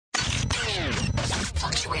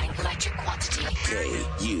fluctuating electric quantity.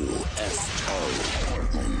 KUFO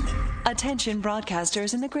Portland. Attention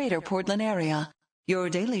broadcasters in the greater Portland area. Your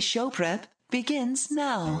daily show prep begins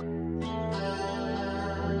now.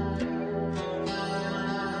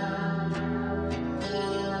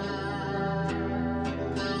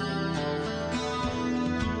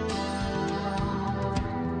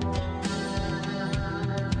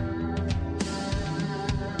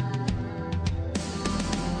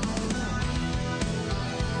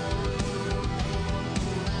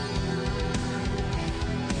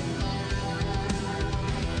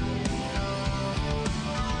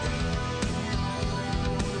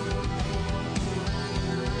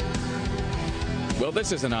 Well,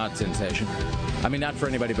 this is an odd sensation. I mean, not for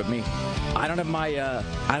anybody but me. I don't have my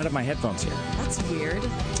headphones here. That's weird.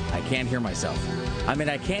 I can't hear myself. I mean,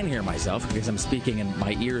 I can hear myself because I'm speaking and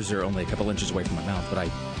my ears are only a couple inches away from my mouth, but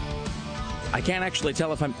I can't actually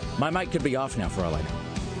tell if my mic could be off now for all I know.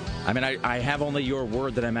 I mean, I have only your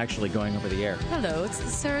word that I'm actually going over the air. Hello, it's the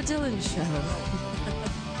Sarah Dillon Show.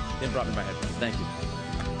 Tim brought me my headphones. Thank you.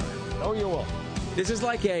 Oh, you're welcome. This is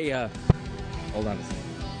like a, hold on a second.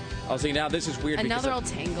 Oh, see, now this is weird. And now they're all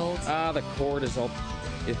tangled. The cord is all...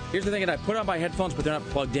 Here's the thing, I put on my headphones, but they're not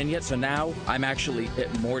plugged in yet, so now I'm actually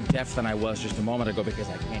more deaf than I was just a moment ago because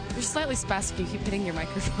I can't. You're slightly spastic. You keep hitting your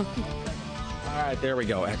microphone. All right, there we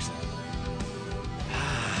go. Excellent.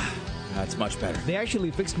 That's much better. They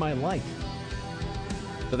actually fixed my light.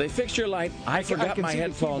 So they fixed your light. I forgot my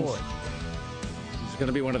headphones. It's going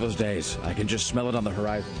to be one of those days. I can just smell it on the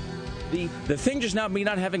horizon. The thing just now, me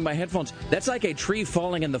not having my headphones, that's like a tree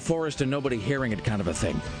falling in the forest and nobody hearing it kind of a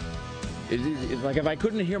thing. Like if I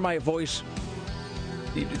couldn't hear my voice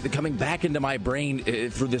coming back into my brain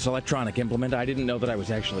through this electronic implement, I didn't know that I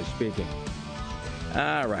was actually speaking.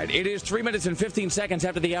 All right. It is 3 minutes and 15 seconds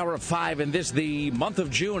after the hour of 5 in this, the month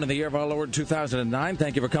of June in the year of our Lord 2009.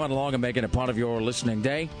 Thank you for coming along and making it part of your listening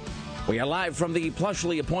day. We are live from the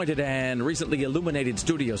plushly appointed and recently illuminated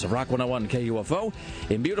studios of Rock 101 KUFO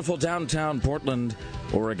in beautiful downtown Portland,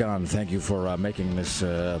 Oregon. Thank you for making this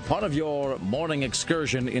part of your morning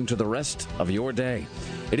excursion into the rest of your day.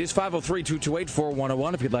 It is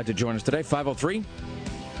 503-228-4101 if you'd like to join us today.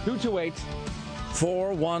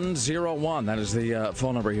 503-228-4101. That is the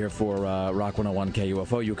phone number here for Rock 101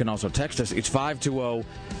 KUFO. You can also text us. It's 520-51.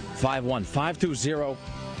 520-51.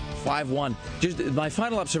 Just my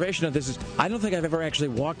final observation of this is I don't think I've ever actually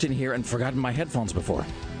walked in here and forgotten my headphones before.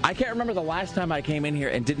 I can't remember the last time I came in here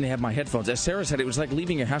and didn't have my headphones. As Sarah said, it was like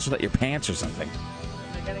leaving your house without your pants or something.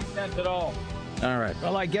 Doesn't make any sense at all. All right.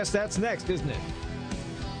 Well, I guess that's next, isn't it?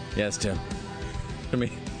 Yes, Tim. I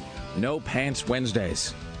mean, no pants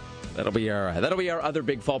Wednesdays. That'll be our other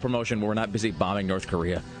big fall promotion where we're not busy bombing North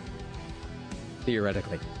Korea.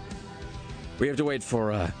 Theoretically. We have to wait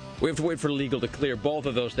for legal to clear both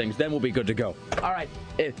of those things. Then we'll be good to go. All right.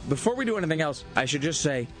 Before we do anything else, I should just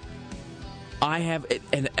say I have,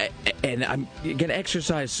 and I'm going to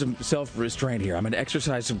exercise some self-restraint here. I'm going to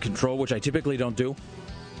exercise some control, which I typically don't do.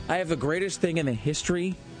 I have the greatest thing in the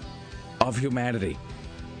history of humanity.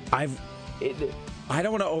 I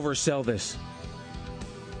don't want to oversell this.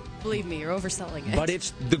 Believe me, you're overselling it. But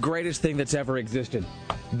it's the greatest thing that's ever existed.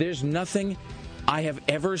 There's nothing I have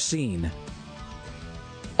ever seen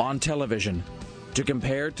on television to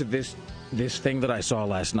compare to this thing that I saw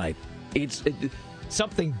last night. It's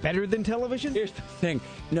something better than television? Here's the thing.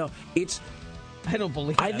 No, I don't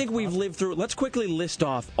believe I think we've lived through... Let's quickly list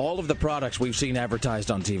off all of the products we've seen advertised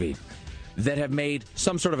on TV that have made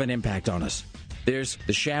some sort of an impact on us. There's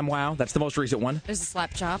the ShamWow. That's the most recent one. There's the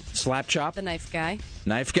Slap Chop. Slap Chop. The Knife Guy.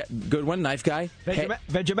 Knife Guy. Good one. Knife Guy. Vegematic.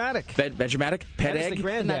 Vegematic. Pet Egg.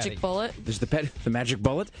 The Magic Bullet. There's the Magic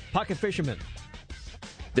Bullet. Pocket Fisherman.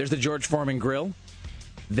 There's the George Foreman Grill.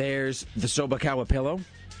 There's the Sobakawa Pillow.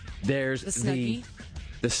 There's the Snuggie.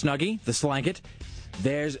 The Snuggie, the Slanket.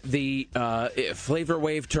 There's the Flavor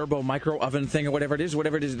Wave Turbo Micro Oven thing or whatever it is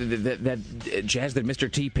that jazz that Mr.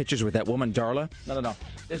 T pitches with that woman, Darla. No.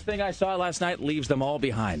 This thing I saw last night leaves them all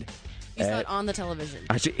behind. You saw it on the television.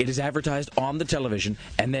 Actually, it is advertised on the television,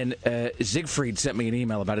 and then Siegfried sent me an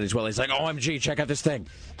email about it as well. He's like, OMG, check out this thing.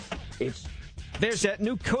 There's that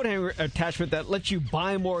new coat hanger attachment that lets you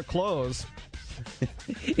buy more clothes.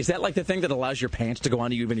 Is that like the thing that allows your pants to go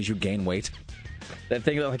on you even as you gain weight? That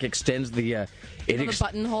thing that like extends the... the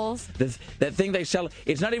buttonholes? That thing they sell...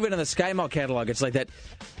 It's not even in the Sky Mall catalog. It's like that...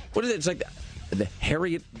 What is it? It's like the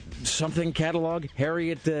Harriet something catalog.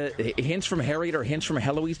 Harriet... hints from Harriet or hints from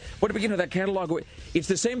Heloise. What do we get that catalog? It's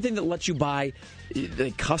the same thing that lets you buy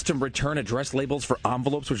the custom return address labels for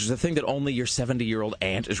envelopes, which is a thing that only your 70-year-old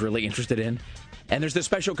aunt is really interested in. And there's the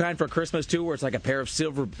special kind for Christmas, too, where it's like a pair of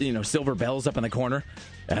silver bells up in the corner.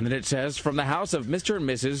 And then it says, from the house of Mr. and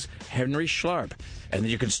Mrs. Henry Schlarp. And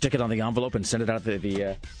then you can stick it on the envelope and send it out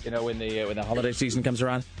when the holiday season comes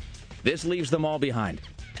around. This leaves them all behind.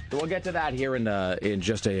 So we'll get to that here in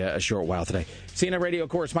just a short while today. CNN radio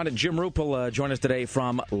correspondent Jim Roop will join us today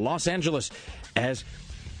from Los Angeles as...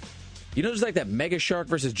 You know, there's like that mega shark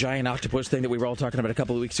versus giant octopus thing that we were all talking about a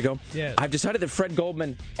couple of weeks ago? Yes. I've decided that Fred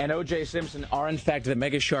Goldman and O.J. Simpson are, in fact, the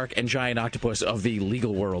mega shark and giant octopus of the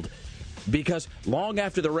legal world. Because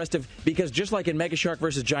just like in Mega Shark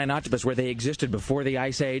versus Giant Octopus, where they existed before the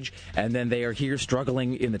Ice Age, and then they are here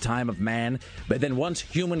struggling in the time of man, but then once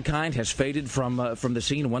humankind has faded from the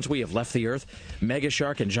scene, once we have left the Earth, Mega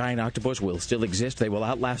Shark and Giant Octopus will still exist. They will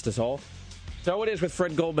outlast us all. So it is with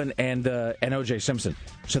Fred Goldman and O.J. Simpson.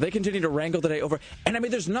 So they continue to wrangle today over... And, I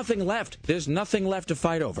mean, there's nothing left. There's nothing left to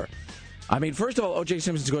fight over. I mean, first of all, O.J.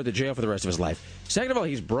 Simpson's going to jail for the rest of his life. Second of all,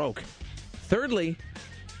 he's broke. Thirdly,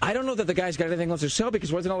 I don't know that the guy's got anything else to sell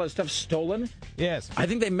because wasn't all that stuff stolen? Yes. I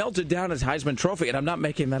think they melted down his Heisman Trophy, and I'm not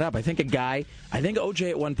making that up. I think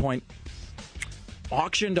O.J. at one point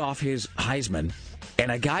auctioned off his Heisman,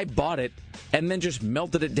 and a guy bought it and then just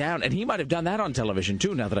melted it down. And he might have done that on television,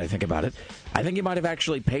 too, now that I think about it. I think he might have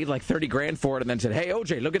actually paid like $30,000 for it and then said, hey,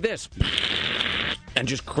 O.J., look at this. And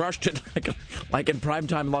just crushed it like in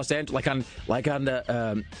primetime Los Angeles, like on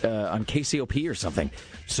KCOP or something.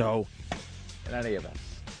 So, in any event.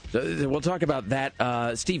 So we'll talk about that.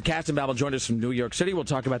 Steve Kastenbaum will join us from New York City. We'll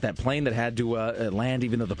talk about that plane that had to land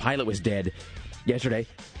even though the pilot was dead yesterday.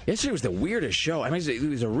 Yesterday was the weirdest show. I mean, it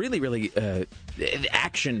was a really, really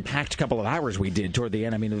action-packed couple of hours we did toward the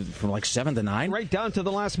end. I mean, from like 7 to 9. Right down to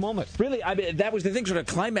the last moment. Really, I mean, that was the thing, sort of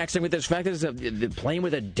climaxing with this fact that it's the plane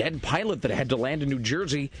with a dead pilot that had to land in New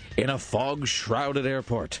Jersey in a fog-shrouded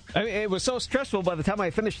airport. I mean, it was so stressful by the time I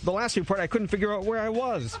finished the last report, I couldn't figure out where I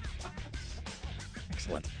was.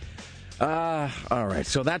 Excellent. All right,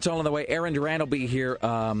 so that's all on the way. Aaron Duran will be here.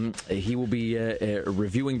 He will be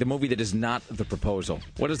reviewing the movie that is not The Proposal.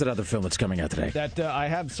 What is that other film that's coming out today? That I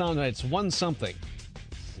have sound. It's One Something.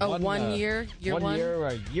 Oh, year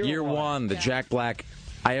one. The Jack Black.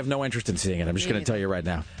 I have no interest in seeing it. I'm just going to tell you right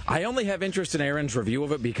now. I only have interest in Aaron's review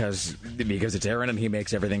of it because it's Aaron and he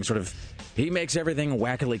makes everything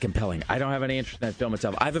wackily compelling. I don't have any interest in that film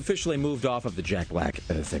itself. I've officially moved off of the Jack Black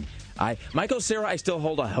thing. Michael Cera, I still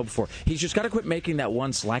hold a hope for. He's just got to quit making that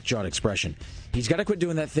one slack-jawed expression. He's got to quit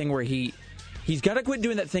doing that thing where he's got to quit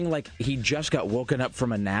doing that thing like he just got woken up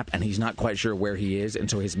from a nap and he's not quite sure where he is, and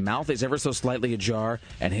so his mouth is ever so slightly ajar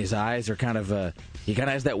and his eyes are kind of he kind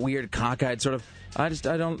of has that weird cockeyed sort of. I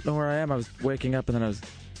don't know where I am. I was waking up and then I was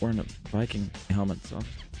wearing a Viking helmet. So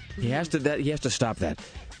he has to stop that.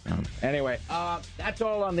 Anyway, that's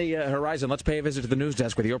all on the horizon. Let's pay a visit to the news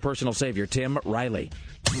desk with your personal savior, Tim Riley.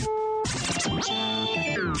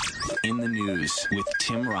 In the news with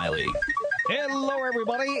Tim Riley. Hello,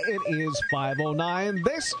 everybody. It is 5:09.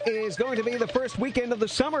 This is going to be the first weekend of the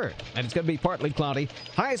summer, and it's going to be partly cloudy.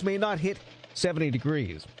 Highs may not hit 70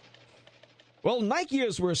 degrees. Well, Nike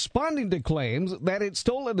is responding to claims that it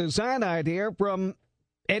stole a design idea from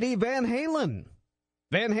Eddie Van Halen.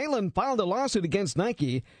 Van Halen filed a lawsuit against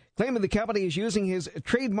Nike, claiming the company is using his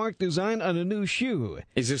trademark design on a new shoe.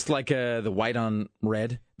 Is this like the white on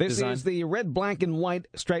red design? This is the red, black, and white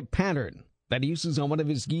striped pattern that he uses on one of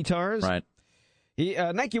his guitars. Right.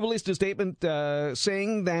 Nike released a statement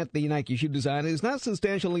saying that the Nike shoe design is not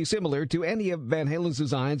substantially similar to any of Van Halen's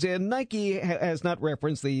designs, and Nike has not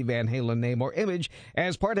referenced the Van Halen name or image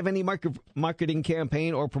as part of any marketing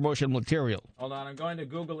campaign or promotional material. Hold on, I'm going to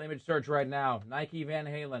Google image search right now. Nike Van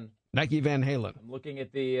Halen. Nike Van Halen. I'm looking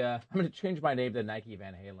at the... I'm going to change my name to Nike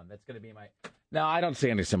Van Halen. That's going to be my... No, I don't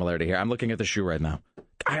see any similarity here. I'm looking at the shoe right now.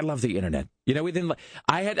 I love the internet. You know,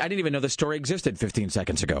 I didn't even know this story existed 15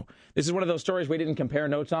 seconds ago. This is one of those stories we didn't compare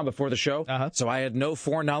notes on before the show. So I had no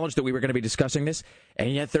foreknowledge that we were going to be discussing this.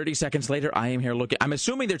 And yet 30 seconds later, I am here looking. I'm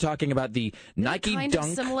assuming they're talking about the Nike kind Dunk.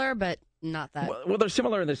 Kind of similar, but not that. Well, they're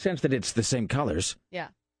similar in the sense that it's the same colors. Yeah.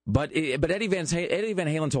 But Eddie Van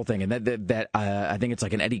Halen's whole thing, and that I think it's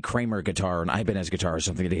like an Eddie Kramer guitar or an Ibanez guitar or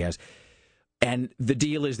something that he has. And the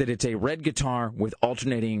deal is that it's a red guitar with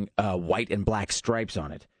alternating white and black stripes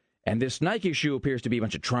on it. And this Nike shoe appears to be a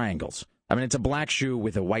bunch of triangles. I mean, it's a black shoe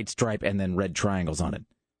with a white stripe and then red triangles on it.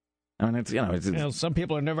 I mean, it's some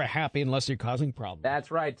people are never happy unless you're causing problems.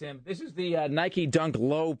 That's right, Tim. This is the Nike Dunk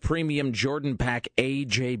Low Premium Jordan Pack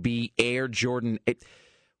AJB Air Jordan.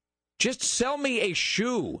 Just sell me a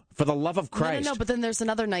shoe, for the love of Christ. No, but then there's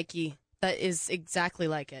another Nike that is exactly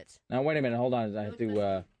like it. Now, wait a minute. Hold on. I have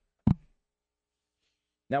to...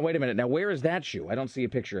 Now, wait a minute. Now, where is that shoe? I don't see a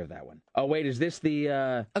picture of that one. Oh, wait, is this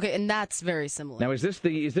the... Okay, and that's very similar. Now, is this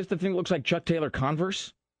the thing that looks like Chuck Taylor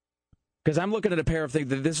Converse? Because I'm looking at a pair of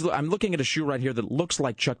things. I'm looking at a shoe right here that looks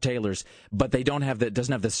like Chuck Taylor's, but doesn't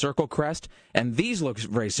have the circle crest, and these look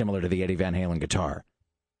very similar to the Eddie Van Halen guitar.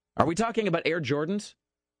 Are we talking about Air Jordans?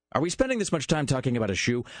 Are we spending this much time talking about a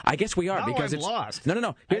shoe? I guess we are. Now because I'm it's lost.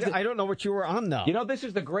 No. I don't know what you were on now. You know, this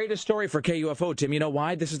is the greatest story for KUFO, Tim. You know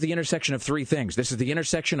why? This is the intersection of three things. This is the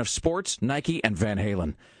intersection of sports, Nike, and Van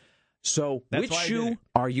Halen. So, which shoe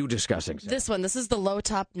are you discussing? Sarah? This one. This is the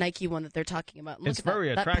low-top Nike one that they're talking about. Look it's at very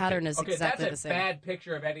that. attractive. That pattern is exactly the same. That's a bad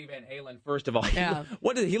picture of Eddie Van Halen, first of all. Yeah.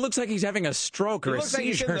 He looks like he's having a stroke or a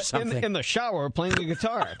seizure or something. In the shower playing the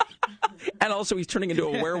guitar. And also he's turning into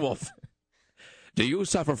a werewolf. Do you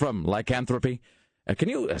suffer from lycanthropy? Can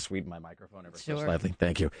you sweeten my microphone ever so slightly?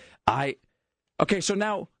 Thank you. Okay, so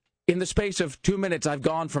now, in the space of 2 minutes, I've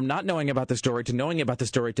gone from not knowing about the story to knowing about the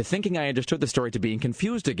story to thinking I understood the story to being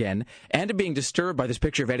confused again and to being disturbed by this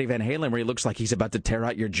picture of Eddie Van Halen where he looks like he's about to tear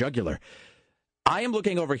out your jugular. I am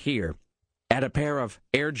looking over here at a pair of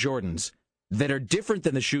Air Jordans that are different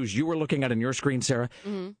than the shoes you were looking at on your screen, Sarah,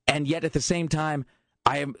 and yet at the same time,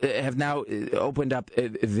 I have now opened up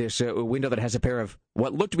this window that has a pair of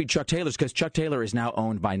what look to be Chuck Taylor's, because Chuck Taylor is now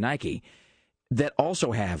owned by Nike, that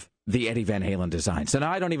also have the Eddie Van Halen design. So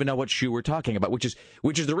now I don't even know what shoe we're talking about, which is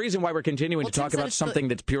the reason why we're continuing to talk about something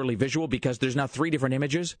that's purely visual, because there's now three different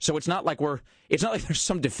images. So it's not like there's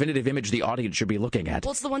some definitive image the audience should be looking at.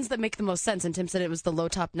 Well, it's the ones that make the most sense. And Tim said it was the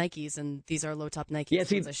low-top Nikes, and these are low-top Nikes. Yeah,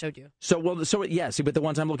 see, ones I showed you. But the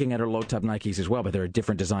ones I'm looking at are low-top Nikes as well, but they're a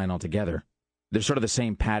different design altogether. They're sort of the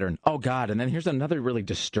same pattern. Oh, God. And then here's another really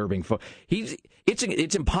disturbing photo.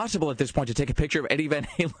 It's impossible at this point to take a picture of Eddie Van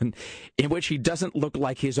Halen in which he doesn't look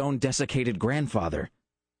like his own desiccated grandfather.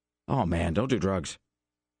 Oh, man, don't do drugs.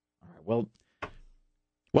 All right,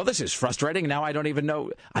 well, this is frustrating. Now I don't even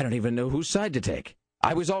know whose side to take.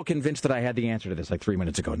 I was all convinced that I had the answer to this like 3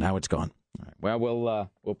 minutes ago. Now it's gone. All right, well,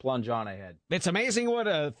 we'll plunge on ahead. It's amazing what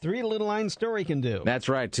a three-little-line story can do. That's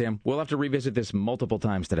right, Tim. We'll have to revisit this multiple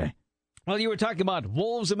times today. Well, you were talking about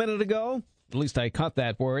wolves a minute ago. At least I caught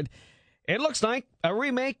that word. It looks like a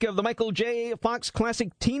remake of the Michael J. Fox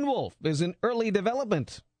classic Teen Wolf is in early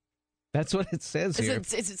development. That's what it says here.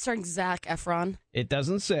 Is it starring Zac Efron? It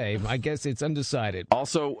doesn't say. I guess it's undecided.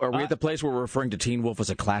 Also, are we at the place where we're referring to Teen Wolf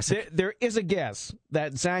as a classic? There is a guess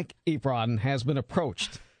that Zac Efron has been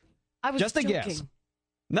approached. I was just joking. a guess.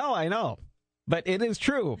 No, I know. But it is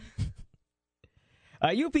true.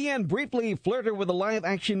 UPN briefly flirted with a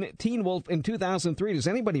live-action Teen Wolf in 2003. Does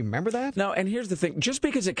anybody remember that? No, and here's the thing. Just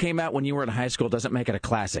because it came out when you were in high school doesn't make it a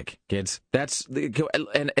classic, kids.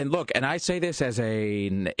 And look, and I say this as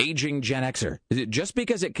an aging Gen Xer. Just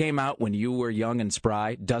because it came out when you were young and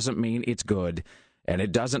spry doesn't mean it's good. And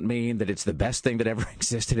it doesn't mean that it's the best thing that ever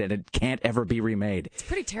existed, and it can't ever be remade. It's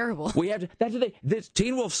pretty terrible. That's the thing. This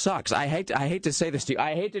Teen Wolf sucks. I hate to say this to you.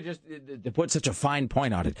 I hate to just to put such a fine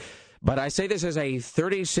point on it. But I say this as a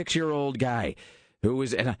 36-year-old guy who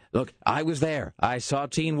was, and look, I was there. I saw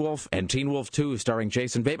Teen Wolf and Teen Wolf 2 starring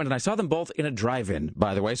Jason Bateman, and I saw them both in a drive-in,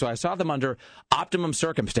 by the way. So I saw them under optimum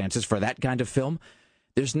circumstances for that kind of film.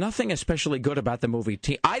 There's nothing especially good about the movie.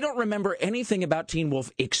 I don't remember anything about Teen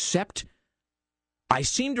Wolf except I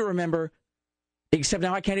seem to remember, except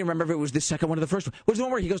now I can't even remember if it was the second one or the first one. Was the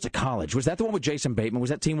one where he goes to college? Was that the one with Jason Bateman? Was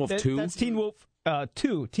that Teen Wolf 2? That's Teen Wolf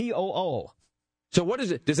 2, T-O-O. So what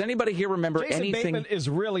is it? Does anybody here remember anything? Jason Bateman is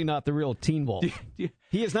really not the real Teen Wolf. He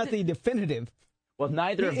is not the definitive. Well,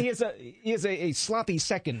 neither. He is a sloppy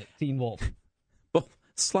second Teen Wolf. Well,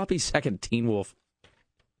 sloppy second Teen Wolf.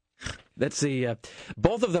 That's the.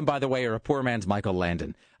 Both of them, by the way, are a poor man's Michael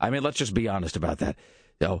Landon. I mean, let's just be honest about that.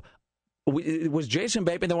 So, was Jason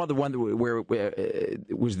Bateman the one where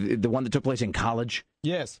was the one that took place in college?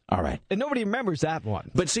 Yes. All right. And nobody remembers that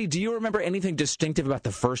one. But see, do you remember anything distinctive about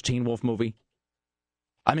the first Teen Wolf movie?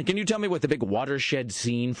 I mean, can you tell me what the big watershed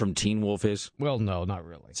scene from Teen Wolf is? Well, no, not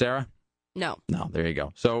really. Sarah? No. No, there you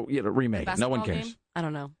go. So, remake. Basketball no one cares. Game? I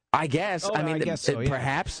don't know. I guess. Oh, I guess so, yeah.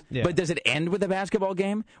 Perhaps. Yeah. But does it end with a basketball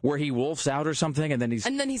game where he wolfs out or something, and then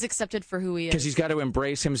he's accepted for who he is? Because he's got to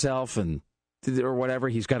embrace himself or whatever.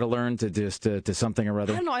 He's got to learn to just to something or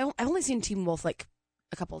other. I don't know. I've only seen Teen Wolf like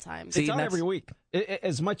a couple of times. It's on every week,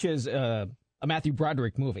 as much as a Matthew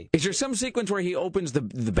Broderick movie. Is there some sequence where he opens the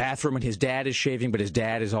bathroom and his dad is shaving, but his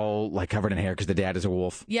dad is all like covered in hair because the dad is a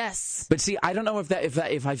wolf? Yes. But see, I don't know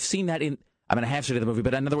if I've seen that in. I mean, I have seen it in the movie,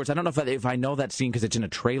 but in other words, I don't know if I know that scene because it's in a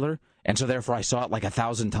trailer, and so therefore I saw it like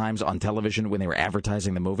 1,000 times on television when they were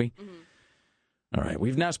advertising the movie. Mm-hmm. All right,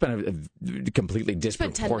 we've now spent a completely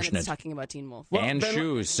Spent 10 disproportionate... minutes talking about Teen Wolf. And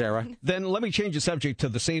shoes, Sarah. Then let me change the subject to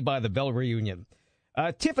the Saved by the Bell reunion.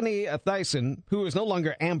 Tiffany Thyssen, who is no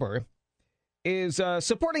longer Amber, is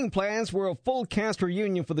supporting plans for a full cast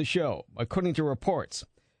reunion for the show, according to reports.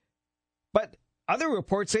 But other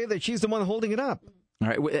reports say that she's the one holding it up. All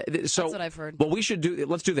right, so That's what I've heard. Well, let's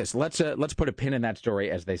do this. Let's put a pin in that story,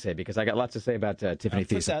 as they say, because I got lots to say about Tiffany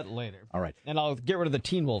Thyssen. Put that later. All right. And I'll get rid of the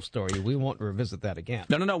Teen Wolf story. We won't revisit that again.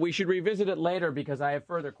 No. We should revisit it later because I have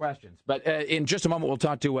further questions. But in just a moment, we'll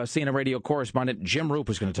talk to CNN radio correspondent Jim Roop,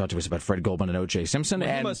 who's going to talk to us about Fred Goldman and O.J. Simpson.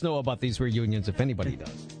 Well, he must know about these reunions if anybody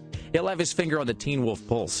does. He'll have his finger on the Teen Wolf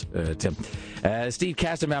pulse, Tim. Steve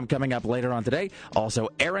Kastenbaum coming up later on today. Also,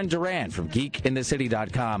 Aaron Duran from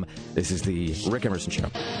GeekInTheCity.com. This is the Rick Emerson Show.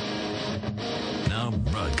 Now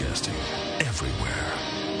broadcasting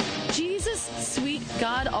everywhere. Jesus, sweet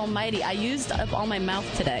God Almighty. I used up all my mouth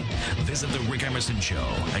today. Visit the Rick Emerson Show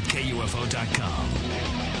at KUFO.com.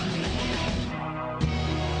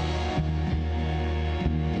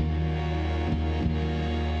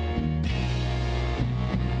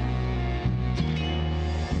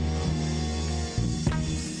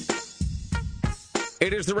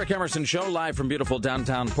 It is the Rick Emerson Show, live from beautiful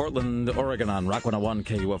downtown Portland, Oregon on Rock 101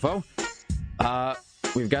 KUFO.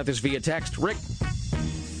 We've got this via text. Rick,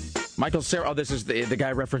 Michael Cera, oh, this is the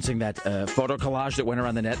guy referencing that photo collage that went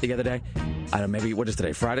around the net the other day. I don't know, maybe, what is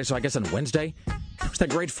today, Friday? So I guess on Wednesday, it was that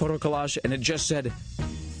great photo collage, and it just said,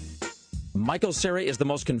 Michael Cera is the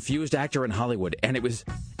most confused actor in Hollywood. And it was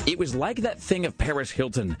like that thing of Paris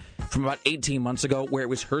Hilton from about 18 months ago, where it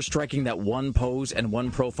was her striking that one pose and one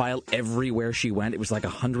profile everywhere she went. It was like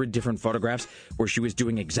 100 different photographs where she was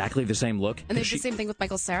doing exactly the same look. And they did the same thing with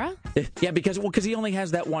Michael Cera? Yeah, because he only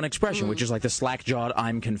has that one expression, which is like the slack-jawed,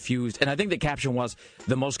 I'm confused. And I think the caption was,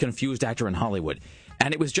 the most confused actor in Hollywood.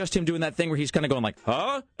 And it was just him doing that thing where he's kind of going like,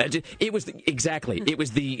 huh? It was exactly. It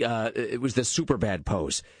was the super bad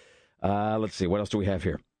pose. Let's see. What else do we have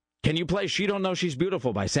here? Can you play She Don't Know She's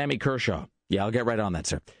Beautiful by Sammy Kershaw? Yeah, I'll get right on that,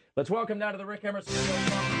 sir. Let's welcome now to the Rick Emerson Show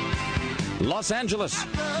from Los Angeles,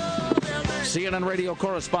 CNN radio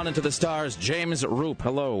correspondent to the stars, James Roop.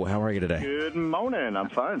 Hello, how are you today? Good morning. I'm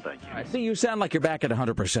fine, thank you. I see you sound like you're back at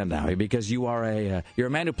 100% now, because you are you're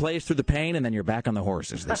a man who plays through the pain and then you're back on the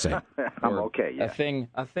horse, as they say. I'm okay, yeah.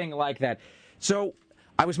 A thing like that. So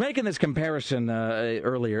I was making this comparison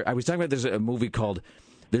earlier. I was talking about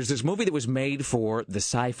there's this movie that was made for the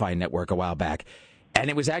Sci-Fi Network a while back, and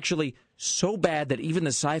it was actually so bad that even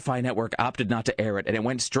the Sci-Fi Network opted not to air it, and it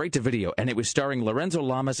went straight to video, and it was starring Lorenzo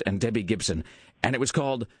Lamas and Debbie Gibson, and it was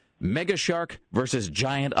called Mega Shark versus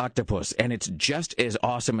Giant Octopus, and it's just as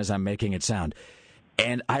awesome as I'm making it sound.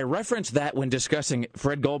 And I referenced that when discussing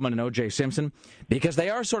Fred Goldman and O.J. Simpson, because they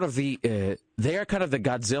are sort of they are kind of the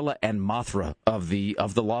Godzilla and Mothra of the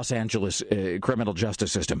Los Angeles criminal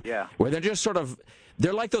justice system. Yeah. Where they're just sort of,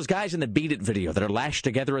 they're like those guys in the Beat It video that are lashed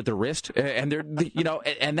together at the wrist, and they're,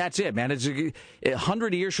 and that's it, man. It's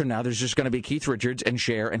 100 years from now, there's just going to be Keith Richards and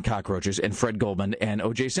Cher and cockroaches and Fred Goldman and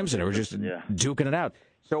O.J. Simpson who are just duking it out.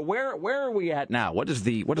 So where are we at now? What is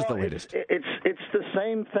the latest? It's the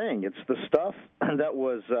same thing. It's the stuff that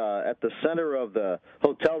was at the center of the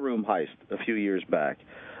hotel room heist a few years back.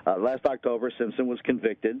 Last October, Simpson was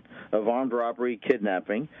convicted of armed robbery,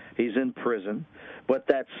 kidnapping. He's in prison. But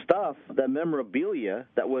that stuff, that memorabilia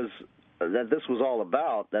that this was all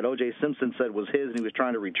about, that O.J. Simpson said was his and he was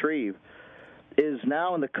trying to retrieve, is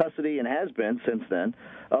now in the custody, and has been since then,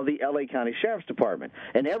 of the L.A. County Sheriff's Department.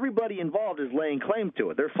 And everybody involved is laying claim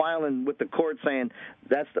to it. They're filing with the court saying,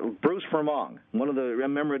 that's Bruce Fermong, one of the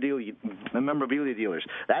memorabilia dealers.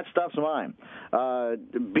 That stuff's mine.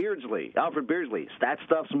 Alfred Beardsley, that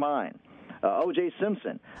stuff's mine. O.J.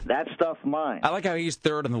 Simpson, that stuff mine. I like how he's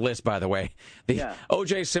third on the list, by the way.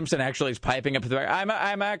 O.J. Simpson actually is piping up to the back.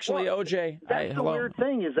 I'm actually O.J. That's the weird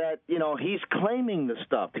thing is that, he's claiming the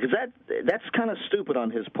stuff, because that's kind of stupid on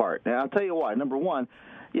his part. And I'll tell you why. Number one,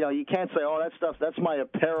 you can't say, oh, that stuff, that's my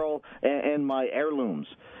apparel and my heirlooms.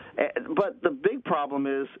 But the big problem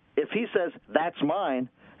is, if he says, that's mine,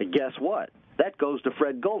 guess what? That goes to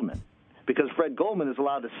Fred Goldman, because Fred Goldman is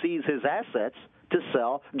allowed to seize his assets to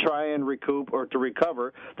sell, try and recoup, or to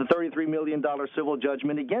recover the $33 million civil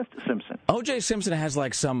judgment against Simpson. O.J. Simpson has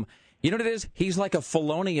like some, you know what it is? He's like a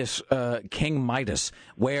felonious King Midas,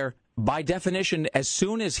 where by definition, as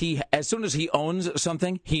soon as he owns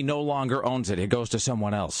something, he no longer owns it. It goes to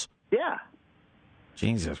someone else. Yeah.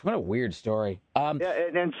 Jesus, what a weird story.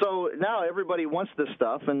 And so now everybody wants this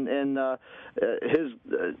stuff, and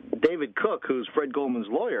David Cook, who's Fred Goldman's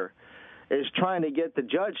lawyer, is trying to get the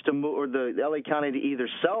judge to move, or the L.A. County to either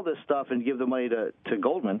sell this stuff and give the money to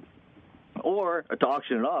Goldman, or to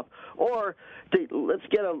auction it off, or let's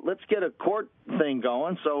get a court thing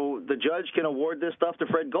going so the judge can award this stuff to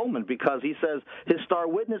Fred Goldman, because he says his star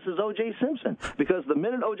witness is O.J. Simpson. Because the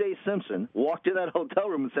minute O.J. Simpson walked in that hotel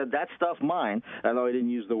room and said, "That stuff mine," I know he didn't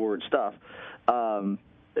use the word stuff,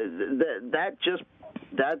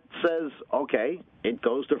 that says, okay, it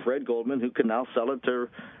goes to Fred Goldman, who can now sell it to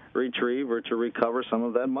retrieve or to recover some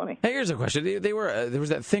of that money. Hey, here's a question. They were there was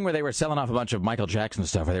that thing where they were selling off a bunch of Michael Jackson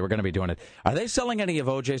stuff, or they were going to be doing it. Are they selling any of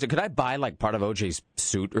OJ's? Could I buy like part of OJ's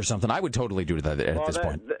suit or something? I would totally do that at this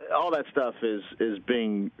point. All that stuff is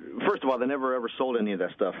being. First of all, they never ever sold any of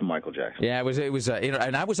that stuff from Michael Jackson. Yeah, it was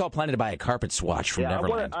and I was all planning to buy a carpet swatch from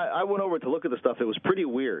Neverland. I went over to look at the stuff. It was pretty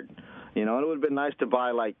weird, and it would have been nice to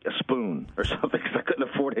buy like a spoon or something, because I couldn't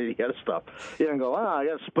afford any other stuff. And go, I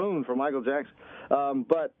got a spoon for Michael Jackson.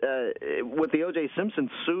 But with the O.J. Simpson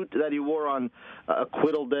suit that he wore on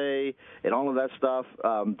Acquittal Day and all of that stuff,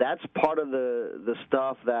 that's part of the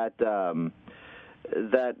stuff that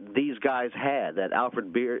these guys had, that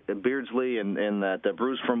Alfred Beardsley and that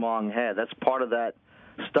Bruce Fremont had. That's part of that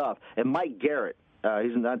stuff. And Mike Garrett,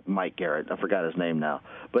 he's not Mike Garrett, I forgot his name now,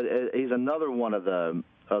 but he's another one of the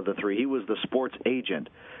three. He was the sports agent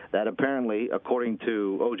that apparently, according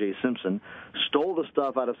to O.J. Simpson, stole the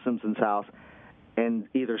stuff out of Simpson's house and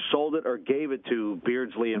either sold it or gave it to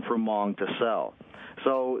Beardsley and Fremont to sell.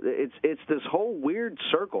 So it's this whole weird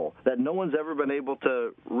circle that no one's ever been able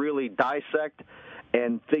to really dissect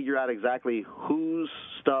and figure out exactly whose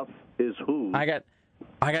stuff is whose. I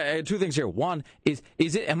got two things here. One is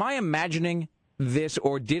it? Am I imagining this,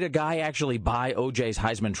 or did a guy actually buy OJ's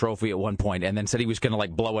Heisman Trophy at one point and then said he was going to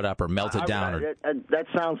blow it up or melt it down? That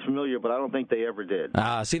sounds familiar, but I don't think they ever did.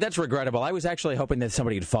 See, that's regrettable. I was actually hoping that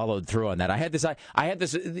somebody had followed through on that. I had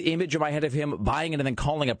this image in my head of him buying it and then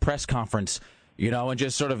calling a press conference, and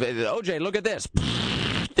just sort of, OJ, look at this,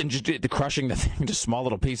 and just crushing the thing into small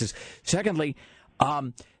little pieces. Secondly,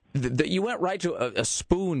 you went right to a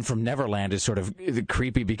spoon from Neverland is sort of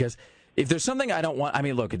creepy, because if there's something I don't want,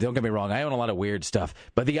 look, don't get me wrong, I own a lot of weird stuff,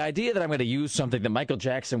 but the idea that I'm going to use something that Michael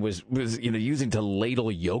Jackson was using to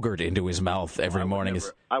ladle yogurt into his mouth every morning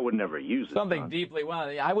is... I would never use it. Something deeply...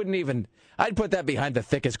 Well, I wouldn't even... I'd put that behind the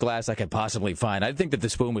thickest glass I could possibly find. I'd think that the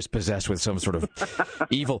spoon was possessed with some sort of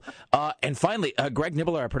evil. And finally, Greg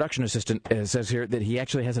Nibbler, our production assistant, says here that he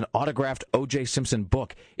actually has an autographed O.J. Simpson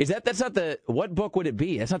book. That's not the... What book would it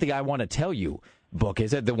be? That's not the I Want to Tell You book.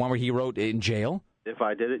 Is it the one where he wrote in jail? If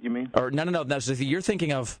I Did It, you mean? Or no. So you're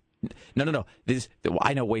thinking of... No.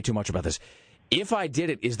 I know way too much about this. If I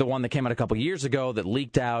Did It is the one that came out a couple years ago that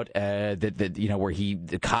leaked out, where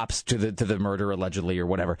the cops to the murder allegedly or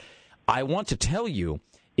whatever. I Want to Tell You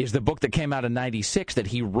is the book that came out in '96 that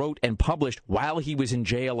he wrote and published while he was in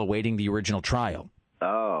jail awaiting the original trial.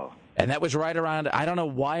 Oh. And that was right around, I don't know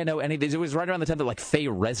why I know any of this. It was right around the time that Faye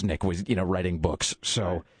Resnick was, writing books. So...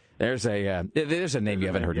 Right. There's a name you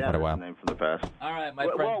haven't heard in quite a while. A name from the past. All right, my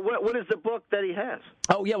friend. Well, what is the book that he has?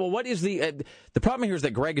 Oh yeah, well, what is the problem here is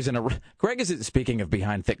that Greg is speaking of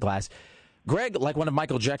behind thick glass. Greg, like one of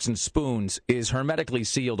Michael Jackson's spoons, is hermetically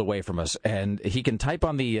sealed away from us, and he can type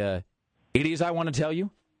on the. It is I Want to Tell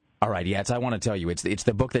You. All right, yeah, it's I Want to Tell You. It's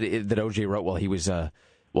the book that OJ wrote while he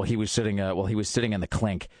was sitting in the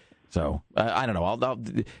clink. So I don't know.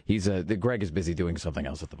 Greg is busy doing something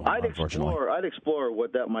else at the moment. Unfortunately, I'd explore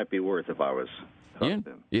what that might be worth if I was him.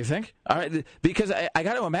 You think? All right, because I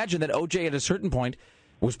got to imagine that OJ at a certain point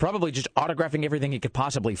was probably just autographing everything he could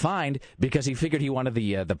possibly find because he figured he wanted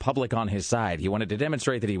the public on his side. He wanted to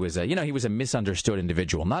demonstrate that he was he was a misunderstood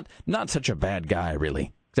individual, not such a bad guy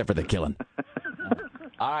really, except for the killing.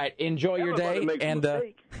 All right, enjoy your day, and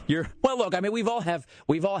well. Look, we've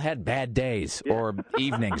all had bad days or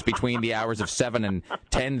evenings between the hours of 7 and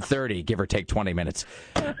 10:30, give or take 20 minutes.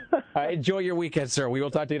 All right, enjoy your weekend, sir. We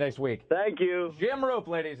will talk to you next week. Thank you, Jim Roop,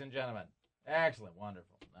 ladies and gentlemen. Excellent,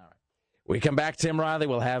 wonderful. All right, we come back. Tim Riley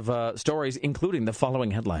will have stories, including the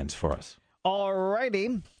following headlines for us. All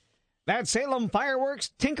righty, that Salem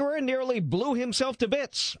fireworks tinkerer nearly blew himself to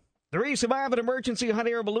bits. 3 survived an emergency hot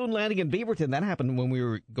air balloon landing in Beaverton. That happened when we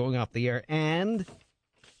were going off the air. And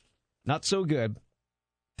not so good.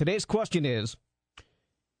 Today's question is,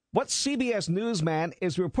 what CBS newsman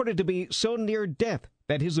is reported to be so near death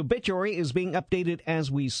that his obituary is being updated as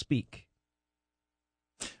we speak?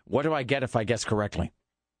 What do I get if I guess correctly?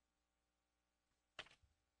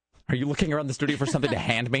 Are you looking around the studio for something to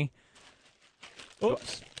hand me?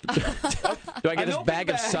 Oops. Do I get this bag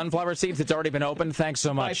of sunflower seeds that's already been opened? Thanks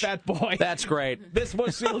so much. My fat boy. That's great. This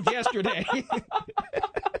was sealed yesterday.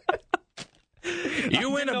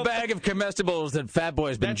 You win a bag of comestibles that Fat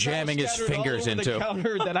Boy's been jamming his fingers all over into. The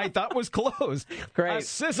counter that I thought was closed. Great. A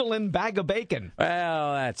sizzling bag of bacon.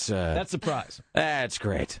 Well, that's the prize. That's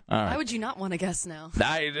great. All right. Why would you not want to guess now?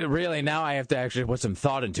 Now I have to actually put some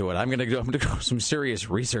thought into it. I'm going to go some serious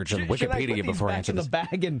research on Wikipedia before I answer this. Should I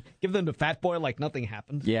put these back in the bag and give them to Fat Boy like nothing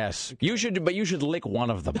happened? Yes, you should, but you should lick one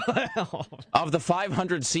of them. Of the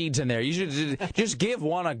 500 seeds in there, you should just give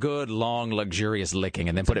one a good, long, luxurious licking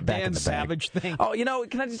and then put it back in the bag. Savage thing. Oh,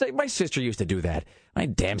 can I just say, my sister used to do that. My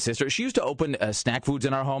damn sister. She used to open snack foods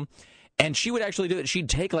in our home, and she would actually do it. She'd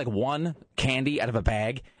take like one candy out of a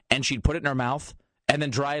bag, and she'd put it in her mouth, and then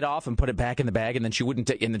dry it off and put it back in the bag, and then she wouldn't.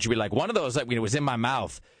 And then she'd be like, one of those was in my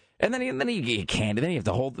mouth, and then you get candy, then you have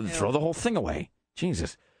to throw the whole thing away.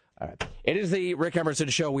 Jesus. All right. It is the Rick Emerson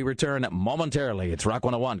Show. We return momentarily. It's Rock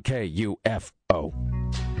 101 KUFO.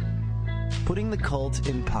 Putting the cult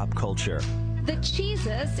in pop culture. The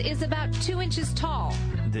Jesus is about 2 inches tall.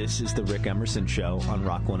 This is the Rick Emerson Show on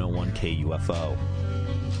Rock 101 KUFO.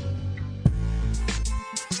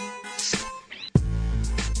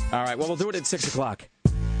 All right. Well, we'll do it at 6 o'clock.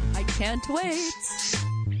 I can't wait.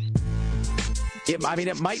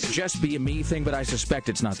 It might just be a me thing, but I suspect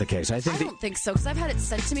it's not the case. I don't think so, because I've had it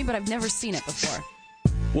sent to me, but I've never seen it before.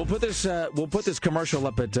 We'll put this commercial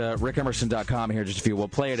up at rickemerson.com here in just a few. We'll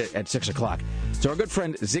play it at 6 o'clock. So our good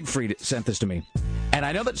friend Siegfried sent this to me. And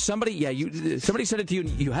I know that somebody sent it to you, and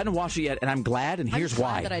you hadn't watched it yet, and I'm glad, and here's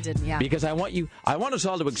why. I'm glad that I didn't, yeah. Because I want us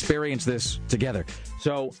all to experience this together.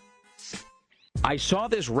 So I saw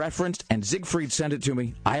this referenced, and Siegfried sent it to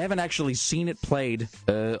me. I haven't actually seen it played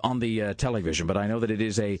on the television, but I know that it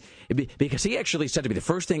is because he actually said to me, the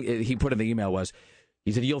first thing he put in the email was,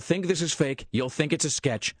 he said, "You'll think this is fake. You'll think it's a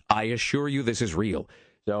sketch. I assure you this is real."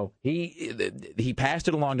 So he passed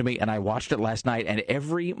it along to me, and I watched it last night, and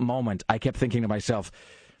every moment I kept thinking to myself,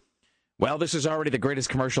 well, this is already the greatest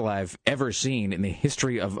commercial I've ever seen in the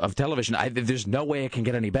history of television. There's no way it can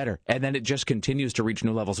get any better. And then it just continues to reach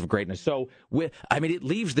new levels of greatness. So, it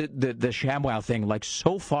leaves the ShamWow thing like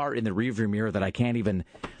so far in the rearview mirror that I can't even...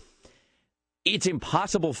 It's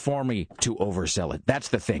impossible for me to oversell it. That's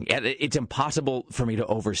the thing. It's impossible for me to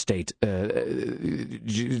overstate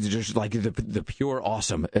just like the pure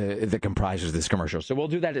awesome that comprises this commercial. So we'll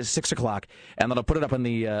do that at 6 o'clock, and then I'll put it up on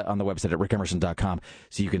the website at rickemerson.com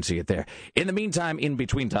so you can see it there. In the meantime, in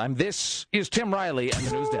between time, this is Tim Riley and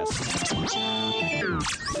the News Desk.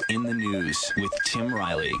 In the news with Tim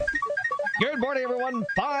Riley. Good morning, everyone.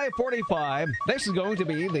 5:45. This is going to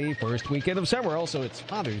be the first weekend of summer. Also, it's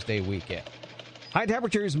Father's Day weekend. High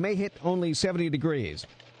temperatures may hit only 70 degrees.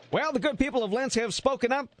 Well, the good people of Lentz have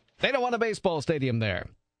spoken up. They don't want a baseball stadium there.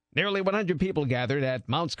 Nearly 100 people gathered at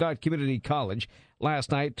Mount Scott Community College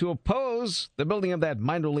last night to oppose the building of that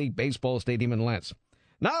minor league baseball stadium in Lentz.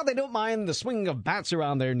 Now, they don't mind the swinging of bats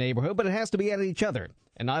around their neighborhood, but it has to be at each other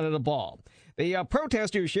and not at a ball. The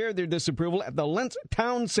protesters shared their disapproval at the Lentz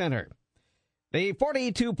Town Center. The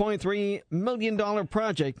 $42.3 million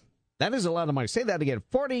project, that is a lot of money. Say that again,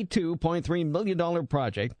 $42.3 million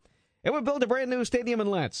project. It would build a brand new stadium in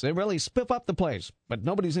Lentz and really spiff up the place, but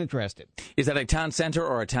nobody's interested. Is that a town center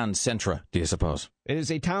or a town centra, do you suppose? It is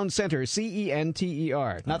a town center,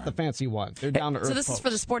 CENTER, not the fancy one. They're down to earth. So this folks. is for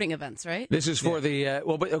the sporting events, right? This is for so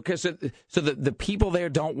the people there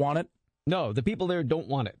don't want it? No, the people there don't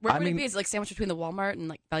want it. Where would it be? Is it like sandwiched between the Walmart and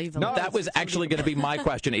like Value Village? No, that was actually going to be my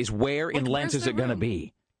question, is where in Lentz is it going to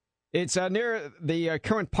be? It's near the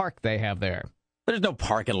current park they have there. There's no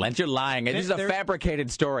park in Lentz. You're lying. This is a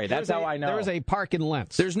fabricated story. That's how I know. There is a park in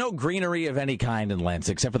Lentz. There's no greenery of any kind in Lentz,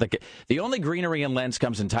 except for the only greenery in Lentz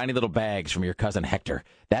comes in tiny little bags from your cousin Hector.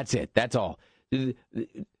 That's it. That's all.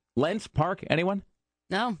 Lentz Park, anyone?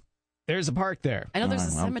 No. There's a park there. I know there's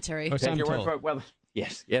a cemetery. Well,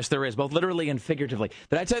 yes, there is, both literally and figuratively.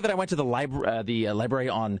 Did I tell you that I went to the library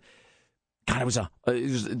on... God, it was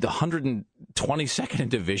the 122nd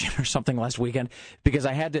Division or something last weekend because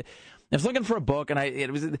I was looking for a book, and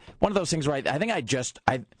it was one of those things where I think I just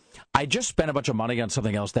spent a bunch of money on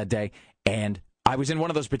something else that day, and I was in one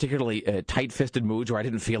of those particularly tight-fisted moods where I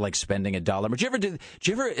didn't feel like spending $1. But did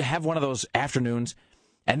you ever have one of those afternoons?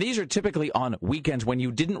 And these are typically on weekends when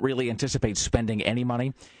you didn't really anticipate spending any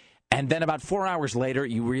money, and then about 4 hours later,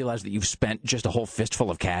 you realize that you've spent just a whole fistful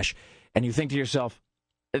of cash, and you think to yourself,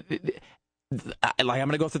 I'm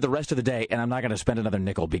going to go through the rest of the day, and I'm not going to spend another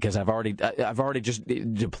nickel because I've already just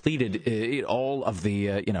depleted all of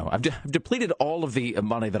the I've depleted all of the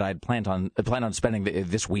money that I'd planned on spending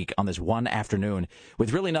this week on this one afternoon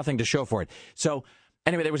with really nothing to show for it. So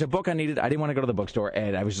Anyway, there was a book I needed. I didn't want to go to the bookstore,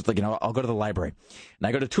 and I was just like, I'll go to the library. And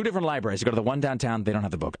I go to 2 different libraries. I go to the one downtown. They don't have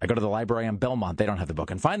the book. I go to the library on Belmont. They don't have the book.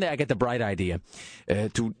 And finally, I get the bright idea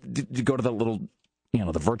to go to the little,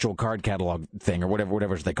 the virtual card catalog thing or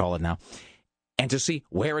whatever they call it now, and to see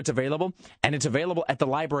where it's available. And it's available at the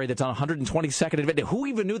library that's on 122nd and Division. Who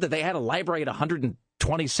even knew that they had a library at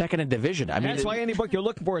 122nd and Division? I mean, that's why any book you're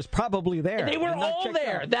looking for is probably there. They were all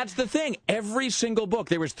there. That's the thing. Every single book.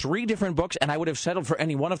 There was 3 different books, and I would have settled for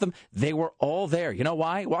any one of them. They were all there. You know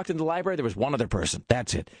why? Walked into the library, there was one other person.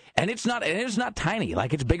 That's it. And it's not tiny.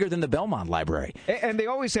 Like, it's bigger than the Belmont Library. And they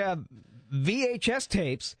always have VHS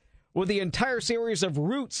tapes with the entire series of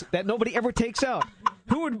Roots that nobody ever takes out.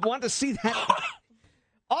 Who would want to see that?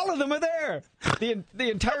 All of them are there. The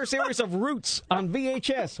entire series of Roots on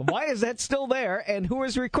VHS. Why is that still there, and who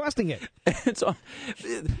is requesting it?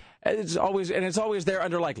 It's always there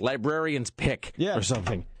under, like, librarian's pick or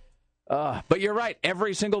something. But you're right.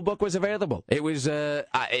 Every single book was available. It was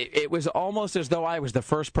almost as though I was the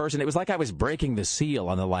first person. It was like I was breaking the seal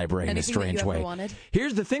on the library in a strange way.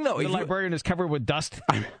 Here's the thing, though. The librarian is covered with dust.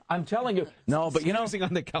 I'm telling you. No, but you know.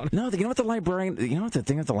 On the counter. No, you know what the librarian. You know what the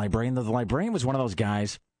thing with the librarian. The librarian was one of those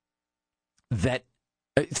guys that,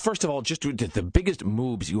 first of all, just the biggest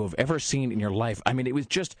moves you have ever seen in your life. I mean, it was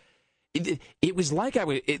just. It was like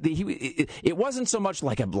it wasn't so much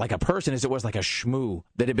like a person as it was like a shmoo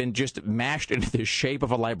that had been just mashed into the shape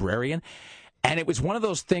of a librarian. And it was one of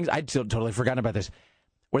those things, I'd totally forgotten about this,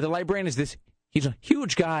 where the librarian is he's a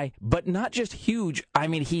huge guy, but not just huge. I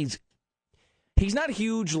mean, he's not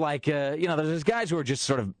huge like, there's guys who are just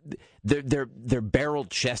sort of, they're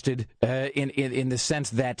barrel-chested in the sense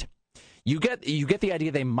that you get the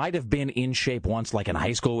idea they might have been in shape once, like in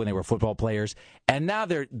high school when they were football players, and now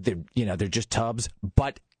they're just tubs.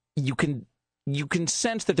 But you can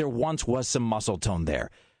sense that there once was some muscle tone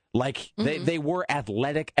there. Like they were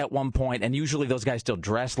athletic at one point, and usually those guys still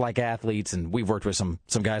dress like athletes. And we've worked with some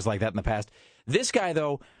guys like that in the past. This guy,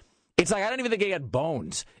 though, it's like I don't even think he had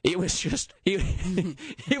bones. It was just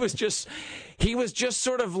he was just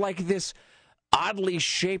sort of like this oddly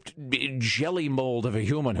shaped jelly mold of a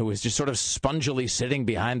human who was just sort of spongily sitting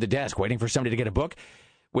behind the desk waiting for somebody to get a book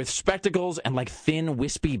with spectacles and like thin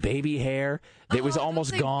wispy baby hair that was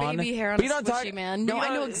almost gone. Baby hair on a squishy man. No,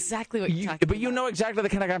 I know exactly what you're talking about. But you know exactly the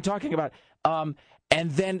kind of guy I'm talking about.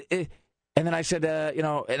 And then I said, and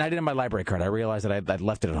I didn't have my library card. I realized that I'd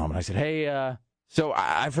left it at home. And I said, hey, so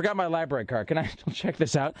I forgot my library card. Can I still check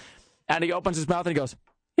this out? And he opens his mouth and he goes,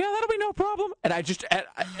 yeah, that'll be no problem. And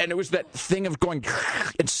and it was that thing of going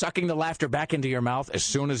and sucking the laughter back into your mouth as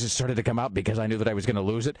soon as it started to come out because I knew that I was going to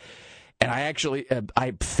lose it. And I actually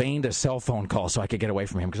I feigned a cell phone call so I could get away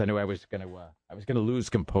from him because I knew I was going to lose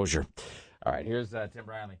composure. All right, here's Tim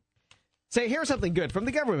Riley. Say, here's something good from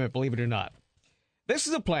the government, believe it or not. This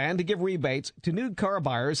is a plan to give rebates to nude car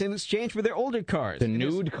buyers in exchange for their older cars. The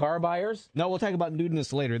nude car buyers? No, we'll talk about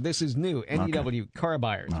nudeness later. This is new, NEW, car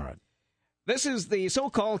buyers. All right. This is the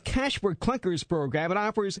so-called Cash for Clunkers program. It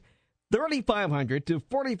offers $3,500 to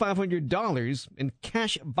 $4,500 in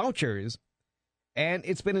cash vouchers, and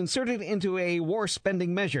it's been inserted into a war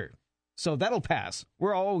spending measure. So that'll pass.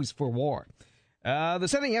 We're always for war. The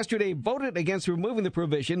Senate yesterday voted against removing the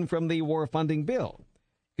provision from the war funding bill.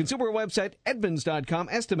 Consumer website Edmunds.com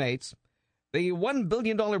estimates the $1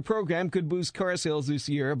 billion program could boost car sales this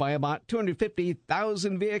year by about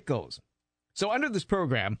 250,000 vehicles. So under this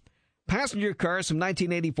program, passenger cars from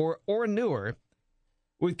 1984 or newer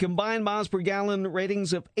with combined miles per gallon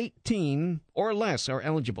ratings of 18 or less are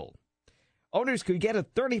eligible. Owners could get a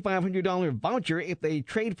 $3,500 voucher if they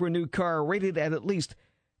trade for a new car rated at least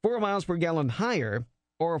 4 miles per gallon higher,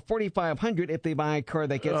 or $4,500 if they buy a car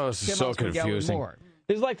that gets 10 miles per gallon more.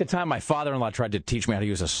 This is like the time my father-in-law tried to teach me how to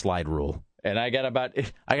use a slide rule. And I got about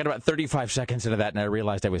 35 seconds into that, and I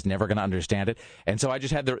realized I was never going to understand it. And so I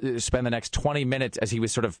just had to spend the next 20 minutes as he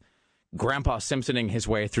was sort of Grandpa Simpsoning his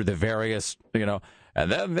way through the various,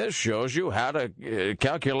 and then this shows you how to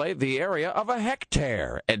calculate the area of a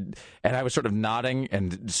hectare. And I was sort of nodding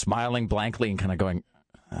and smiling blankly and kind of going,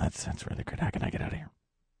 that's really good. How can I get out of here?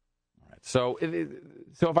 All right.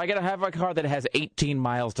 So if I have a car that has 18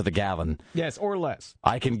 miles to the gallon. Yes, or less.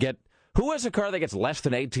 I can get. Who has a car that gets less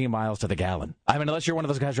than 18 miles to the gallon? I mean, unless you're one of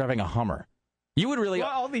those guys driving a Hummer. You would really... Well,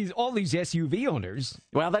 all these SUV owners...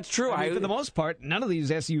 Well, that's true. I mean, for the most part, none of these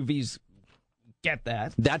SUVs get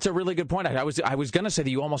that. That's a really good point. I was going to say that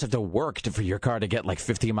you almost have to work for your car to get like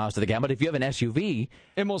 15 miles to the gallon, but if you have an SUV...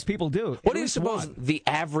 And most people do. What do you suppose the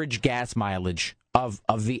average gas mileage of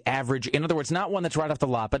the average... In other words, not one that's right off the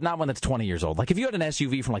lot, but not one that's 20 years old. Like if you had an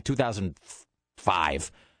SUV from like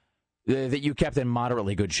 2005... that you kept in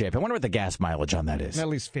moderately good shape. I wonder what the gas mileage on that is. At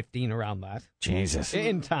least 15 around that. Jesus.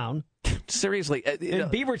 In town. Seriously. In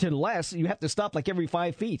Beaverton, less. You have to stop like every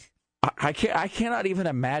 5 feet. I cannot even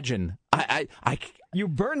imagine. You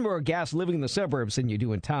burn more gas living in the suburbs than you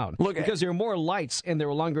do in town. Look, because there are more lights and there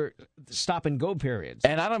are longer stop-and-go periods.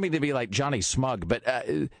 And I don't mean to be like Johnny Smug, but...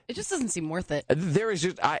 it just doesn't seem worth it. There is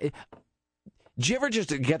just... Do you ever just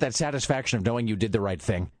get that satisfaction of knowing you did the right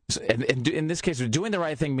thing? And in this case, doing the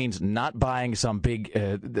right thing means not buying some big,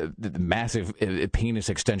 massive penis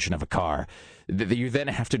extension of a car that you then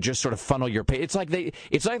have to just sort of funnel your pay. It's like they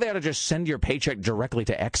ought to just send your paycheck directly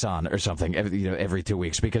to Exxon or something, every 2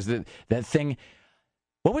 weeks, because that thing.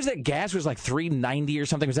 What was that? Gas was like $3.90 or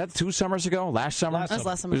something. Was that 2 summers ago? Last summer? That was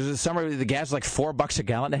last summer. It was the summer. The gas was like $4 a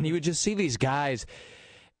gallon, and you would just see these guys,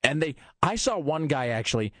 and I saw one guy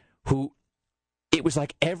actually who. It was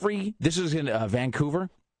like this was in Vancouver,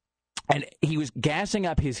 and he was gassing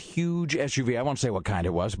up his huge SUV. I won't say what kind it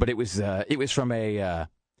was, but it was from a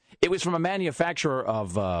manufacturer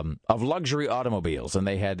of luxury automobiles, and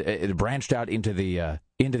they had it branched out into the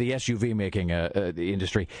SUV making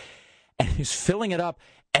industry, and he's filling it up,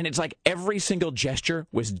 and it's like every single gesture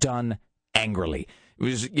was done angrily.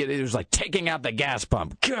 It was like taking out the gas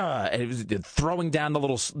pump, and it was throwing down the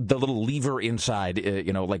little lever inside,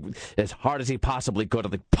 like as hard as he possibly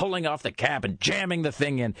could, like pulling off the cap and jamming the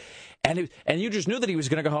thing in, and you just knew that he was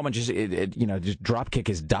going to go home and just drop kick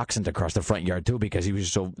his dachshund across the front yard too, because he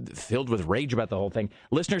was so filled with rage about the whole thing.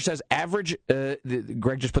 Listener says average.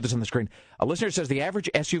 Greg just put this on the screen. A listener says the average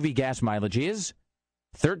SUV gas mileage is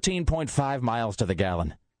 13.5 miles to the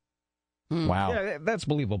gallon. Wow, yeah, that's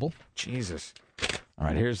believable. Jesus. All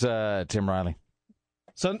right, here's Tim Riley.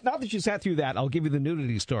 So now that you sat through that, I'll give you the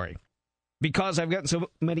nudity story, because I've gotten so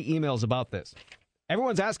many emails about this.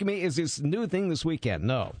 Everyone's asking me, is this new thing this weekend?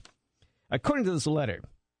 No. According to this letter,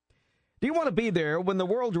 do you want to be there when the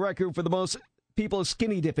world record for the most people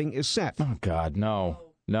skinny dipping is set? Oh, God, no.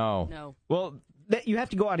 Well, you have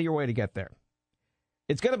to go out of your way to get there.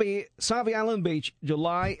 It's going to be Sauvie Island Beach,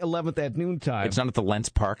 July 11th at noontime. It's not at the Lentz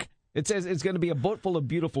Park. It says it's going to be a boat full of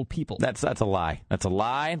beautiful people. That's a lie. That's a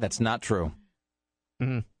lie. That's not true.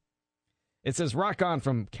 Mm-hmm. It says rock on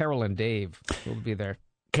from Carol and Dave. We'll be there.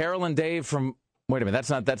 Carol and Dave from... Wait a minute.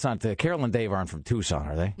 That's not... Carol and Dave aren't from Tucson,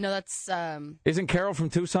 are they? No, that's... Isn't Carol from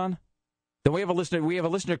Tucson? Then we have a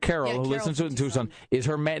listener, Carol, who listens to it in Tucson. Is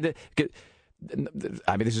her man...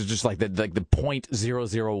 I mean, this is just like the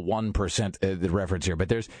 0.001% the reference here,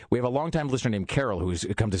 but we have a longtime listener named Carol who's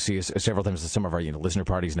come to see us several times at some of our listener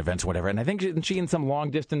parties and events, whatever. And I think she in some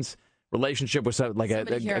long distance relationship with a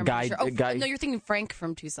guy. Sure. No, you're thinking Frank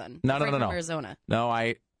from Tucson. No, from Arizona. No,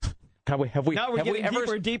 Have we now we're getting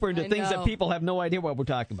deeper and deeper into things that people have no idea what we're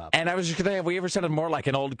talking about. And I was just going to say, have we ever sounded more like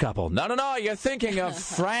an old couple? No, you're thinking of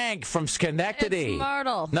Frank from Schenectady. It's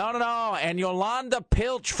Martle. No, and Yolanda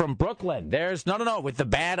Pilch from Brooklyn. There's, no, with the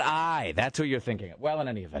bad eye. That's who you're thinking of. Well, in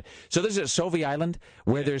any event. So this is Sauvie Island,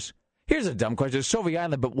 where here's a dumb question. There's Sauvie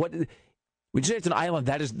Island, but what, would you say it's an island?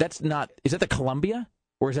 Is that the Columbia?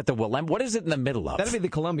 Or is that the Willamette? What is it in the middle of? That'd be the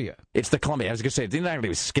Columbia. It's the Columbia. I was going to say, it's not going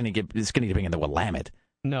to be skinny dipping in the Willamette.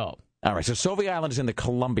 No. All right, so Sauvie Island is in the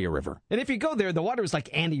Columbia River. And if you go there, the water is like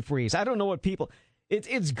antifreeze. I don't know what people...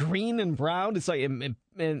 It's green and brown. It's like... And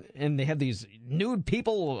they have these nude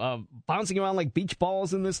people bouncing around like beach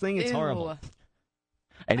balls in this thing. It's horrible.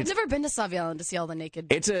 And I've never been to Sauvie Island to see all the naked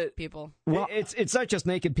people. Well, it's not just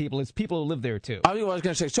naked people. It's people who live there, too. I was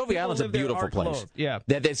going to say, Sauvie Island's a beautiful place. Clothed. Yeah.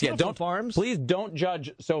 Don't farms. Please don't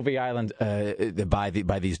judge Sauvie Island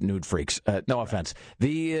by these nude freaks. No offense.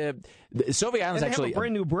 The Sauvie Island's actually have a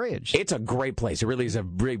brand new bridge. It's a great place. It really is a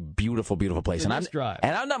very beautiful, beautiful place. And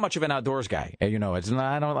I'm not much of an outdoors guy. I don't want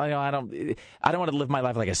to live my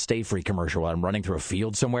life like a Stay Free commercial while I'm running through a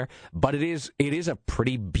field somewhere. But it is a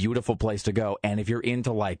pretty beautiful place to go. And if you're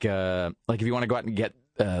into like if you want to go out and get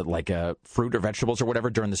fruit or vegetables or whatever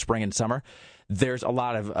during the spring and summer, there's a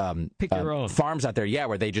lot of pick your own farms out there,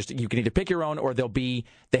 where you can either pick your own or they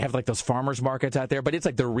have like those farmers markets out there, but it's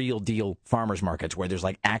like the real deal farmers markets where there's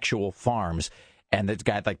like actual farms. And the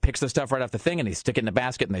guy picks the stuff right off the thing, and they stick it in the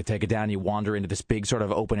basket, and they take it down. And you wander into this big sort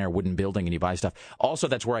of open-air wooden building, and you buy stuff. Also,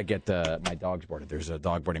 that's where I get my dogs boarded. There's a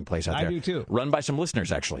dog boarding place out there. I do, too. Run by some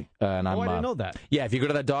listeners, actually. I didn't know that. Yeah, if you go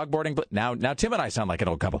to that dog boarding place. Now Tim and I sound like an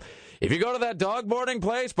old couple. If you go to that dog boarding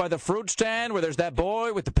place by the fruit stand where there's that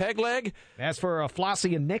boy with the peg leg. As for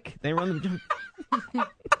Flossie and Nick, they run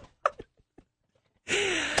the...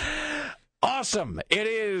 Awesome. It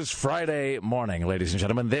is Friday morning, ladies and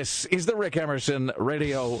gentlemen. This is the Rick Emerson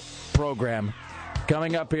radio program.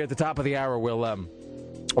 Coming up here at the top of the hour, we'll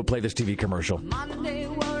play this TV commercial. Monday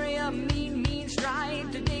warrior, mean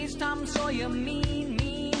stride. Today's Tom all your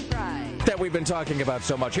mean pride. That we've been talking about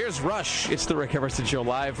so much. Here's Rush. It's the Rick Emerson Show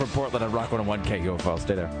live from Portland on Rock 101 KUFO.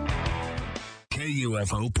 Stay there.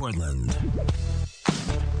 KUFO Portland.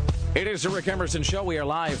 It is the Rick Emerson Show. We are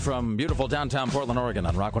live from beautiful downtown Portland, Oregon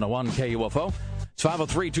on Rock 101 KUFO. It's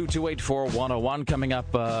 503-228-4101. Coming up,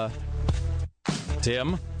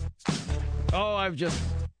 Tim. Oh, I've just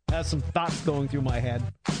had some thoughts going through my head.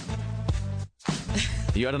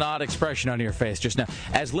 You had an odd expression on your face just now.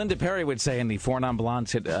 As Linda Perry would say in the Four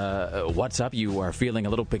Non-Blondes hit, What's Up? You are feeling a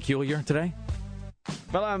little peculiar today?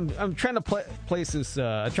 Well, I'm trying to place this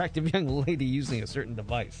attractive young lady using a certain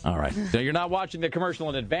device. All right. So you're not watching the commercial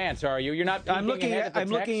in advance, are you? You're not. I'm looking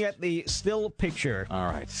at the still picture.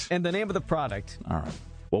 All right. And the name of the product. All right.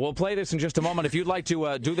 Well, we'll play this in just a moment. If you'd like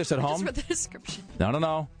to do this at home. Just read the description.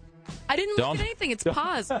 No. I didn't look at anything. It's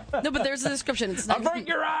paused. No, but there's a description. It's not. Avert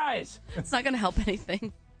your eyes. It's not going to help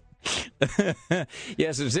anything.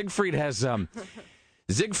 Yes, Siegfried has.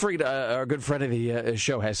 Siegfried, our good friend of the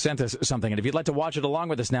show, has sent us something. And if you'd like to watch it along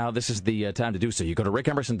with us now, this is the time to do so. You go to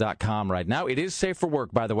rickemerson.com right now. It is safe for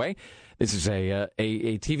work, by the way. This is a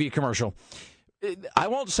TV commercial. I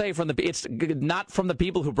won't say it's not from the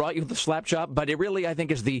people who brought you the slap job, but it really, I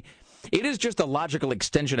think, it is just a logical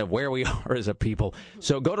extension of where we are as a people.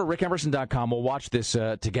 So go to rickemerson.com. We'll watch this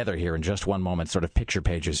together here in just one moment, sort of picture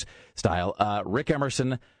pages style.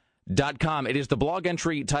 rickemerson.com. It is the blog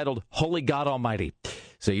entry titled Holy God Almighty.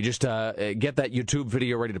 So you just get that YouTube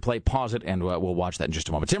video ready to play, pause it, and we'll watch that in just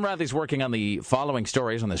a moment. Tim Radley's working on the following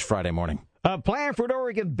stories on this Friday morning. A plan for an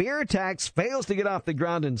Oregon beer tax fails to get off the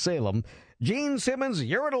ground in Salem. Gene Simmons'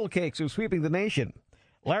 urinal cakes are sweeping the nation.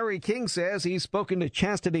 Larry King says he's spoken to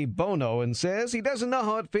Chastity Bono and says he doesn't know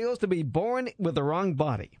how it feels to be born with the wrong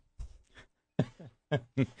body.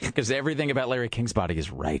 Because everything about Larry King's body is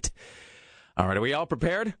right. All right, are we all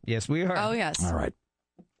prepared? Yes, we are. Oh, yes. All right.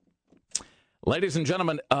 Ladies and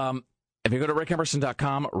gentlemen, if you go to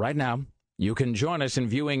rickemerson.com right now, you can join us in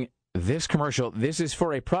viewing this commercial. This is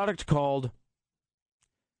for a product called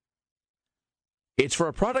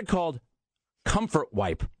Comfort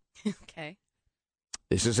Wipe. Okay.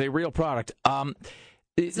 This is a real product.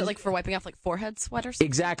 Is it like for wiping off like forehead sweaters?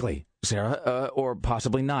 Exactly, Sarah, or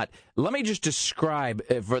possibly not. Let me just describe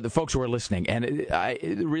for the folks who are listening, and I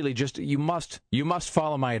really just you must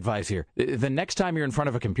follow my advice here. The next time you're in front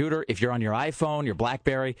of a computer, if you're on your iPhone, your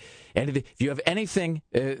BlackBerry, and if you have anything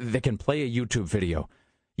that can play a YouTube video,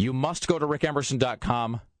 you must go to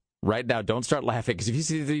rickemerson.com right now. Don't start laughing,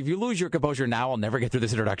 because if you lose your composure now, I'll never get through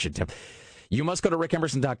this introduction, Tim. You must go to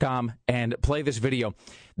rickemerson.com and play this video.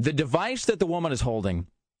 The device that the woman is holding,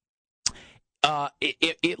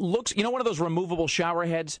 it looks, one of those removable shower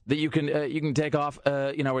heads that you can take off.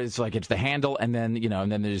 It's like it's the handle, and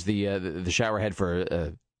then there's the shower head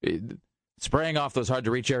for spraying off those hard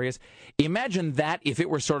to reach areas. Imagine that if it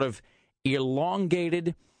were sort of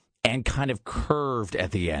elongated and kind of curved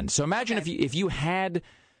at the end. So imagine if you had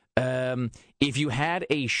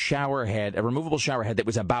a shower head, a removable shower head that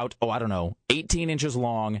was about, 18 inches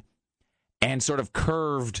long and sort of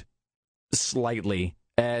curved slightly,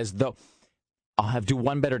 as though... I'll do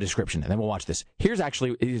one better description, and then we'll watch this. Here's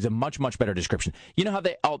a much, much better description. You know how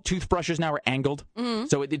all toothbrushes now are angled? Mm-hmm.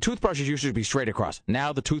 So the toothbrushes used to be straight across.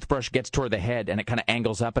 Now the toothbrush gets toward the head, and it kind of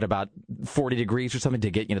angles up at about 40 degrees or something to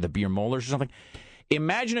get, your molars or something.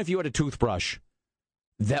 Imagine if you had a toothbrush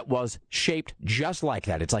that was shaped just like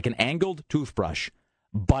that. It's like an angled toothbrush,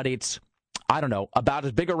 but it's, about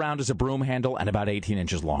as big around as a broom handle and about 18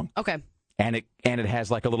 inches long. Okay. And it has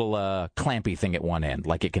like a little clampy thing at one end,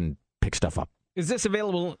 like it can pick stuff up. Is this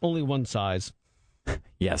available only one size?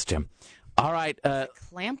 Yes, Tim. All right.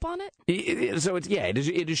 Clamp on it?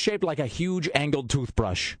 It is shaped like a huge angled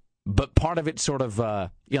toothbrush, but part of it sort of,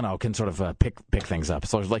 can sort of pick things up.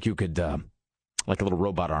 So it's like you could, like a little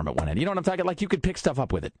robot arm at one end. You know what I'm talking? Like you could pick stuff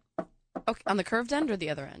up with it. Okay, on the curved end or the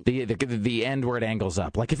other end? The end where it angles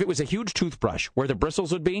up. Like if it was a huge toothbrush where the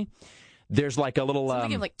bristles would be, there's like a little...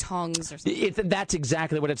 Something like tongs or something. That's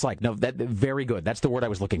exactly what it's like. No, very good. That's the word I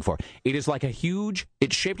was looking for. It is like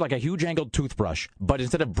it's shaped like a huge angled toothbrush, but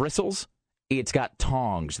instead of bristles, it's got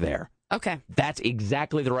tongs there. Okay. That's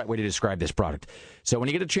exactly the right way to describe this product. So when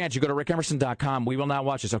you get a chance, you go to rickemerson.com. We will now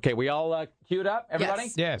watch this. Okay, we all queued up,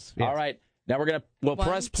 everybody? Yes. All right. Now we'll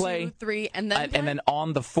press play. 1, 2, 3, and then and then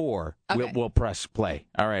on the 4, okay. we'll press play.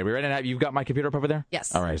 All right, we ready now? You've got my computer up over there?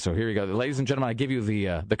 Yes. All right, so here we go. Ladies and gentlemen, I give you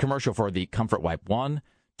the commercial for the Comfort Wipe. 1,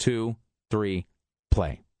 2, 3,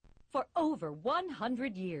 play. For over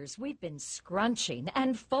 100 years, we've been scrunching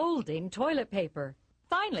and folding toilet paper.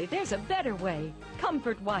 Finally, there's a better way.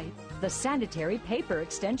 Comfort Wipe, the sanitary paper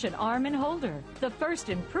extension arm and holder. The first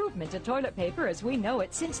improvement to toilet paper as we know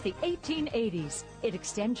it since the 1880s. It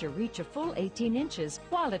extends your reach a full 18 inches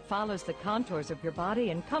while it follows the contours of your body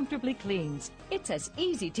and comfortably cleans. It's as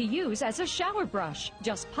easy to use as a shower brush.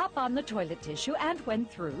 Just pop on the toilet tissue and when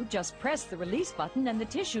through, just press the release button and the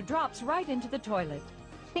tissue drops right into the toilet.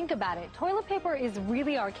 Think about it. Toilet paper is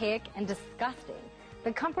really archaic and disgusting.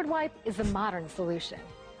 The Comfort Wipe is a modern solution.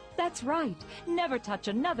 That's right. Never touch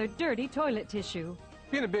another dirty toilet tissue.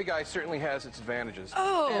 Being a big guy certainly has its advantages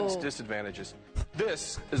and its disadvantages.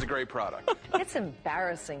 This is a great product. It's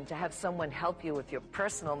embarrassing to have someone help you with your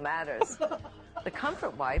personal matters. The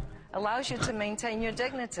Comfort Wipe allows you to maintain your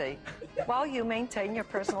dignity while you maintain your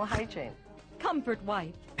personal hygiene. Comfort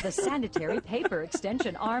Wipe, the sanitary paper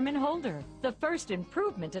extension arm and holder. The first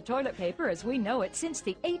improvement to toilet paper as we know it since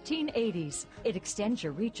the 1880s. It extends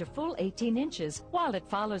your reach a full 18 inches while it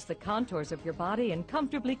follows the contours of your body and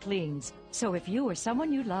comfortably cleans. So if you or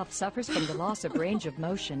someone you love suffers from the loss of range of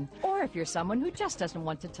motion, or if you're someone who just doesn't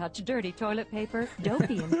want to touch dirty toilet paper, don't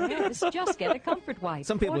be embarrassed. Just get a Comfort Wipe.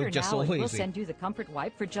 Some people Order are just now so and lazy. We'll send you the Comfort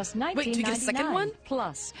Wipe for just $19.99. Wait, do you get a second one?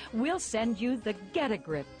 Plus, we'll send you the Get a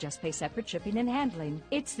Grip. Just pay separate shipping and handling.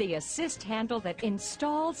 It's the assist handle that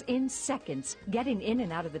installs in seconds. Getting in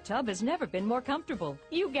and out of the tub has never been more comfortable.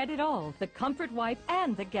 You get it all, the Comfort Wipe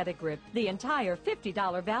and the Get a Grip. The entire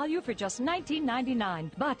 $50 value for just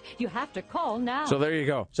 $19.99. But you have to call now. So there you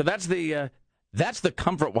go. So that's the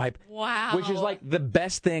Comfort Wipe. Wow. Which is like the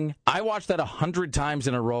best thing. I watched that 100 times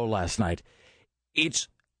in a row last night. It's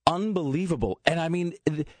unbelievable. And I mean,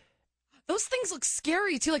 Those things look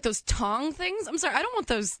scary, too, like those tong things. I'm sorry, I don't want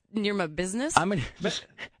those near my business. I mean,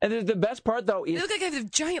 and the best part, though, is... They look like they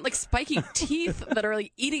have giant, like, spiky teeth that are,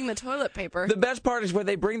 like, eating the toilet paper. The best part is where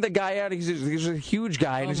they bring the guy out. He's a huge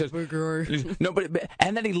guy. And he says, no,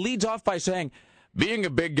 and then he leads off by saying, being a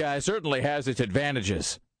big guy certainly has its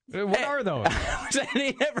advantages. What are those?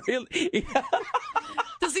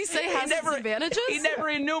 Does he say has its advantages? He never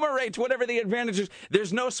enumerates whatever the advantages.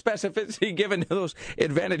 There's no specificity given to those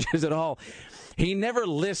advantages at all. He never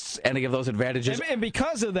lists any of those advantages. And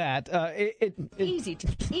because of that, Easy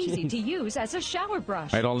to use as a shower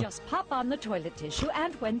brush. Just pop on the toilet tissue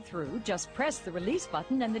and when through, just press the release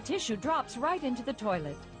button and the tissue drops right into the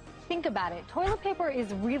toilet. Think about it. Toilet paper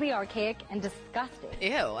is really archaic and disgusting.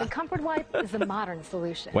 Ew. The Comfort Wipe is a modern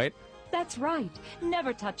solution. Wait. That's right.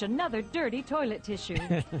 Never touch another dirty toilet tissue.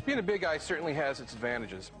 Being a big guy certainly has its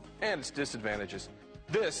advantages and its disadvantages.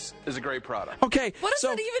 This is a great product. Okay. What does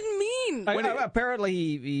that even mean? Apparently,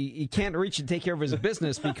 he can't reach and take care of his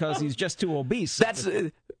business because he's just too obese. That's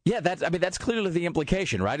clearly the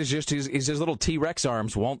implication, right? It's just his little T-Rex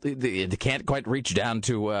arms they can't quite reach down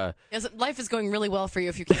to. Yes, life is going really well for you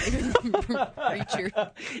if you can't even reach your.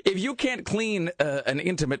 If you can't clean an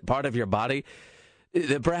intimate part of your body.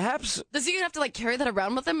 Perhaps... Does he have to, like, carry that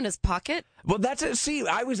around with him in his pocket? Well, that's it. See,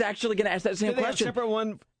 I was actually going to ask that same question. Have separate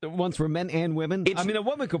ones for men and women? I mean, a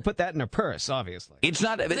woman could put that in her purse, obviously. It's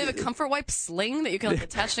not... Do they have a Comfort Wipe sling that you can, like,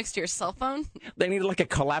 attach next to your cell phone? They need, like, a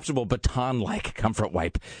collapsible baton-like Comfort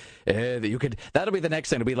Wipe. That you could... That'll be the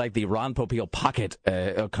next thing. It'll be like the Ron Popeil pocket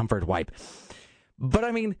Comfort Wipe. But,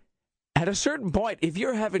 I mean, at a certain point, if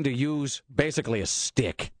you're having to use basically a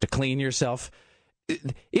stick to clean yourself...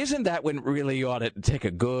 Isn't that when really you ought to take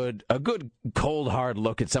a good, cold, hard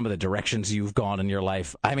look at some of the directions you've gone in your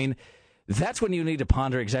life? I mean, that's when you need to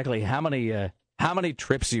ponder exactly how many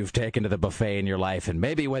trips you've taken to the buffet in your life, and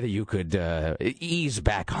maybe whether you could ease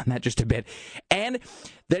back on that just a bit. And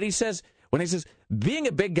that when he says, being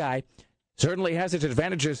a big guy certainly has its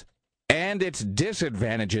advantages and its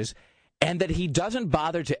disadvantages. And that he doesn't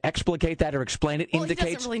bother to explicate that or explain it indicates.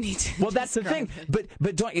 He doesn't really need to. Well, that's the thing. But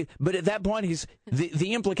at that point,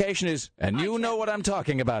 the implication is, and you know what I'm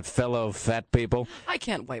talking about, fellow fat people. I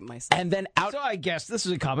can't wipe myself. And then So I guess this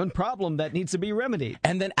is a common problem that needs to be remedied.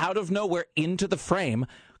 And then out of nowhere, into the frame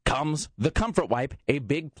comes the Comfort Wipe, a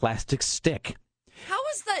big plastic stick. How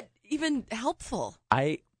is that even helpful?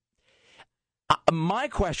 My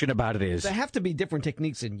question about it is, there have to be different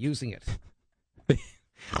techniques in using it.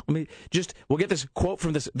 We'll get this quote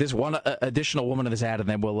from this one additional woman in this ad, and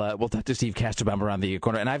then we'll talk to Steve Kastenbaum around the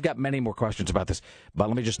corner. And I've got many more questions about this, but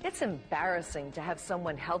let me just... It's embarrassing to have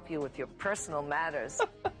someone help you with your personal matters.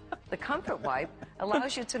 The Comfort Wipe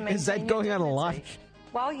allows you to maintain Is that going your on a lot? dignity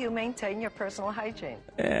while you maintain your personal hygiene.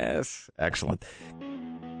 Yes, excellent.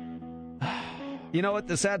 You know what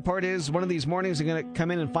the sad part is? One of these mornings I'm going to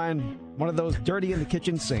come in and find one of those dirty in the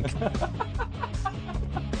kitchen sink.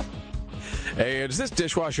 Hey, does this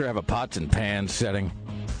dishwasher have a pots and pans setting?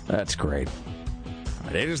 That's great.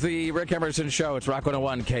 It is the Rick Emerson Show. It's Rock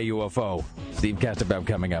 101 KUFO. Steve Castabaum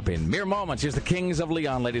coming up in mere moments. Here's the Kings of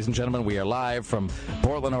Leon, ladies and gentlemen. We are live from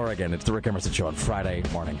Portland, Oregon. It's the Rick Emerson Show on Friday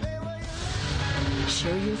morning.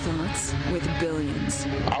 Share your thoughts with Billions.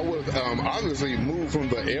 I would obviously move from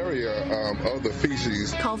the area of the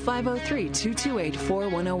feces. Call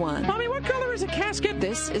 503-228-4101. Mommy, what color is a casket?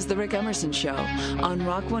 This is the Rick Emerson Show on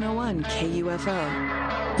Rock 101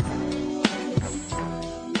 KUFO.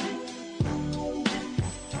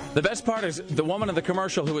 The best part is the woman in the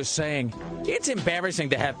commercial who is saying, it's embarrassing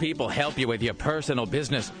to have people help you with your personal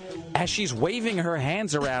business. As she's waving her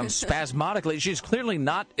hands around spasmodically, she's clearly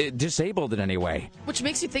not disabled in any way. Which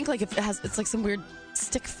makes you think like it's like some weird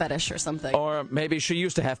stick fetish or something. Or maybe she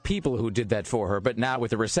used to have people who did that for her, but now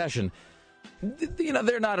with the recession,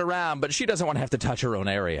 they're not around, but she doesn't want to have to touch her own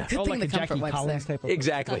area. Good thing like the a Jackie Collins type of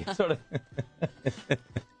Exactly. Sort of.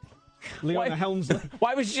 Leona Helmsley.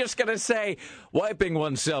 Why was she just going to say wiping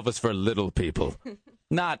oneself is for little people?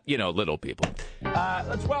 Not, little people.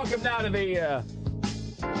 Let's welcome now to the...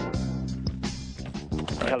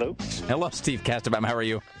 Hello. Hello, Steve Castabaum. How are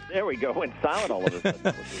you? There we go. Went silent all of a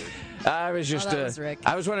sudden. I was just... that was Rick.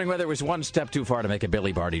 I was wondering whether it was one step too far to make a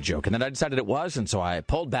Billy Barty joke, and then I decided it was, and so I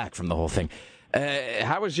pulled back from the whole thing.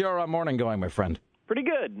 How was your morning going, my friend? Pretty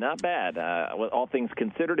good, not bad. All things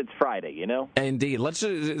considered, it's Friday, Indeed. Let's.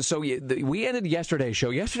 We ended yesterday's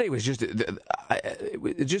show. Yesterday was just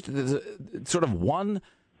sort of one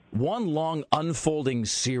long unfolding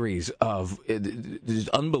series of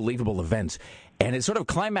unbelievable events, and it sort of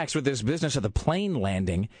climaxed with this business of the plane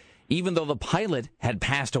landing. Even though the pilot had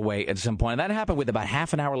passed away at some point, and that happened with about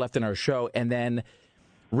half an hour left in our show, and then.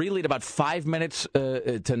 Really, at about 5 minutes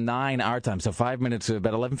to 9 our time, so 5 minutes,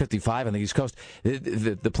 about 11:55 on the East Coast,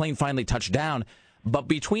 the plane finally touched down. But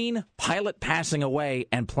between pilot passing away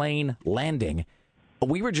and plane landing,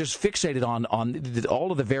 we were just fixated on all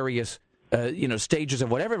of the various stages of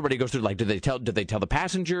what everybody goes through. Like, did they tell the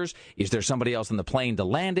passengers? Is there somebody else in the plane to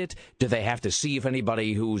land it? Do they have to see if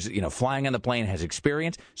anybody who's flying on the plane has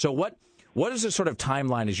experience? So what is the sort of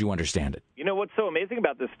timeline as you understand it? What's so amazing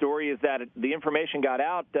about this story is that the information got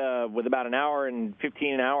out with about an hour and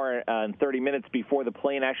 30 minutes before the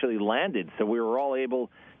plane actually landed. So we were all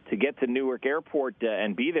able to get to Newark Airport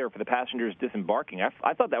and be there for the passengers disembarking. I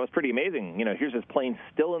thought that was pretty amazing. Here's this plane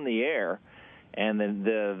still in the air, and then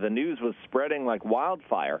the news was spreading like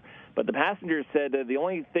wildfire. But the passengers said the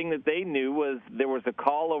only thing that they knew was there was a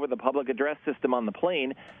call over the public address system on the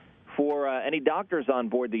plane for any doctors on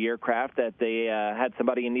board the aircraft that they had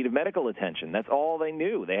somebody in need of medical attention. That's all they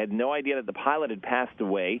knew. They had no idea that the pilot had passed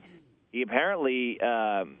away. He apparently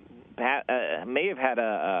may have had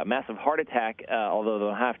a massive heart attack, although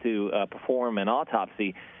they'll have to perform an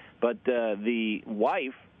autopsy. But the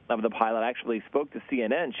wife of the pilot actually spoke to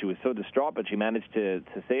CNN. She was so distraught, but she managed to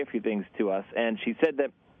say a few things to us. And she said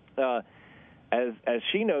that as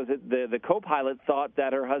she knows it, the co-pilot thought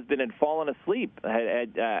that her husband had fallen asleep,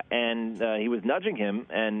 and he was nudging him,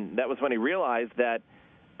 and that was when he realized that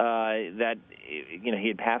he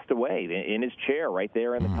had passed away in his chair right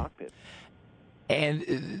there in the cockpit.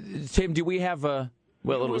 And Tim, do we have we have a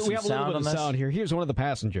little bit of sound here. Here's one of the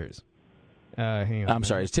passengers. Hang on. I'm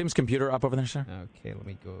sorry. Is Tim's computer up over there, sir? Okay, let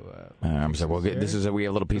me go. I'm sorry. Well, we have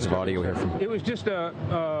a little piece of audio here from. It was just a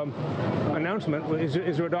announcement.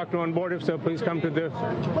 Is there a doctor on board? If so, please come to the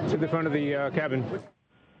front of the cabin.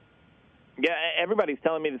 Yeah, everybody's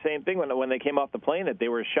telling me the same thing when they came off the plane, that they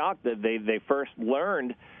were shocked that they first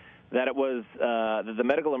learned that it was that the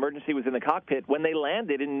medical emergency was in the cockpit when they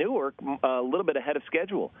landed in Newark a little bit ahead of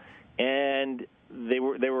schedule. And they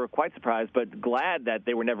were quite surprised, but glad that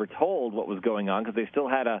they were never told what was going on, because they still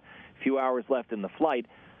had a few hours left in the flight.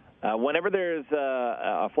 Whenever there's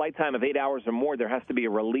a flight time of 8 hours or more, there has to be a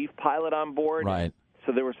relief pilot on board. Right.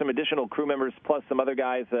 So there were some additional crew members, plus some other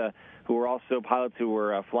guys who were also pilots who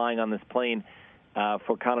were flying on this plane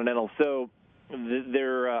for Continental. So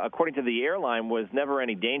there, according to the airline, was never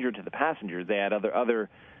any danger to the passengers. They had other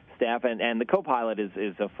staff, and the co-pilot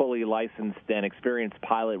is a fully licensed and experienced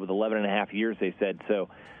pilot with 11 and a half years, they said. So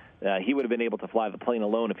he would have been able to fly the plane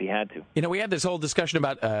alone if he had to. We had this whole discussion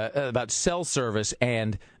about cell service,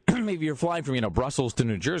 and maybe you're flying from Brussels to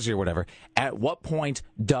New Jersey or whatever. At what point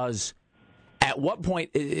does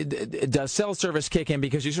cell service kick in?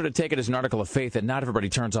 Because you sort of take it as an article of faith that not everybody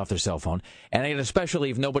turns off their cell phone, and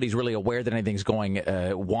especially if nobody's really aware that anything's going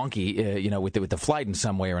wonky, with the flight in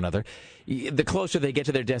some way or another. The closer they get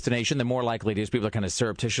to their destination, the more likely it is people are kind of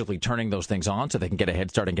surreptitiously turning those things on so they can get a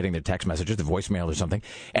head start and getting their text messages, the voicemail or something.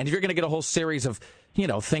 And if you're going to get a whole series of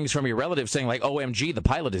things from your relatives saying like, OMG, the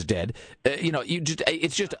pilot is dead.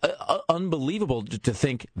 It's just unbelievable to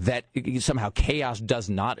think that somehow chaos does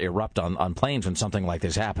not erupt on planes when something like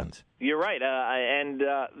this happens. You're right. And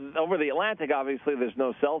over the Atlantic, obviously, there's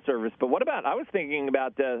no cell service. But what about, I was thinking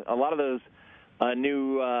about a lot of those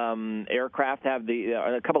new aircraft have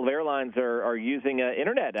a couple of airlines are using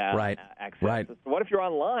internet access. Right. What if you're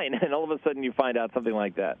online and all of a sudden you find out something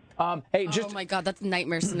like that? Hey, oh my God, that's a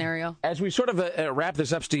nightmare scenario. As we sort of wrap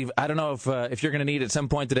this up, Steve, I don't know if you're going to need at some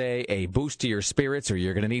point today a boost to your spirits, or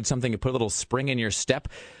you're going to need something to put a little spring in your step.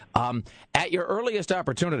 At your earliest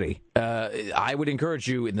opportunity, I would encourage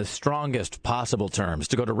you in the strongest possible terms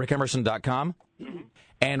to go to rickemerson.com.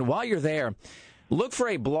 And while you're there, look for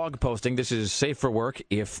a blog posting. This is safe for work,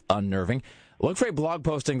 if unnerving. Look for a blog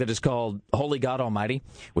posting that is called "Holy God Almighty,"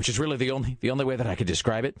 which is really the only way that I could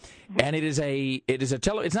describe it. And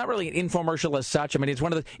it's not really an infomercial as such. I mean, it's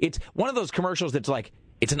one of those commercials that's like,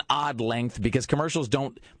 it's an odd length because commercials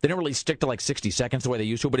don't really stick to like 60 seconds the way they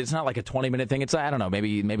used to. But it's not like a 20-minute thing. It's, I don't know,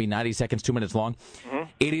 maybe 90 seconds, 2 minutes long. Mm-hmm.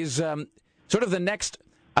 It is sort of the next.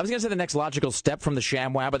 I was going to say the next logical step from the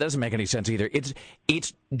ShamWow, but that doesn't make any sense either.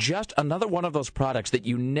 It's just another one of those products that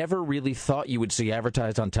you never really thought you would see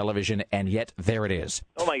advertised on television, and yet there it is.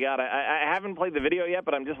 Oh, my God. I haven't played the video yet,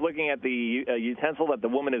 but I'm just looking at the utensil that the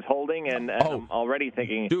woman is holding, and I'm already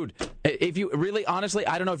thinking... Dude, if you really, honestly,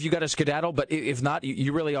 I don't know if you got a skedaddle, but if not,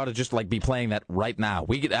 you really ought to just like be playing that right now.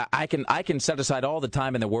 I can set aside all the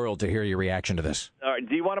time in the world to hear your reaction to this. All right,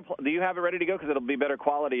 do you have it ready to go? Because it'll be better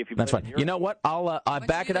quality if you That's fine. You know what? I'll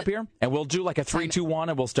back it up here, and we'll do like a 3, 2, 1,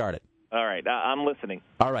 and we'll start it. All right, I'm listening.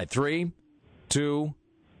 All right, 3, 2,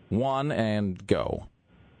 1, and go.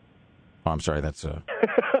 Oh, I'm sorry, that's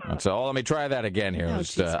all. Let me try that again here.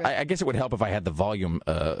 I guess it would help if I had the volume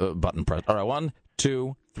button pressed. All right, 1,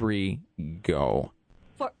 2, 3, go.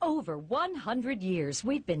 For over 100 years,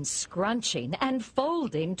 we've been scrunching and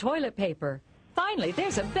folding toilet paper. Finally,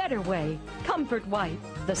 there's a better way. Comfort Wipe,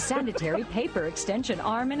 the sanitary paper extension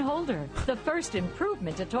arm and holder. The first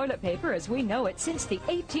improvement to toilet paper as we know it since the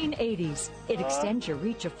 1880s. It extends your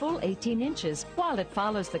reach a full 18 inches while it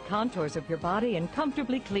follows the contours of your body and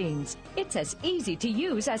comfortably cleans. It's as easy to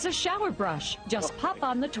use as a shower brush. Just pop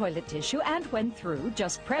on the toilet tissue and when through,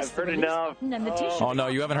 just press the release button and the tissue... Oh, no,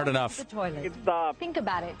 you haven't heard enough. ...the toilet. Think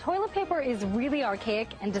about it. Toilet paper is really archaic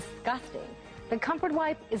and disgusting. The Comfort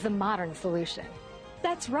Wipe is a modern solution.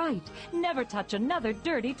 That's right. Never touch another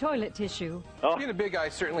dirty toilet tissue. Being a big guy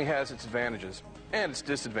certainly has its advantages and its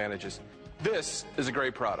disadvantages. This is a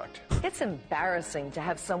great product. It's embarrassing to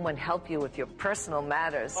have someone help you with your personal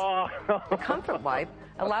matters. The Comfort Wipe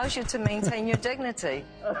allows you to maintain your dignity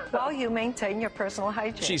while you maintain your personal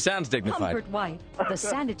hygiene. She sounds dignified. Comfort Wipe, the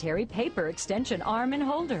sanitary paper extension arm and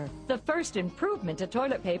holder. The first improvement to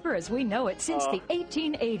toilet paper as we know it since the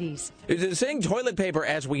 1880s. Saying toilet paper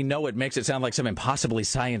as we know it makes it sound like some impossibly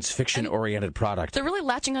science fiction-oriented product. They're really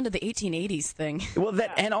latching onto the 1880s thing. Well,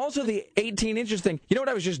 and also the 18 inches thing. You know what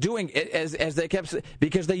I was just doing as they kept,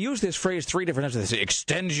 because they use this phrase 3 different times. They say,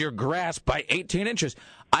 extend your grasp by 18 inches.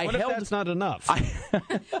 What if that's not enough?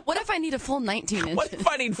 What if I need a full 19 inches? What if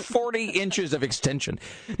I need 40 inches of extension?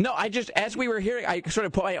 No, as we were hearing, I sort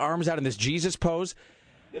of put my arms out in this Jesus pose,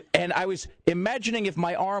 and I was imagining if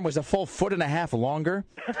my arm was a full 1.5 feet longer.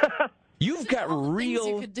 You've got real... things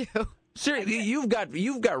you could do. Seriously,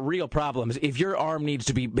 you've got real problems if your arm needs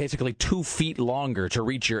to be basically 2 feet longer to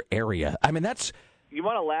reach your area. I mean, that's... You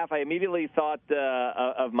want to laugh? I immediately thought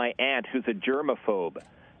of my aunt, who's a germaphobe,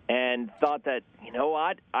 and thought that, you know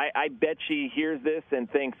what? I bet she hears this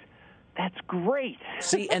and thinks, that's great.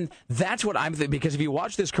 See, and that's what I'm thinking, because if you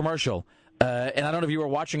watch this commercial, and I don't know if you were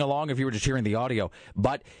watching along, if you were just hearing the audio,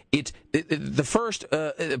 but the first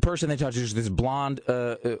person they touch is this blonde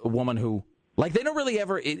woman who, like, they don't really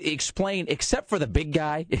ever explain, except for the big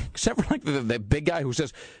guy, except for like the big guy who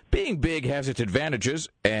says, being big has its advantages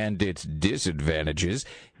and its disadvantages.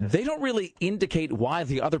 They don't really indicate why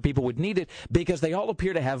the other people would need it, because they all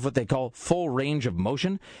appear to have what they call full range of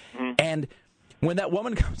motion. Mm-hmm. And when that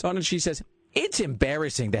woman comes on and she says, it's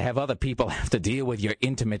embarrassing to have other people have to deal with your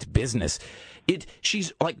intimate business.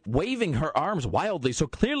 She's like waving her arms wildly, so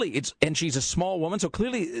clearly and she's a small woman, so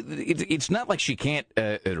clearly it's not like she can't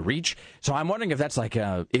reach. So I'm wondering if that's like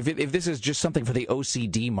if this is just something for the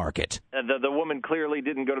OCD market. The woman clearly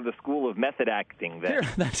didn't go to the school of method acting.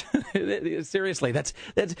 Then. Seriously,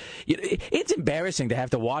 it's embarrassing to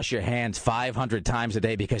have to wash your hands 500 times a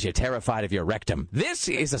day because you're terrified of your rectum. This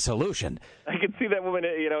is a solution. I can see that woman,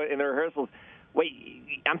 in the rehearsals. wait,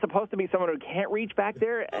 I'm supposed to be someone who can't reach back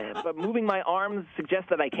there, but moving my arms suggests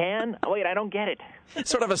that I can? Wait, I don't get it.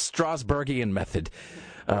 Sort of a Strasbergian method.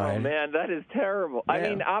 Oh, man, that is terrible. Yeah. I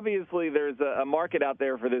mean, obviously there's a market out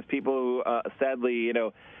there for this, people who sadly,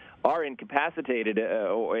 are incapacitated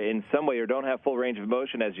or in some way or don't have full range of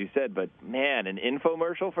motion, as you said. But, man, an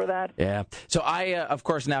infomercial for that? Yeah. So I, of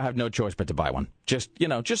course, now have no choice but to buy one. Just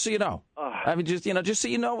so you know. I mean, just so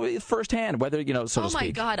you know firsthand whether, so to speak. Oh,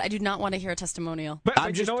 my God. I do not want to hear a testimonial.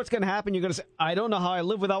 But you know what's going to happen? You're going to say, I don't know how I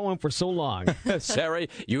lived without one for so long. Sarah,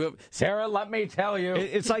 let me tell you.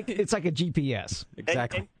 It's like a GPS.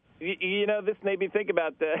 Exactly. And this made me think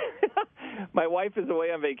about my wife is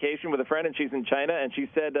away on vacation with a friend, and she's in China, and she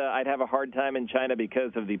said I'd have a hard time in China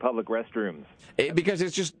because of the public restrooms. Because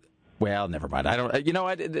it's just, well, never mind. I don't.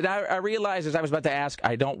 I realized as I was about to ask,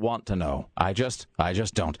 I don't want to know. I just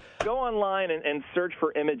don't. Go online and search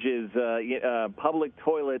for images, public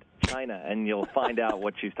toilet China, and you'll find out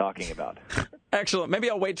what she's talking about. Excellent.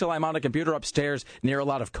 Maybe I'll wait till I'm on a computer upstairs near a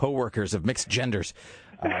lot of coworkers of mixed genders.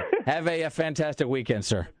 Have a fantastic weekend,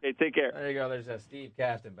 sir. Hey, take care. There you go. There's Steve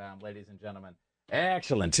Kastenbaum, ladies and gentlemen.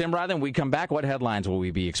 Excellent. Tim Riley, when we come back, what headlines will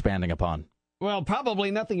we be expanding upon? Well,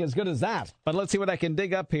 probably nothing as good as that, but let's see what I can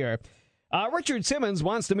dig up here. Richard Simmons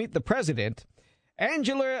wants to meet the president.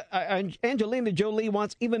 Angelina Jolie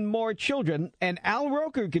wants even more children, and Al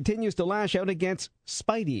Roker continues to lash out against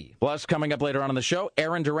Spidey. Plus, coming up later on in the show,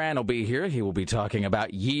 Aaron Duran will be here. He will be talking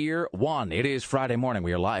about year one. It is Friday morning.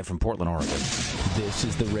 We are live from Portland, Oregon. This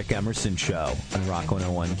is the Rick Emerson Show on Rock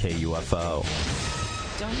 101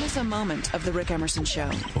 KUFO. Don't miss a moment of the Rick Emerson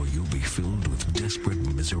Show. Or you'll be filled with desperate,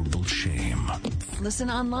 miserable shame.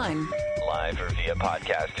 Listen online. Live or via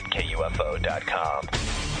podcast at KUFO.com.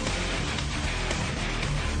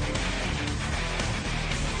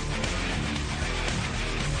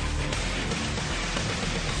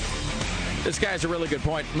 This guy's a really good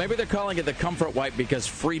point. Maybe they're calling it the comfort wipe because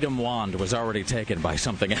Freedom Wand was already taken by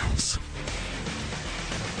something else.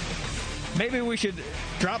 Maybe we should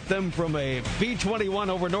drop them from a B-21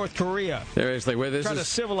 over North Korea. Seriously, try to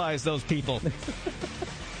civilize those people.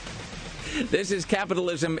 This is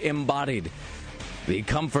capitalism embodied. The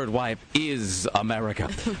comfort wipe is America.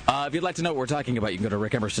 If you'd like to know what we're talking about, you can go to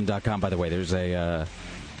rickemerson.com. By the way, there's a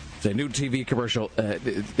new TV commercial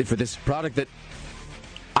for this product that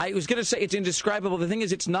I was going to say it's indescribable. The thing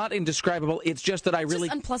is, it's not indescribable. It's just that It's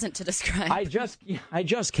just unpleasant to describe. I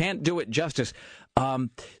just can't do it justice.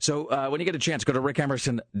 So when you get a chance, go to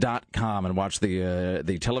rickemerson.com and watch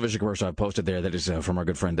the television commercial I posted there. That is from our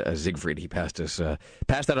good friend Siegfried. He passed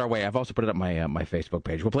that our way. I've also put it up my Facebook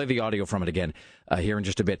page. We'll play the audio from it again here in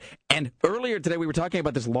just a bit. And earlier today, we were talking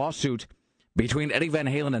about this lawsuit between Eddie Van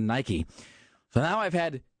Halen and Nike. So now I've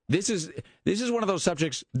had. This is one of those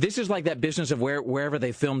subjects. This is like that business of wherever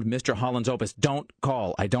they filmed Mr. Holland's Opus. Don't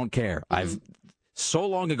call. I don't care. So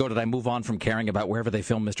long ago did I move on from caring about wherever they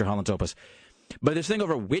filmed Mr. Holland's Opus. But this thing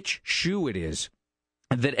over which shoe it is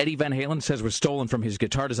that Eddie Van Halen says was stolen from his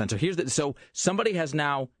guitar design. So somebody has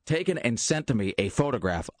now taken and sent to me a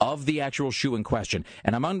photograph of the actual shoe in question.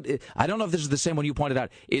 And I don't know if this is the same one you pointed out.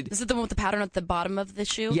 Is it the one with the pattern at the bottom of the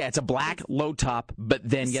shoe? Yeah, it's a black low top, but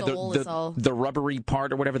then the rubbery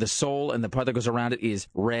part or whatever, the sole and the part that goes around it is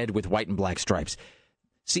red with white and black stripes.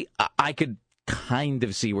 See, I could kind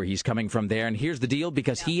of see where he's coming from there. And here's the deal,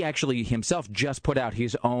 because he actually himself just put out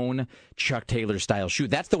his own Chuck Taylor style shoe.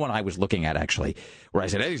 That's the one I was looking at, actually, where I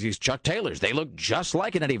said, hey, these Chuck Taylors, they look just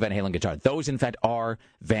like an Eddie Van Halen guitar. Those, in fact, are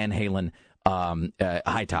Van Halen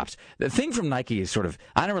high tops. The thing from Nike is sort of,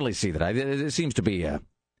 I don't really see that. It seems to be,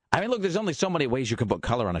 look, there's only so many ways you can put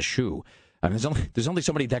color on a shoe. There's only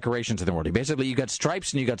so many decorations in the world. Basically, you got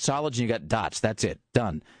stripes and you got solids and you got dots. That's it.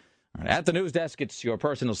 Done. All right, at the news desk, it's your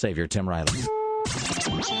personal savior, Tim Riley.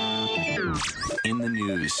 In the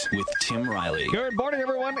news with Tim Riley. Good morning,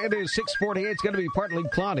 everyone. It is 6:48. It's going to be partly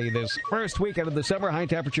cloudy this first weekend of the summer. High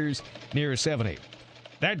temperatures near 70.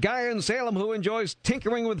 That guy in Salem who enjoys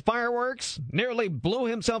tinkering with fireworks nearly blew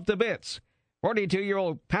himself to bits.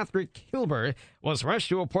 42-year-old Patrick Hilber was rushed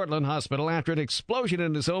to a Portland hospital after an explosion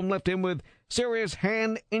in his home left him with serious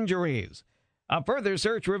hand injuries. A further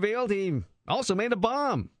search revealed he also made a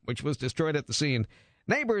bomb, which was destroyed at the scene.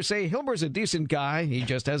 Neighbors say Hilber's a decent guy. He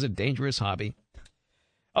just has a dangerous hobby.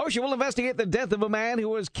 OSHA will investigate the death of a man who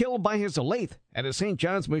was killed by his lathe at a St.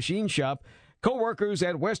 John's machine shop. Co-workers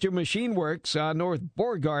at Western Machine Works on North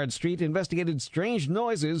Beauregard Street investigated strange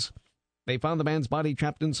noises. They found the man's body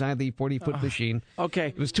trapped inside the 40-foot machine. Okay.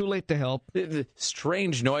 It was too late to help.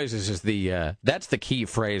 Strange noises is that's the key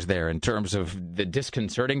phrase there in terms of the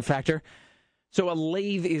disconcerting factor. So a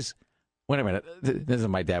lathe is... Wait a minute. This is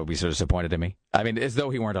my dad would be so disappointed in me. I mean, as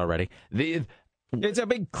though he weren't already. It's a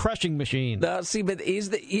big crushing machine. See, but is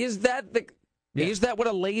that what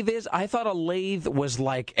a lathe is? I thought a lathe was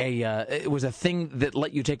like it was a thing that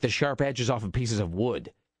let you take the sharp edges off of pieces of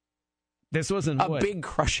wood. This wasn't wood. A big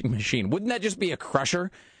crushing machine. Wouldn't that just be a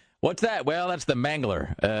crusher? What's that? Well, that's the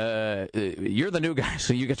mangler. You're the new guy,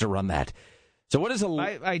 so you get to run that. So what is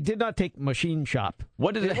a... I did not take machine shop.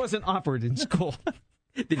 What did it wasn't offered in school.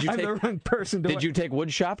 Did you I'm the wrong person to... Did you take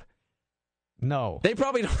wood shop? No. They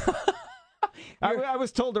probably don't... I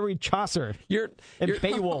was told to read Chaucer and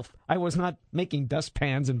Beowulf. I was not making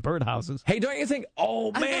dustpans and birdhouses. Hey, don't you think?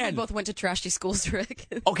 Oh, man. I thought we both went to trashy schools, Rick.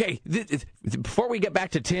 Okay, before we get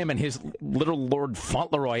back to Tim and his little Lord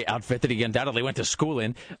Fauntleroy outfit that he undoubtedly went to school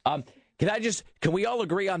in, can we all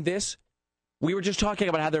agree on this? We were just talking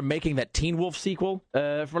about how they're making that Teen Wolf sequel.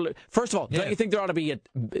 First of all, don't you think there ought to be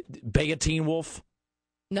a Teen Wolf?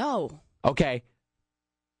 No. Okay.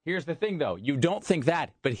 Here's the thing, though. You don't think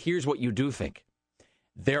that, but here's what you do think.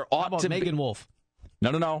 There ought to be... Megan Wolf?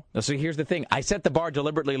 No. So here's the thing. I set the bar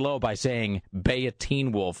deliberately low by saying Bay a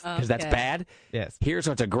Teen Wolf, because that's bad. Yes. Here's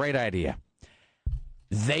what's a great idea.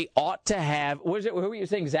 They ought to have... Who were you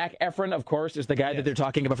saying? Zac Efron, of course, is the guy that they're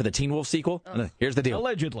talking about for the Teen Wolf sequel? Here's the deal.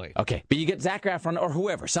 Allegedly. Okay, but you get Zac Efron or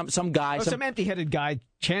whoever, some guy... some empty-headed guy,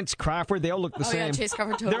 Chance Crawford, they all look the same. Yeah, Chase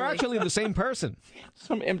Crawford, totally. They're actually the same person.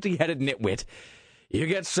 Some empty-headed nitwit. You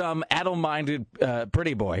get some addle-minded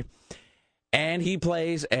pretty boy, and he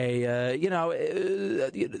plays a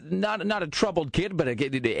not a troubled kid, but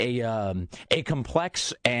a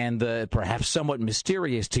complex and perhaps somewhat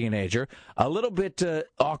mysterious teenager, a little bit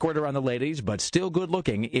awkward around the ladies, but still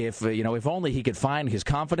good-looking. If only he could find his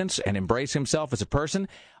confidence and embrace himself as a person.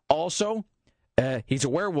 Also, he's a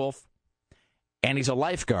werewolf, and he's a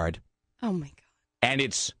lifeguard. Oh my God! And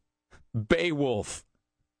it's Beowulf.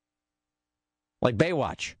 Like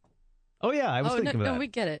Baywatch. Oh, yeah, I was thinking of that. No, we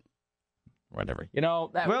get it. Whatever.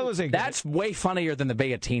 That's way funnier than the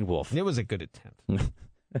Bay of Teen Wolf. It was a good attempt.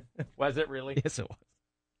 Was it really? Yes, it was.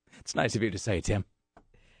 It's nice of you to say, Tim.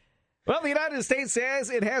 Well, the United States says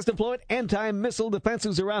it has deployed anti-missile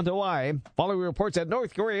defenses around Hawaii, following reports that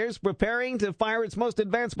North Korea is preparing to fire its most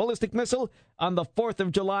advanced ballistic missile on the 4th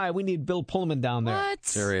of July. We need Bill Pullman down there. What?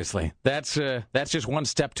 Seriously. That's just one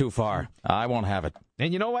step too far. I won't have it.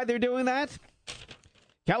 And you know why they're doing that?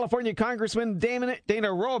 California Congressman Dana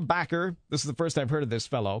Rohrabacher, this is the first I've heard of this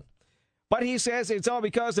fellow, but he says it's all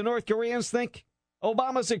because the North Koreans think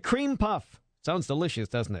Obama's a cream puff. Sounds delicious,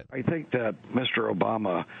 doesn't it? I think that Mr.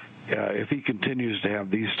 Obama, if he continues to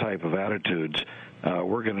have these type of attitudes,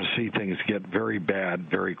 we're going to see things get very bad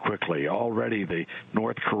very quickly. Already the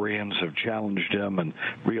North Koreans have challenged him and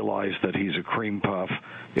realized that he's a cream puff,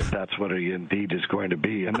 if that's what he indeed is going to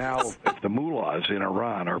be. And now if the mullahs in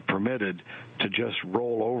Iran are permitted to just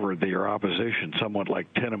roll over their opposition somewhat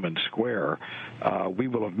like Tiananmen Square, we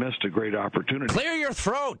will have missed a great opportunity. Clear your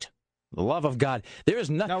throat! The love of God. There is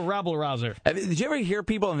nothing. Now, rabble-rouser. Did you ever hear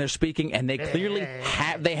people and they're speaking and they clearly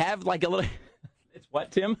have like a little... It's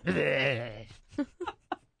what, Tim?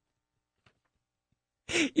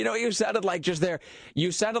 You sounded like just there.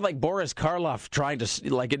 You sounded like Boris Karloff trying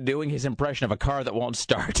to, doing his impression of a car that won't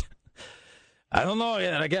start. I don't know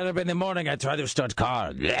yet. I get up in the morning, I try to start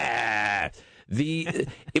car. Yeah.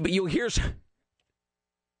 But you'll hear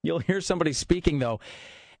somebody speaking, though,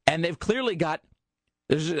 and they've clearly got...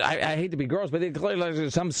 I hate to be gross, but they clearly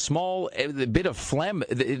some small bit of phlegm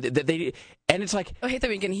that they, and it's like... I hate that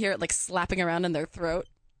we can hear it like slapping around in their throat.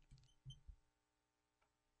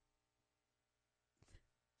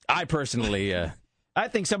 I personally... I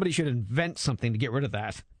think somebody should invent something to get rid of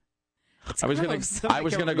that. I was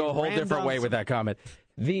gonna go a whole different way with that comment.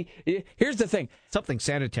 Here's the thing. Something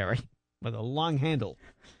sanitary with a long handle.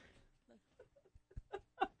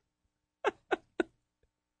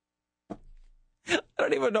 I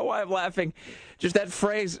don't even know why I'm laughing. Just that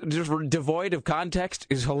phrase, just devoid of context,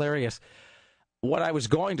 is hilarious. What I was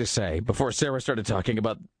going to say before Sarah started talking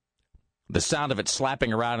about the sound of it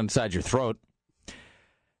slapping around inside your throat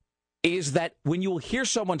is that when you'll hear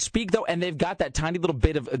someone speak, though, and they've got that tiny little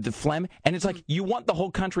bit of the phlegm, and it's like you want the whole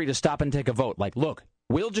country to stop and take a vote. Like, look,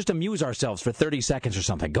 we'll just amuse ourselves for 30 seconds or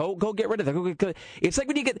something. Go get rid of that. It's like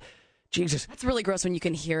when you get... Jesus. That's really gross when you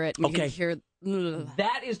can hear it. Okay.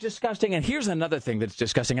 That is disgusting. And here's another thing that's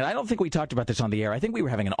disgusting. And I don't think we talked about this on the air. I think we were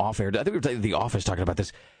having an off-air. I think we were in the office talking about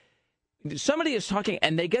this. Somebody is talking,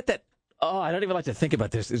 and they get that... Oh, I don't even like to think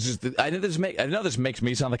about this. It's just I know this makes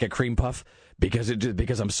me sound like a cream puff because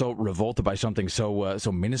I'm so revolted by something so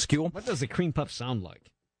minuscule. What does a cream puff sound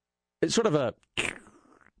like? It's sort of a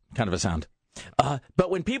kind of a sound.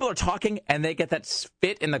 But when people are talking and they get that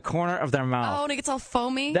spit in the corner of their mouth. Oh, and it gets all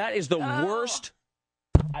foamy. That is the worst.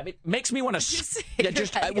 It makes me want to.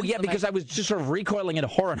 Because I was just sort of recoiling into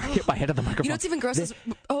horror and I hit my head on the microphone. You know what's even gross?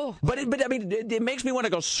 But it makes me want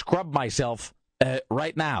to go scrub myself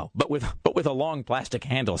right now, but with a long plastic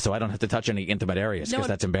handle, so I don't have to touch any intimate areas because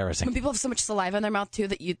that's embarrassing. When people have so much saliva in their mouth too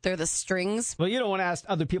that they're the strings. Well, you don't want to ask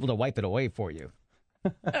other people to wipe it away for you.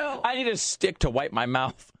 I need a stick to wipe my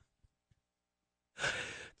mouth.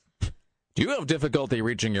 Do you have difficulty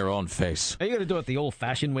reaching your own face? Are you going to do it the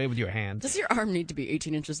old-fashioned way with your hands? Does your arm need to be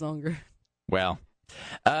 18 inches longer? Well,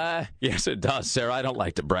 yes, it does, Sarah. I don't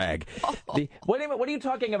like to brag. What are you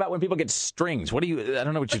talking about when people get strings? I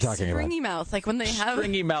don't know what you're talking about. Stringy mouth, like when they have...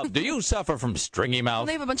 Stringy mouth. Do you suffer from stringy mouth? When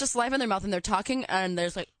they have a bunch of saliva in their mouth and they're talking and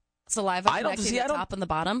there's like saliva connecting the top and the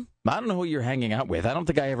bottom. I don't know who you're hanging out with. I don't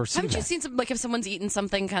think I ever seen that. Haven't you seen if someone's eaten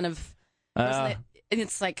something kind of... and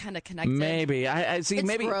it's like kind of connected. Maybe I see. It's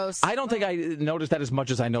maybe gross. I don't think I noticed that as much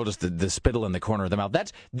as I noticed the spittle in the corner of the mouth.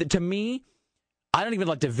 That's to me. I don't even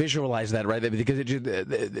like to visualize that right there because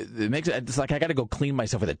it makes it's like I got to go clean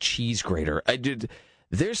myself with a cheese grater.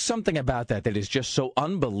 There's something about that is just so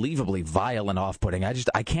unbelievably vile and off-putting.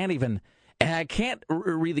 I can't even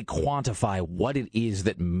really quantify what it is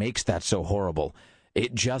that makes that so horrible.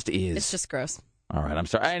 It just is. It's just gross. All right, I'm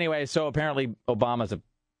sorry. Anyway, so apparently Obama's a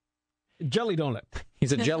jelly donut.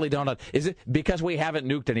 He's a jelly donut. Is it because we haven't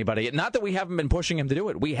nuked anybody? Not that we haven't been pushing him to do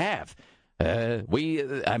it. We have. I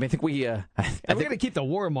think we. We're going to keep the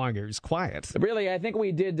warmongers quiet. Really, I think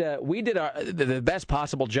we did. We did the best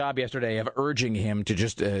possible job yesterday of urging him to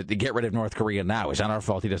just to get rid of North Korea now. It's not our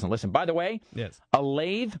fault he doesn't listen. By the way, yes. A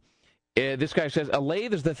lathe. This guy says a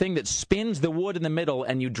lathe is the thing that spins the wood in the middle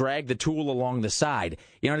and you drag the tool along the side.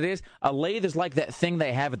 You know what it is? A lathe is like that thing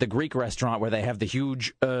they have at the Greek restaurant where they have the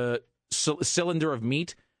huge cylinder of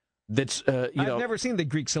meat. That's I've never seen the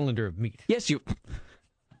Greek cylinder of meat. Yes, you.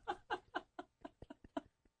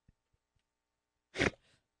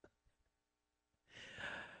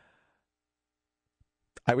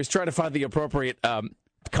 I was trying to find the appropriate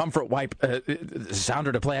comfort wipe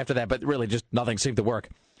sounder to play after that, but really just nothing seemed to work.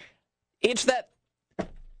 It's that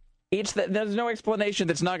there's no explanation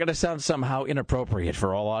that's not going to sound somehow inappropriate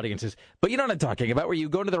for all audiences. But you know what I'm talking about, where you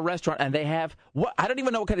go to the restaurant and they have, I don't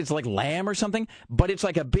even know what kind, it's like lamb or something, but it's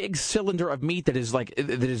like a big cylinder of meat that is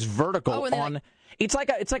vertical on, it's like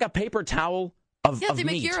a paper towel of they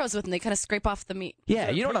make meat. gyros with them. They kind of scrape off the meat.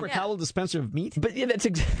 Yeah, you know what I'm... Paper towel dispenser of meat? But yeah, that's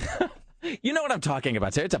exactly... You know what I'm talking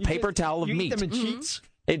about, Sarah. It's a paper towel of meat. You eat them in sheets?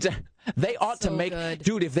 They ought to make... Good.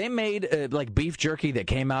 Dude, if they made like beef jerky that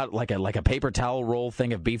came out like a paper towel roll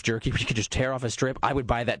thing of beef jerky where you could just tear off a strip, I would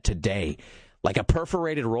buy that today. Like a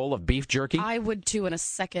perforated roll of beef jerky. I would too in a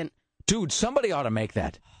second. Dude, somebody ought to make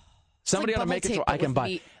that. Somebody ought to make it so I can buy...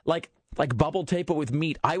 Meat. Like bubble tape it with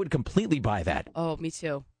meat. I would completely buy that. Oh, me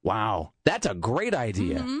too. Wow. That's a great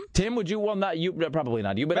idea. Mm-hmm. Tim, would you? Well, not you. Probably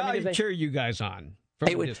not you. But I'd cheer you guys on.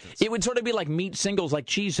 It would sort of be like meat singles, like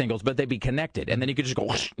cheese singles, but they'd be connected, and then you could just go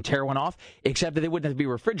whoosh, and tear one off. Except that they wouldn't have to be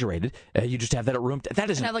refrigerated. You just have that at room. That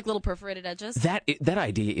is have like little perforated edges. That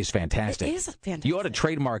idea is fantastic. It is fantastic. You ought to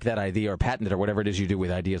trademark that idea or patent it or whatever it is you do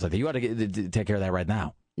with ideas like that. You ought to take care of that right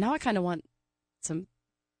now. Now I kind of want some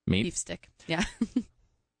meat beef stick. Yeah.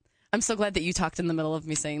 I'm so glad that you talked in the middle of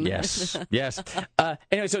me saying that. Yes.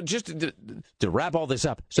 Anyway, so just to wrap all this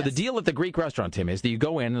up. So the deal at the Greek restaurant, Tim, is that you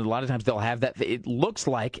go in, and a lot of times they'll have that. It looks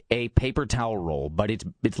like a paper towel roll, but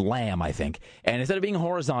it's lamb, I think. And instead of being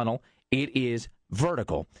horizontal, it is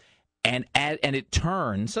vertical. And it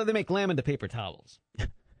turns. So they make lamb into paper towels.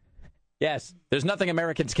 Yes, there's nothing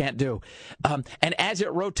Americans can't do. And as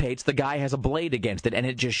it rotates, the guy has a blade against it, and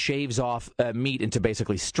it just shaves off meat into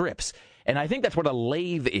basically strips. And I think that's what a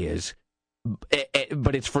lathe is,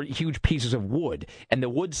 but it's for huge pieces of wood. And the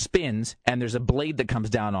wood spins, and there's a blade that comes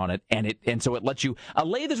down on it, and so it lets you... A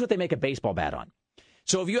lathe is what they make a baseball bat on.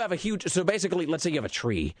 So if you have so basically, let's say you have a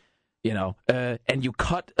tree, and you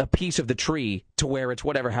cut a piece of the tree to where it's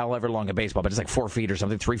however long a baseball bat, it's like 4 feet or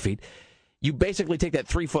something, 3 feet. You basically take that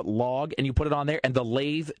 3-foot log and you put it on there, and the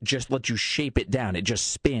lathe just lets you shape it down. It just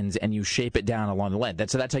spins, and you shape it down along the length.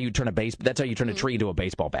 That's how you turn a tree into a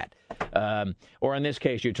baseball bat. Or in this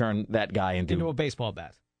case, you turn that guy into a baseball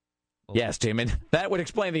bat. Yes, Tim, and that would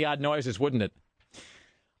explain the odd noises, wouldn't it?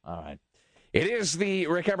 All right. It is the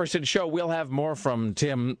Rick Emerson Show. We'll have more from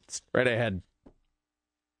Tim right ahead.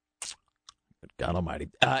 God almighty.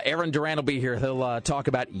 Aaron Duran will be here. He'll talk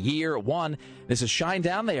about year one. This is Shine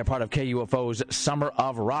Down. They are part of KUFO's Summer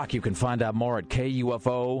of Rock. You can find out more at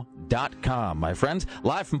KUFO.com. My friends,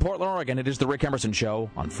 live from Portland, Oregon, it is the Rick Emerson Show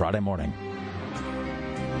on Friday morning.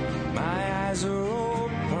 My eyes are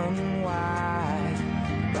open wide.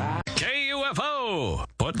 KUFO,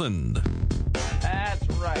 Portland. That's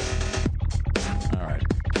right. All right.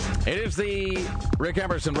 It is the Rick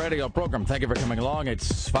Emerson radio program. Thank you for coming along.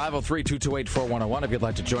 It's 503-228-4101. If you'd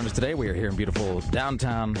like to join us today, we are here in beautiful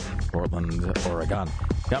downtown Portland, Oregon.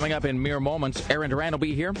 Coming up in mere moments, Aaron Duran will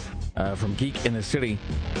be here from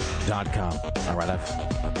geekinthecity.com. All right,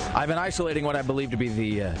 I've been isolating what I believe to be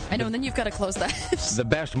the... I know, and then you've got to close that. the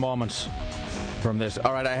best moments from this.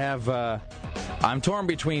 All right, I have... I'm torn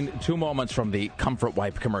between two moments from the Comfort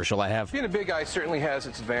Wipe commercial. I have... Being a big guy certainly has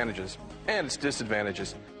its advantages and its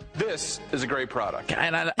disadvantages. This is a great product.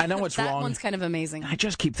 And I know it's that wrong. That one's kind of amazing. I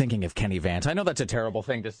just keep thinking of Kenny Vance. I know that's a terrible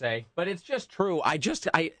thing to say, but it's just true. It just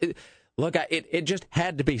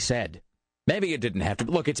had to be said. Maybe it didn't have to.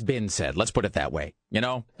 Look, it's been said. Let's put it that way. You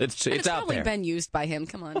know, it's out probably there. Been used by him.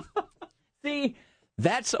 Come on. See,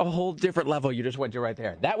 that's a whole different level you just went to right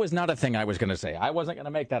there. That was not a thing I was going to say. I wasn't going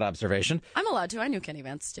to make that observation. I'm allowed to. I knew Kenny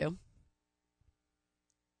Vance, too.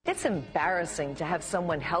 It's embarrassing to have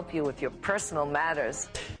someone help you with your personal matters.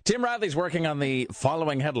 Tim Riley's working on the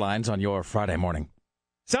following headlines on your Friday morning.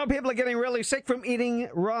 Some people are getting really sick from eating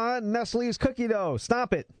raw Nestle's cookie dough.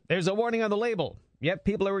 Stop it. There's a warning on the label, yet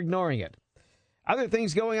people are ignoring it. Other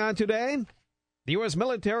things going on today. The U.S.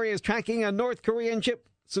 military is tracking a North Korean ship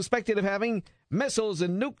suspected of having missiles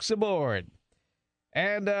and nukes aboard.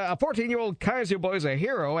 And a 14-year-old Kaiser boy is a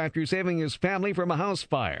hero after saving his family from a house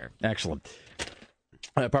fire. Excellent.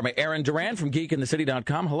 Pardon me, Aaron Duran from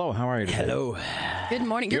geekinthecity.com. Hello, how are you today? Hello. Good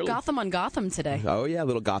morning. You're Gotham on Gotham today. Oh, yeah, a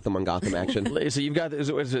little Gotham on Gotham action. So you've got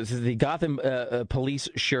the Gotham police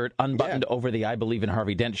shirt unbuttoned over the I Believe in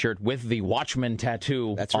Harvey Dent shirt with the Watchman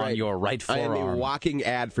tattoo on your right forearm. I am a walking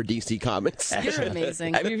ad for DC Comics. You're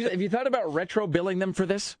amazing. Have you thought about retro billing them for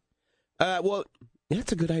this? Well...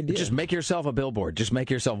 That's a good idea. Just make yourself a billboard. Just make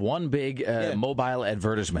yourself one big mobile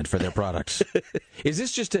advertisement for their products. Is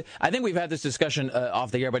this just I think we've had this discussion off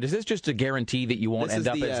the air, but is this just a guarantee that you won't end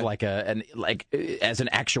up as as an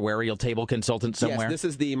actuarial table consultant somewhere? Yes, this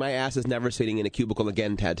is the my ass is never sitting in a cubicle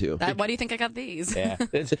again tattoo. Why do you think I got these? Yeah.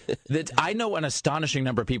 I know an astonishing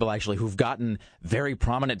number of people actually who've gotten very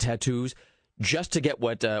prominent tattoos just to get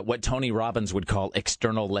what Tony Robbins would call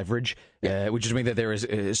external leverage, which is mean that there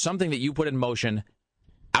is something that you put in motion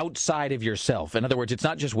outside of yourself. In other words, it's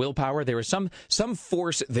not just willpower. There is some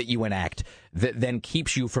force that you enact that then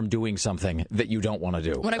keeps you from doing something that you don't want to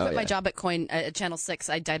do. When I quit my job at Coin at Channel 6,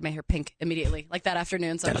 I dyed my hair pink immediately, like that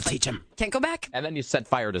afternoon. So That'll teach him. Can't go back. And then you set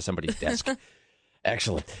fire to somebody's desk.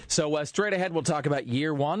 Excellent. So straight ahead, we'll talk about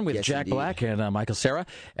year one with Jack Black and Michael Cera.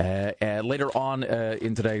 Later on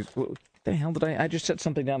in today... The hell did I just set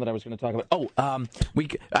something down that I was going to talk about?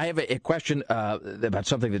 I have a question about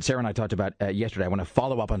something that Sarah and I talked about yesterday. I want to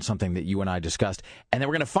follow up on something that you and I discussed, and then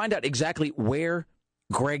we're going to find out exactly where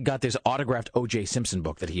Greg got this autographed O.J. Simpson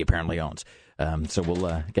book that he apparently owns. So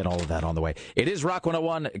we'll get all of that on the way. It is Rock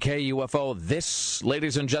 101 KUFO. This,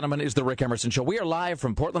 ladies and gentlemen, is the Rick Emerson Show. We are live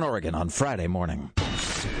from Portland, Oregon on Friday morning.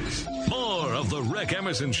 More of the Rick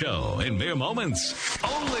Emerson Show in mere moments,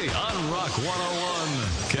 only on Rock 101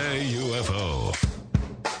 KUFO.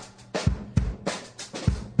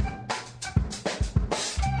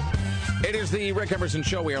 It is the Rick Emerson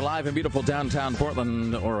Show. We are live in beautiful downtown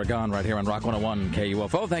Portland, Oregon, right here on Rock 101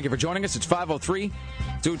 KUFO. Thank you for joining us. It's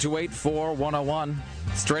 503-228-4101.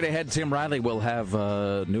 Straight ahead, Tim Riley will have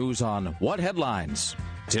news on what headlines.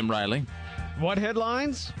 Tim Riley. What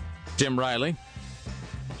headlines? Tim Riley.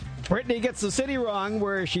 Britney gets the city wrong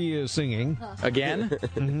where she is singing. Again?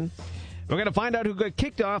 Mm-hmm. We're going to find out who got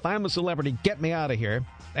kicked off. I'm a Celebrity. Get me out of here.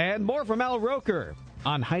 And more from Al Roker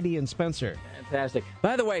on Heidi and Spencer. Fantastic.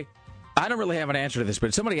 By the way, I don't really have an answer to this,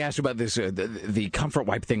 but somebody asked about this, the comfort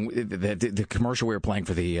wipe thing, the commercial we were playing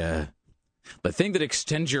for the thing that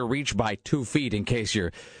extends your reach by 2 feet in case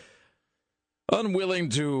you're unwilling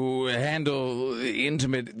to handle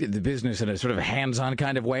the business in a sort of hands-on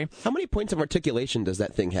kind of way. How many points of articulation does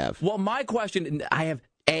that thing have? Well, my question, I have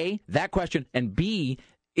A, that question, and B,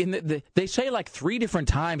 they say like 3 different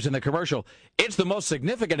times in the commercial, it's the most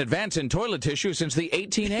significant advance in toilet tissue since the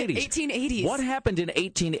 1880s. 1880s. What happened in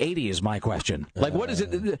 1880 is my question. Like, what is it?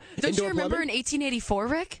 Don't you remember in 1884,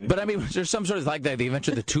 Rick? But, I mean, was there some sort of, like, the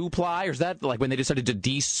invention of the 2-ply? Or is that, like, when they decided to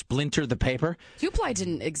de-splinter the paper? 2-ply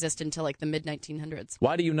didn't exist until, like, the mid-1900s.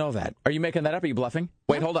 Why do you know that? Are you making that up? Are you bluffing?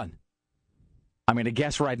 Wait, hold on. I'm going to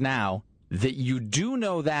guess right now that you do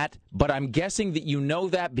know that, but I'm guessing that you know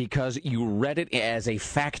that because you read it as a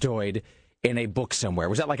factoid in a book somewhere.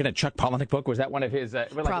 Was that like in a Chuck Palahniuk book? Was that one of his...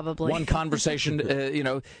 Probably. One conversation,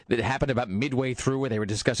 that happened about midway through where they were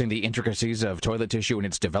discussing the intricacies of toilet tissue and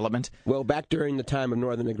its development? Well, back during the time of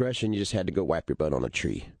Northern aggression, you just had to go wipe your butt on a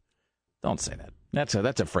tree. Don't say that. That's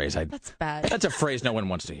a phrase. That's bad. That's a phrase no one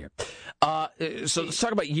wants to hear. So let's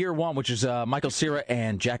talk about Year One, which is Michael Cera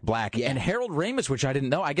and Jack Black. And Harold Ramis, which I didn't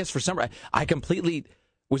know. I guess for some reason, I completely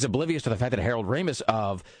was oblivious to the fact that Harold Ramis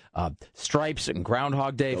of Stripes and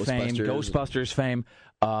Groundhog Day fame, Ghostbusters fame.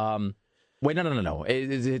 Wait, no.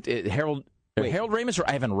 Is it Harold Ramis or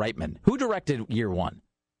Ivan Reitman? Who directed Year One?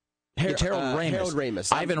 It's Harold Ramis. Harold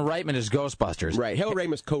Ramis. Ivan Reitman is Ghostbusters. Right. Harold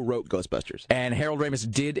Ramis co-wrote Ghostbusters. And Harold Ramis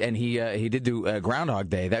did, and he did do Groundhog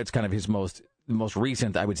Day. That's kind of his most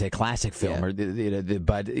recent, I would say, classic film. Yeah.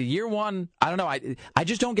 But Year One, I don't know. I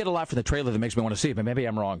just don't get a lot from the trailer that makes me want to see it, but maybe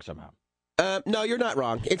I'm wrong somehow. No, you're not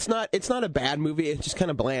wrong. It's not a bad movie. It's just kind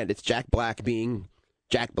of bland. It's Jack Black being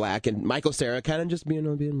Jack Black and Michael Cera kind of just being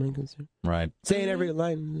Michael Cera. Right. Saying every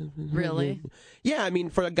line. Really? Yeah, I mean,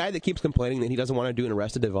 for a guy that keeps complaining that he doesn't want to do an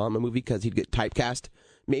Arrested Development movie because he'd get typecast,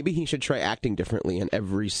 maybe he should try acting differently in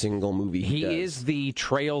every single movie he does. Is the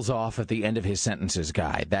trails off at the end of his sentences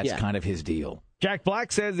guy. That's kind of his deal. Jack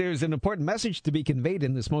Black says there's an important message to be conveyed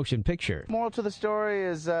in this motion picture. Moral to the story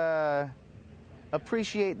is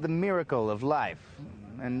appreciate the miracle of life.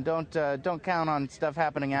 And don't count on stuff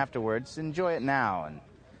happening afterwards. Enjoy it now,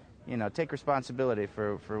 and take responsibility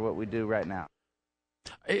for what we do right now.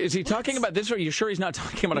 Is he talking about this, or are you sure he's not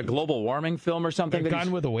talking about a global warming film or something?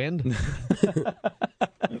 Gone with the Wind?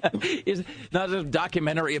 Is not a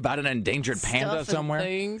documentary about an endangered panda somewhere?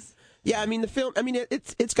 Things. Yeah, I mean, the film,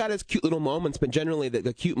 it's got its cute little moments, but generally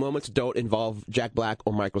the cute moments don't involve Jack Black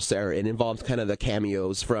or Michael Cera. It involves kind of the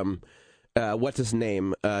cameos from... what's his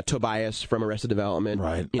name? Tobias from Arrested Development.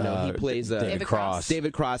 Right. He plays David Cross.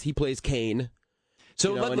 David Cross. He plays Kane.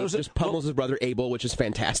 So and he just pummels his brother Abel, which is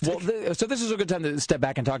fantastic. Well, so this is a good time to step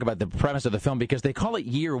back and talk about the premise of the film, because they call it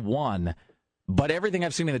Year One, but everything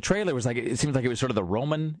I've seen in the trailer was it seems like it was sort of the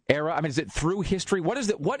Roman era. I mean, is it through history? What is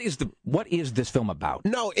this film about?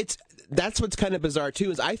 No, that's what's kind of bizarre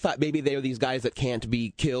too. Is I thought maybe they are these guys that can't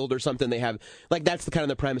be killed or something. They have that's the kind of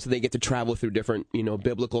the premise that they get to travel through different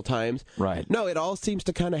biblical times. Right. No, it all seems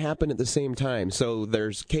to kind of happen at the same time. So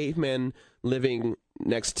there's cavemen living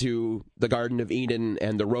next to the Garden of Eden,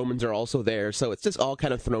 and the Romans are also there. So it's just all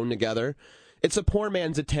kind of thrown together. It's a poor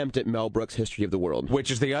man's attempt at Mel Brooks' History of the World.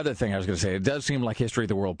 Which is the other thing I was going to say. It does seem like History of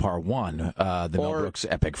the World Part 1, Mel Brooks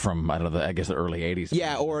epic from, I don't know, I guess the early 80s.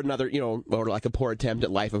 Yeah, or another, or like a poor attempt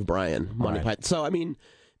at Life of Brian. Monty Python. So, I mean,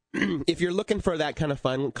 if you're looking for that kind of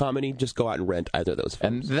fun comedy, just go out and rent either of those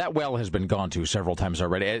films. And that well has been gone to several times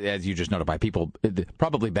already, as you just noted, by people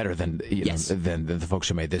probably better than than the folks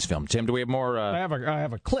who made this film. Tim, do we have more? I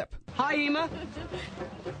have a clip. Hi, Ema.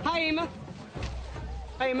 Hi, Ema.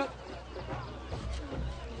 Hi, Ema.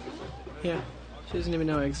 Yeah, she doesn't even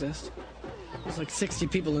know I exist. There's like 60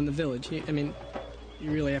 people in the village. I mean,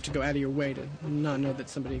 you really have to go out of your way to not know that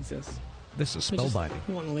somebody exists. This is spellbinding.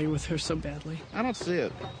 I want to lay with her so badly. I don't see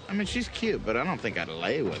it. I mean, she's cute, but I don't think I'd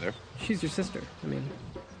lay with her. She's your sister. I mean,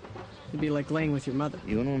 it'd be like laying with your mother.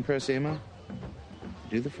 You want to impress Emma?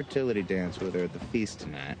 Do the fertility dance with her at the feast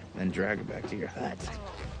tonight, then drag her back to your hut.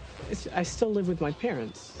 I still live with my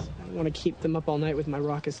parents. I don't want to keep them up all night with my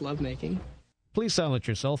raucous lovemaking. Please silence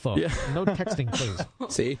your cell phone. Yeah. No texting, please.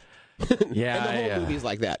 See? Yeah, and the whole movie's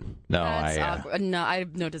like that. No, no, I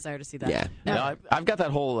have no desire to see that. Yeah, no, I've got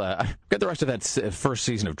that whole. I've got the rest of that first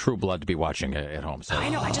season of True Blood to be watching at home. So. I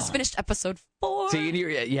know. I just finished episode 4.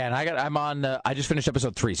 See, and I'm on. I just finished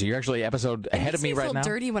episode 3. So you're actually episode ahead of me right now. I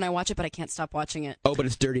feel dirty when I watch it, but I can't stop watching it. Oh, but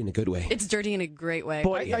it's dirty in a good way. It's dirty in a great way.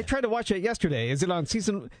 Boy, I tried to watch it yesterday. Is it on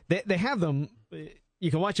season? They have them. You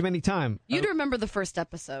can watch them anytime. You'd remember the first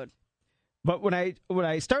episode. But when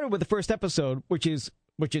I started with the first episode, which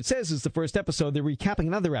it says is the first episode, they're recapping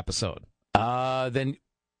another episode. Then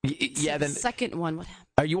the second one. What happened?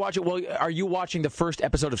 Are you watching? Well, are you watching the first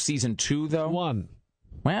episode of season 2 though? 1.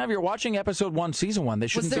 Well, if you're watching episode 1, season 1, they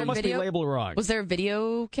shouldn't. It must be labeled wrong. Was there a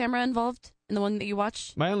video camera involved in the one that you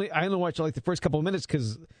watched? I only watched like the first couple of minutes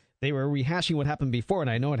because they were rehashing what happened before, and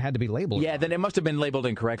I know it had to be labeled. Yeah, then it must have been labeled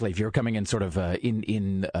incorrectly if you're coming in sort of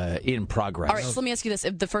in progress. All right, so let me ask you this: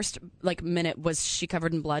 if the first minute was she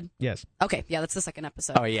covered in blood? Yes. Okay, yeah, that's the second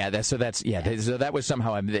episode. Oh yeah, so that was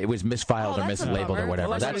somehow it was misfiled or mislabeled or whatever.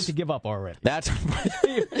 Well, that's to give up already. That's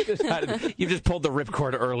you just pulled the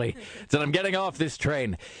ripcord early. Said I'm getting off this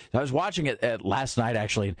train. I was watching it last night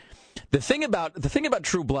actually. The thing about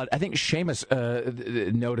True Blood, I think Seamus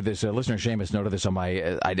noted this. Listener Seamus noted this on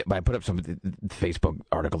my. I put up some Facebook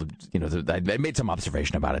article. I made some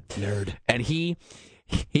observation about it. Nerd. And he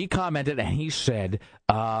commented and he said,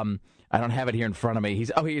 I don't have it here in front of me.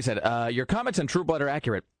 He said, your comments on True Blood are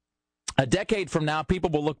accurate. A decade from now, people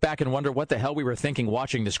will look back and wonder what the hell we were thinking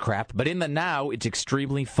watching this crap. But in the now, it's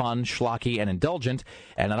extremely fun, schlocky, and indulgent,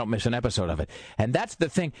 and I don't miss an episode of it. And that's the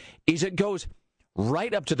thing, is it goes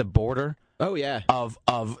right up to the border. Oh, yeah. Of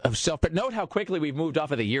self. But note how quickly we've moved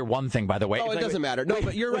off of the year one thing, by the way. Oh, it doesn't matter. No,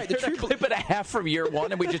 but you're right. The clip and a half from year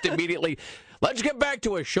one, and we just immediately, let's get back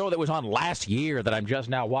to a show that was on last year that I'm just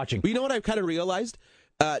now watching. Well, you know what I've kind of realized?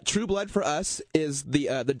 True Blood for us is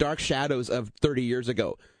the Dark Shadows of 30 years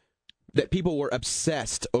ago. That people were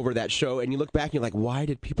obsessed over that show, and you look back and you're like, why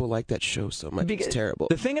did people like that show so much? It's terrible.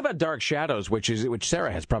 The thing about Dark Shadows, which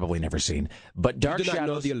Sarah has probably never seen, but Dark you do not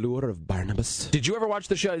Shadows. know the allure of Barnabas. Did you ever watch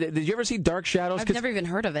the show? Did you ever see Dark Shadows? I've never even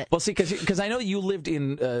heard of it. Well, see, because I know you lived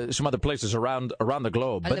in some other places around the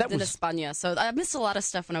globe. I lived in España, so I missed a lot of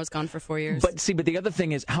stuff when I was gone for 4 years. But the other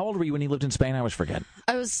thing is, how old were you when you lived in Spain? I always forget.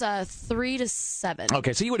 I was 3 to 7.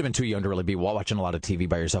 Okay, so you would have been too young to really be watching a lot of TV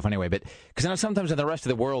by yourself anyway. But because I know sometimes in the rest of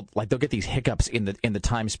the world, like they'll get these hiccups in the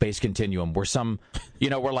time-space continuum where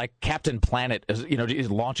where like Captain Planet,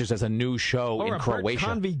 launches as a new show in Croatia. Or a Bert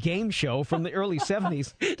Convy game show from the early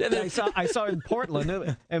 70s. I saw in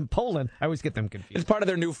Portland and Poland. I always get them confused. It's part of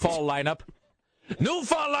their new fall lineup. New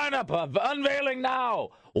fall lineup of unveiling now.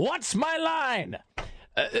 What's my line?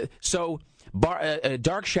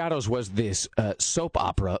 Dark Shadows was this soap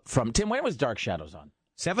opera from Tim. When was Dark Shadows on?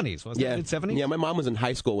 70s, wasn't it? Mid-70s? Yeah, my mom was in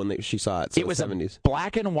high school when she saw it. So it was 70s. A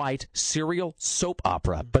black and white serial soap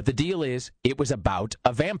opera, but the deal is it was about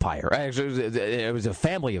a vampire. It was a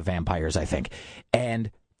family of vampires, I think.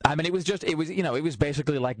 And I mean, it was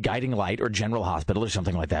basically like Guiding Light or General Hospital or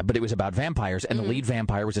something like that, but it was about vampires, and the lead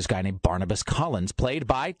vampire was this guy named Barnabas Collins, played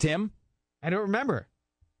by Tim. I don't remember.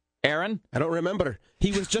 Aaron? I don't remember.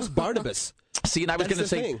 He was just Barnabas. See, and I was going to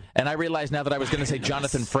say, and I realized now that I was going to say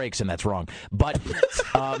Jonathan Frakes, and that's wrong. But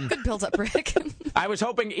good build up, Rick. I was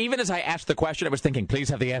hoping, even as I asked the question, I was thinking, please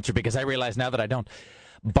have the answer, because I realized now that I don't.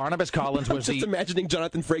 Barnabas Collins was just imagining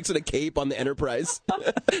Jonathan Frakes in a cape on the Enterprise,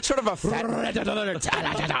 sort of a fat.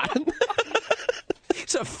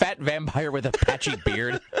 He's a fat vampire with a patchy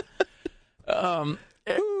beard. I'm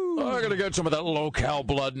going to get some of that low-cal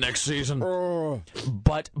blood next season.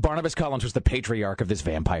 But Barnabas Collins was the patriarch of this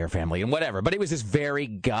vampire family and whatever. But it was this very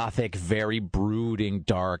gothic, very brooding,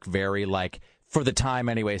 dark, very, for the time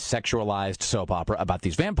anyway, sexualized soap opera about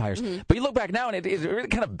these vampires. Mm-hmm. But you look back now, and it's really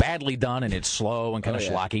kind of badly done, and it's slow and kind of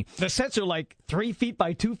schlocky. The sets are like 3 feet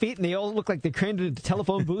by 2 feet, and they all look like they're crammed into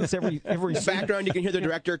telephone booths every the background, you can hear the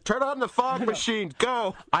director, turn on the fog machine,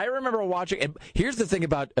 go. I remember watching, and here's the thing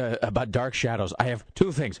about Dark Shadows. I have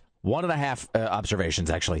 2 things. 1.5 observations,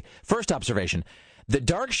 actually. First observation. The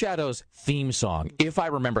Dark Shadows theme song, if I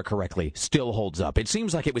remember correctly, still holds up. It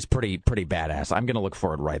seems like it was pretty badass. I'm going to look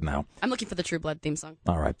for it right now. I'm looking for the True Blood theme song.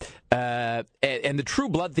 All right. And the True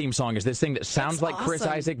Blood theme song is this thing that sounds like awesome. Chris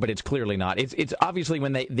Isaak, but it's clearly not. It's obviously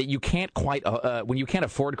when you can't quite when you can't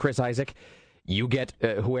afford Chris Isaak, you get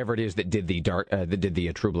whoever it is that did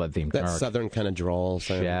the True Blood theme. That southern kind of drawl.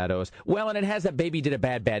 Shadows. Well, and it has that Baby Did a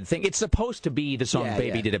Bad Bad Thing. It's supposed to be the song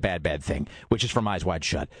Baby Did a Bad Bad Thing, which is from Eyes Wide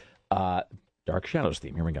Shut. Dark Shadows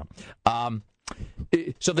theme. Here we go.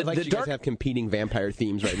 So the you guys have competing vampire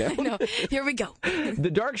themes right now. No, here we go.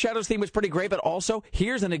 The Dark Shadows theme was pretty great, but also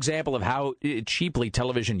here's an example of how cheaply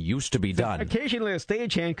television used to be done. Occasionally, a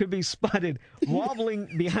stagehand could be spotted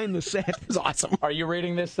wobbling behind the set. It's awesome. Are you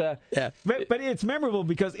reading this? Yeah. But it's memorable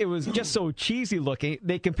because it was just so cheesy looking.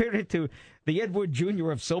 They compared it to the Ed Wood Jr.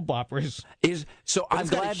 of soap operas. I'm glad,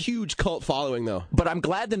 got a huge cult following, though. But I'm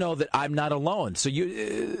glad to know that I'm not alone. So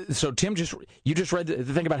Tim, you just read the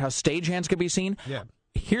thing about how stagehands could be seen. Yeah.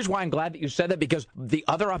 Here's why I'm glad that you said that, because the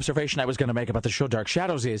other observation I was going to make about the show Dark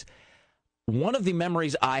Shadows is one of the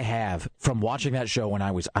memories I have from watching that show when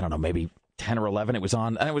I was, I don't know, maybe 10 or 11. It was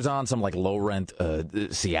on some low rent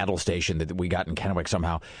Seattle station that we got in Kennewick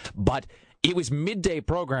somehow, but it was midday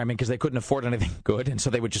programming because they couldn't afford anything good, and so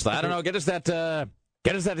they would just, I don't know, get us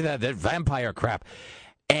that vampire crap.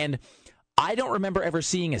 And I don't remember ever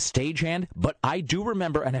seeing a stagehand, but I do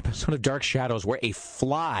remember an episode of Dark Shadows where a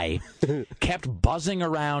fly kept buzzing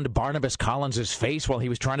around Barnabas Collins' face while he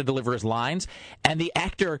was trying to deliver his lines, and the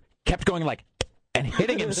actor kept going and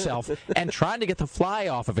hitting himself and trying to get the fly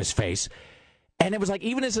off of his face. And it was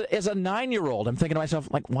even as a 9-year-old, I'm thinking to myself,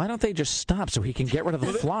 why don't they just stop so he can get rid of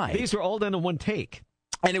the fly? These were all done in one take.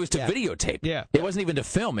 And it was to videotape. Yeah. It wasn't even to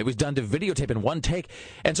film. It was done to videotape in one take.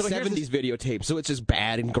 And so 70s videotape, so it's just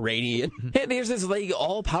bad and grainy. And there's this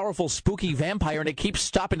all-powerful, spooky vampire, and it keeps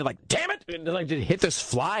stopping to damn it! And to hit this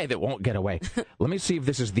fly that won't get away. Let me see if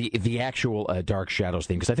this is the actual Dark Shadows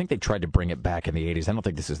theme, because I think they tried to bring it back in the 80s. I don't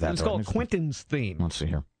think this is that. It's called Quentin's theme. Let's see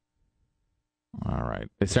here. All right.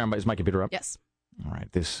 Is my computer up? Yes. All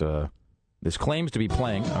right. This This claims to be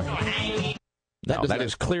playing. Okay. No, that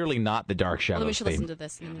is clearly not the Dark Shadows Well, we should theme. listen to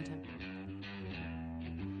this in the meantime.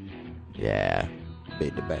 Yeah.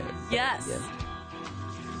 Big the bang. Yes. Yeah.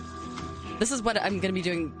 This is what I'm going to be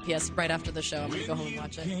doing, P.S., right after the show. I'm going to go home and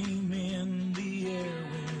watch it.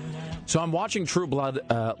 So I'm watching True Blood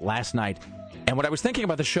last night, and what I was thinking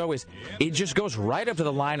about the show is it just goes right up to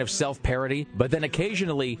the line of self-parody, but then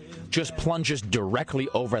occasionally just plunges directly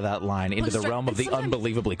over that line into the realm of the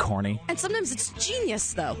unbelievably corny. And sometimes it's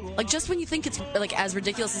genius, though. Like, just when you think it's like as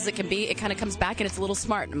ridiculous as it can be, it kind of comes back and it's a little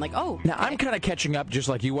smart. And I'm like, oh. Now, I'm kind of catching up just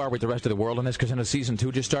like you are with the rest of the world on this because I know season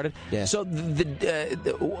 2 just started. Yeah. So,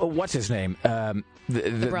 what's his name?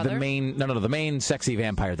 The brother? the main sexy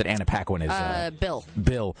vampire that Anna Paquin is. Bill.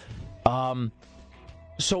 Bill.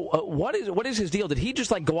 So what is his deal? Did he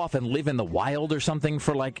just like go off and live in the wild or something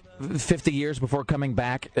for like 50 years before coming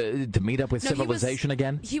back to meet up with civilization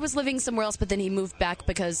again? He was living somewhere else, but then he moved back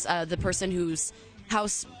because the person whose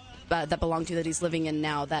house that belonged to that he's living in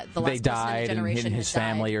now, that the last person in the generation and his had died.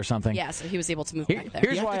 family or something. Yeah, so he was able to move back there.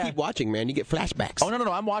 Here's why I keep watching, man. You get flashbacks. Oh no,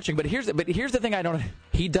 I'm watching, but here's the thing I don't.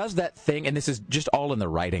 He does that thing, and this is just all in the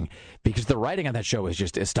writing because the writing on that show is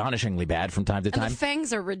just astonishingly bad from time to time. And the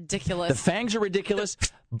fangs are ridiculous. The fangs are ridiculous,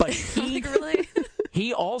 but he really?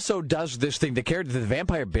 He also does this thing. The character, the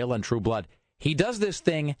vampire Bill on True Blood, he does this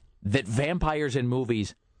thing that vampires in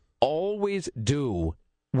movies always do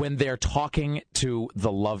when they're talking to the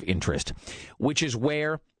love interest, which is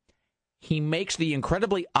where he makes the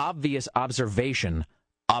incredibly obvious observation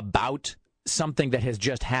about something that has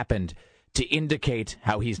just happened to indicate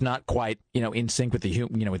how he's not quite, in sync with the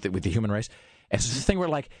with the human race. And it's this thing where,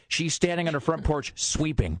 like, she's standing on her front porch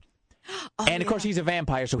sweeping. And, of course, he's a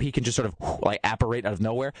vampire, so he can just sort of, apparate out of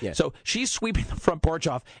nowhere. Yeah. So she's sweeping the front porch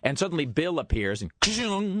off, and suddenly Bill appears, and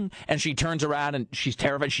she turns around, and she's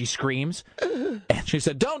terrified. She screams. And she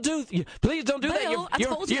said, please don't do that. Bill, I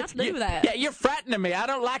told you not to do that. Yeah, you're frightening me. I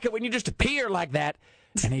don't like it when you just appear like that.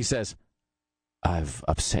 And he says, I've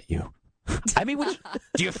upset you. I mean,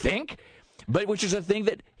 do you think? But which is a thing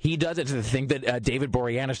that he does. It's a thing that David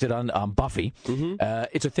Boreanaz did on Buffy. Mm-hmm.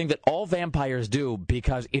 It's a thing that all vampires do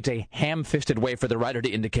because it's a ham-fisted way for the writer to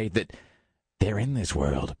indicate that they're in this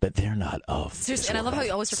world, but they're not of. Seriously, and I love how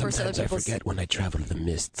he always refers to other people. Sometimes I forget when I travel to the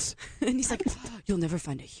mists. And he's like, you'll never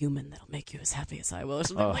find a human that'll make you as happy as I will. Or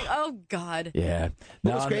something. I'm like, oh, God. Yeah.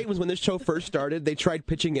 What was great was when this show first started, they tried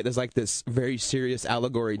pitching it as like this very serious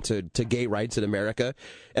allegory to gay rights in America.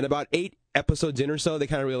 And about 8 episodes in or so, they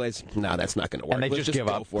kind of realized, no, that's not going to work. And they just give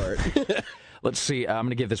up for it. Let's see. I'm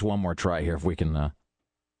going to give this one more try here if we can. All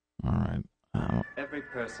right. Every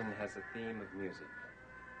person has a theme of music.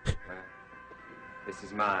 This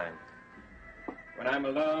is mine. When I'm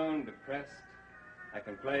alone, depressed, I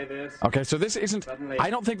can play this. Okay, so this isn't.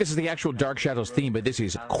 I don't think this is the actual Dark Shadows theme, but this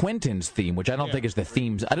is Quentin's theme, which I don't think is the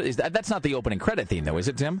themes. That's not the opening credit theme, though, is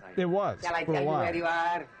it, Tim? It was. Shall I tell you where you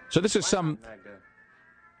are? So this is some.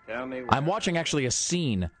 Tell me. I'm watching actually a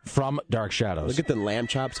scene from Dark Shadows. Look at the lamb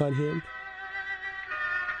chops on him.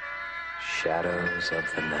 Shadows of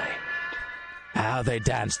the night. How they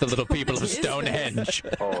dance, the little people of Stonehenge.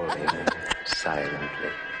 Falling silently.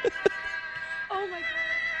 Oh, my God.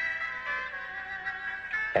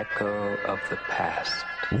 Echo of the past.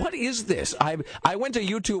 What is this? I went to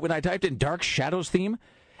YouTube and I typed in Dark Shadows theme.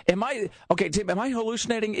 Tim, am I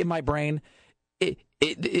hallucinating in my brain?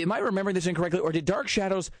 Am I remembering this incorrectly? Or did Dark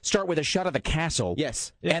Shadows start with a shot of the castle?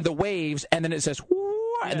 Yes. And the waves, and then it says,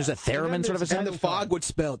 and there's a theremin sort of a sound. And the fog would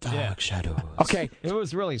spell Dark Shadows. Okay. It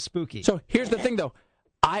was really spooky. So here's the thing, though.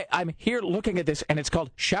 I'm here looking at this, and it's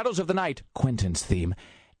called Shadows of the Night, Quentin's theme.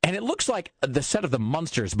 And it looks like the set of the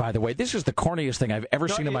Munsters, by the way. This is the corniest thing I've ever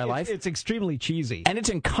seen in my life. It's extremely cheesy. And it's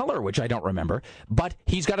in color, which I don't remember. But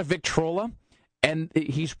he's got a Victrola, and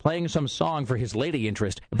he's playing some song for his lady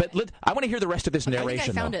interest. But I want to hear the rest of this narration, I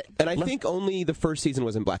think I found it. And I think only the first season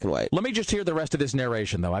was in black and white. Let me just hear the rest of this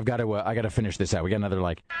narration, though. I got to finish this out. We got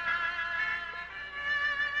another,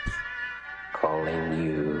 Calling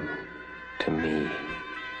you to me.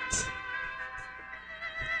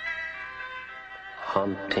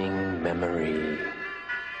 Haunting memory.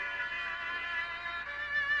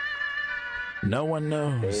 No one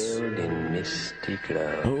knows Veiled in misty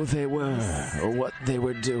glow. who they were or what they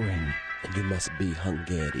were doing. And you must be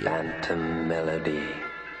Hungarian. Phantom melody.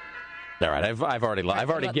 All right, I've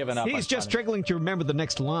already given up. He's just struggling to remember the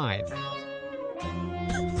next line.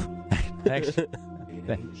 Thanks.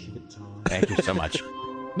 Thank you so much.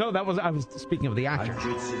 No, I was speaking of the actor.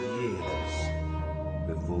 Hundreds of years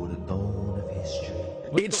before the dawn of history.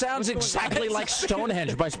 It sounds exactly like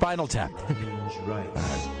Stonehenge by Spinal Tap.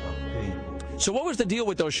 So what was the deal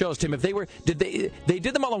with those shows, Tim? If they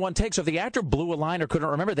did them all in one take, so if the actor blew a line or couldn't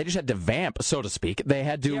remember, they just had to vamp, so to speak. They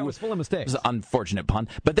had to. Yeah, it was full of mistakes. It was an unfortunate pun,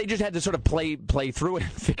 but they just had to sort of play through it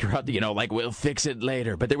and figure out, like, we'll fix it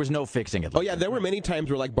later. But there was no fixing it. Oh yeah, there were many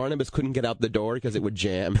times where like Barnabas couldn't get out the door because it would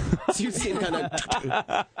jam. So you see him kind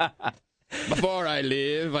of. Before I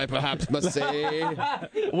leave, I perhaps must say,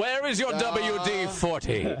 where is your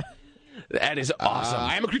WD-40? That is awesome.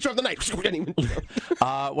 I am a creature of the night.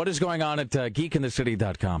 What is going on at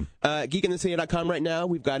geekinthecity.com? Geekinthecity.com right now,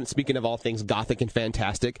 we've got, speaking of all things gothic and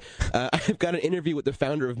fantastic, I've got an interview with the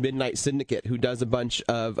founder of Midnight Syndicate, who does a bunch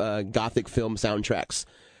of gothic film soundtracks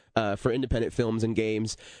for independent films and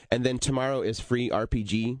games. And then tomorrow is free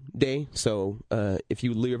RPG day, so if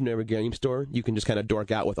you live near a game store, you can just kind of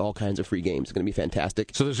dork out with all kinds of free games. It's going to be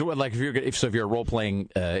fantastic. So there's like if you're a role-playing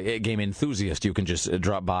game enthusiast, you can just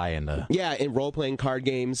drop by and yeah, and role-playing card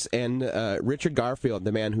games. And Richard Garfield,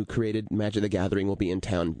 the man who created Magic the Gathering, will be in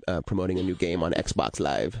town promoting a new game on Xbox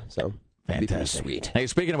Live. So. Fantastic. Sweet. Hey,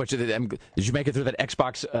 speaking of which, did you make it through that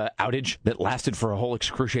Xbox outage that lasted for a whole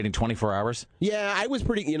excruciating 24 hours? Yeah, I was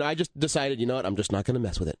pretty, I just decided, what, I'm just not going to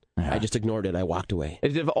mess with it. Yeah. I just ignored it. I walked away.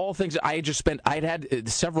 Of all things, I'd had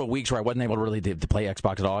several weeks where I wasn't able to really to play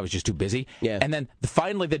Xbox at all. I was just too busy. Yeah. And then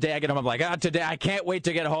finally the day I get home, I'm like, today I can't wait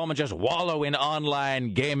to get home and just wallow in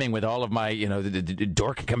online gaming with all of my, the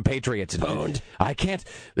dork compatriots. I can't.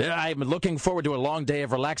 I'm looking forward to a long day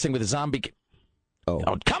of relaxing with a zombie. Oh,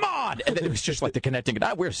 come on! And then it was just like the connecting.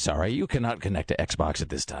 We're sorry, you cannot connect to Xbox at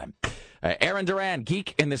this time. Aaron Duran,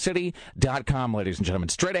 geekinthecity.com, ladies and gentlemen.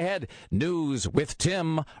 Straight ahead, news with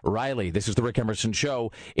Tim Riley. This is the Rick Emerson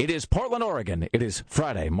Show. It is Portland, Oregon. It is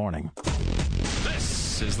Friday morning.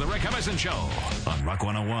 This is the Rick Emerson Show on Rock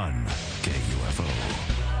 101 KUFO.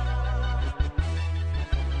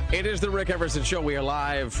 It is the Rick Emerson Show. We are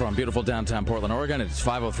live from beautiful downtown Portland, Oregon. It's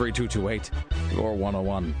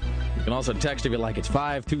 503-228-4101. You can also text if you like. It's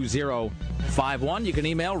 52051. You can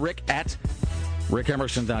email Rick at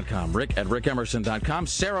rickemerson.com. Rick at rickemerson.com.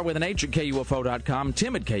 Sarah with an H at KUFO.com.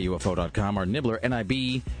 Tim at KUFO.com. Or Nibbler,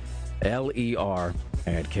 NIBLER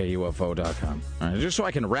at KUFO.com. All right, just so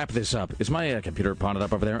I can wrap this up. Is my computer pawned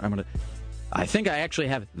up over there? I think I actually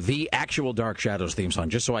have the actual Dark Shadows theme song,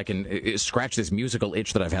 just so I can scratch this musical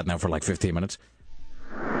itch that I've had now for like 15 minutes.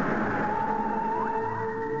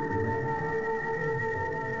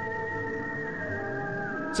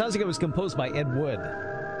 Sounds like it was composed by Ed Wood.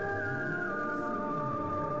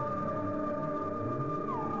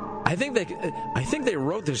 I think they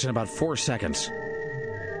wrote this in about 4 seconds.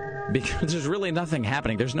 Because there's really nothing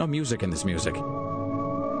happening. There's no music in this music.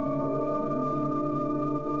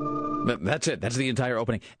 But that's it. That's the entire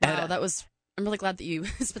opening. Wow, I'm really glad that you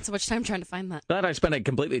spent so much time trying to find that. Glad I spent a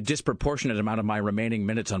completely disproportionate amount of my remaining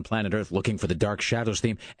minutes on planet Earth looking for the Dark Shadows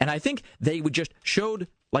theme. And I think they would just showed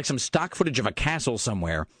like some stock footage of a castle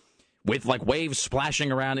somewhere with like waves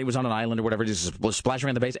splashing around. It was on an island or whatever, just splashing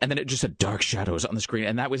around the base. And then it just said Dark Shadows on the screen.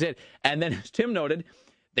 And that was it. And then, as Tim noted,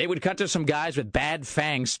 they would cut to some guys with bad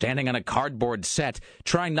fangs standing on a cardboard set,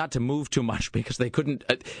 trying not to move too much because they couldn't,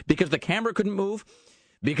 because the camera couldn't move.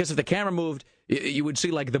 Because if the camera moved, you would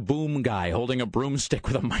see like the boom guy holding a broomstick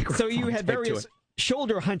with a microphone. So you had various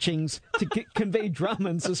shoulder hunchings to convey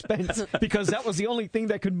drama and suspense because that was the only thing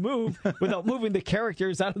that could move without moving the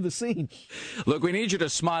characters out of the scene. Look, we need you to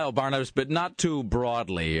smile, Barnabas, but not too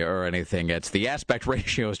broadly or anything. It's the aspect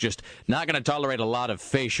ratio is just not going to tolerate a lot of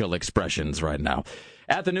facial expressions right now.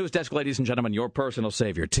 At the news desk, ladies and gentlemen, your personal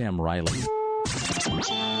savior, Tim Riley.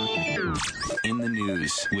 In the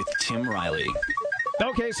news with Tim Riley.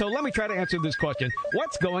 Okay, so let me try to answer this question.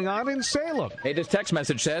 What's going on in Salem? Hey, this text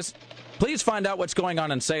message says, please find out what's going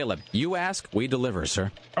on in Salem. You ask, we deliver,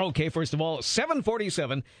 sir. Okay, first of all,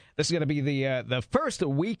 747. This is going to be the first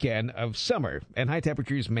weekend of summer, and high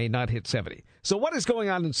temperatures may not hit 70. So what is going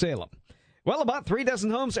on in Salem? Well, about 36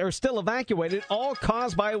 homes are still evacuated, all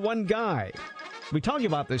caused by one guy. We told you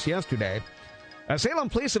about this yesterday. Salem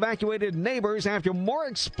police evacuated neighbors after more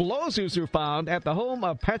explosives were found at the home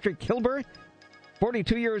of Patrick Kilber,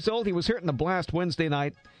 42 years old. He was hurt in a blast Wednesday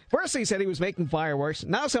night. First, they said he was making fireworks.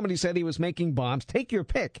 Now somebody said he was making bombs. Take your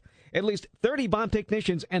pick. At least 30 bomb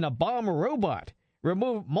technicians and a bomb robot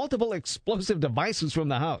removed multiple explosive devices from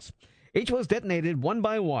the house. Each was detonated one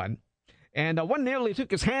by one, and one nearly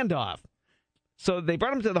took his hand off. So they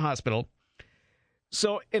brought him to the hospital.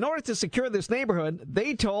 So in order to secure this neighborhood,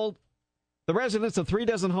 they told the residents of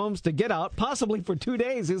 36 homes to get out, possibly for 2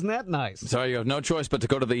 days. Isn't that nice? So you have no choice but to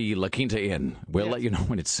go to the La Quinta Inn. We'll let you know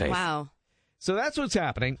when it's safe. Wow. So that's what's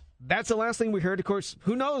happening. That's the last thing we heard. Of course,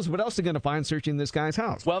 who knows what else they're going to find searching this guy's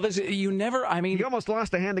house. Well, he almost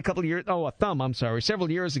lost a hand a thumb,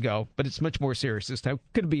 several years ago, but it's much more serious this time.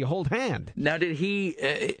 Could be a whole hand. Now, did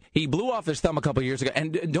he blew off his thumb a couple of years ago,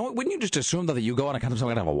 and wouldn't you just assume, though, that you go on some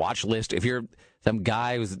kind of a watch list? If you're some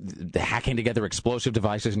guy who's hacking together explosive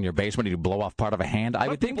devices in your basement and you blow off part of a hand, I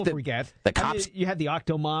would think that forget. The cops... you had the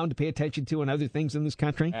Octomom to pay attention to and other things in this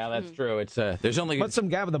country. Yeah, that's true. It's there's only... But some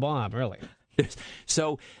guy with a bomb, really.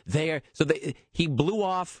 He blew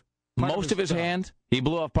off most of his hand. He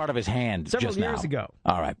blew off part of his hand several years ago.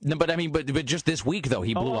 All right, but just this week though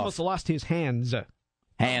he blew almost lost his hands.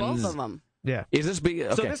 Both of them. Yeah. Is this big?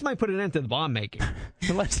 Okay. So this might put an end to the bomb making.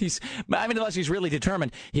 unless he's really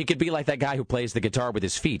determined. He could be like that guy who plays the guitar with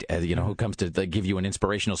his feet. Who comes to give you an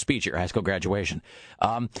inspirational speech at your high school graduation.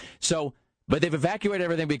 But they've evacuated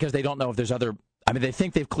everything because they don't know if there's other. They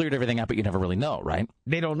think they've cleared everything out, but you never really know, right?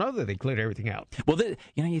 They don't know that they cleared everything out. Well,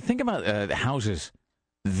 you think about houses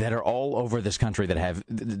that are all over this country that have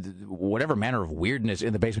whatever manner of weirdness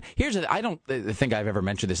in the basement. I don't think I've ever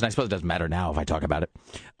mentioned this, and I suppose it doesn't matter now if I talk about it,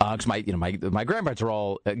 because my grandparents are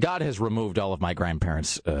all. God has removed all of my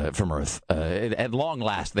grandparents from Earth. At long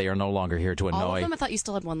last, they are no longer here to annoy. All of them? I thought you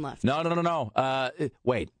still had one left. No.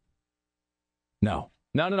 Wait. No.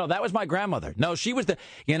 No, that was my grandmother. No, she was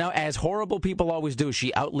as horrible people always do,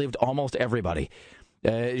 she outlived almost everybody.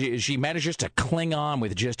 She manages to cling on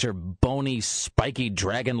with just her bony, spiky,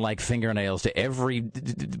 dragon-like fingernails to every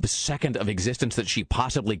second of existence that she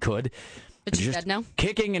possibly could. But she's dead now?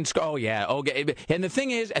 Kicking and... Oh, yeah. Okay. And the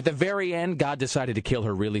thing is, at the very end, God decided to kill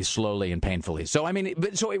her really slowly and painfully. So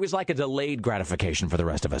it was like a delayed gratification for the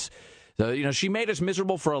rest of us. So, she made us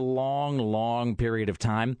miserable for a long, long period of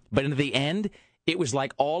time. But in the end... It was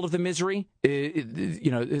like all of the misery,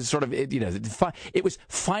 it was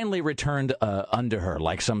finally returned unto her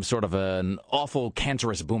like some sort of an awful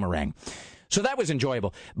cancerous boomerang. So that was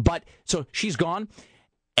enjoyable. But so she's gone.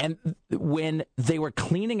 And when they were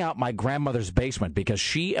cleaning out my grandmother's basement, because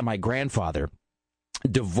she and my grandfather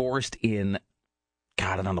divorced in,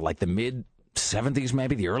 like the mid-'70s,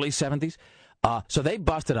 maybe the early 70s. So they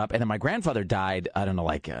busted up. And then my grandfather died, the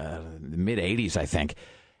mid-'80s, I think.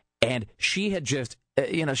 And she had just,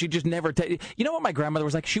 she just never... what my grandmother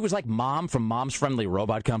was like? She was like Mom from Mom's Friendly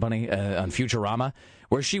Robot Company on Futurama,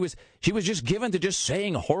 where she was just given to just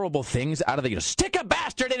saying horrible things out of the, stick a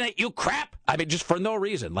bastard in it, you crap! Just for no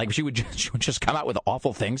reason. Like, she would just come out with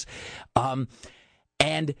awful things.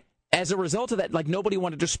 And as a result of that, like, nobody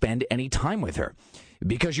wanted to spend any time with her.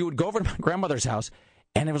 Because you would go over to my grandmother's house,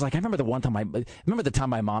 and it was like, I remember the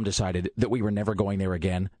time my mom decided that we were never going there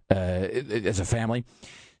again as a family.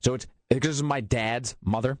 So it's because it's my dad's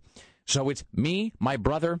mother. So it's me, my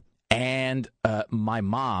brother, and my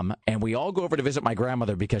mom, and we all go over to visit my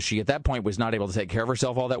grandmother because she, at that point, was not able to take care of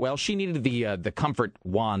herself all that well. She needed the comfort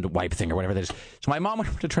wand wipe thing or whatever that is. So my mom went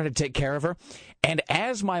over to try to take care of her. And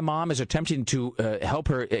as my mom is attempting to help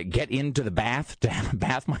her get into the bath, to have a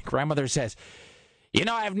bath, my grandmother says,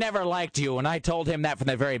 I've never liked you, and I told him that from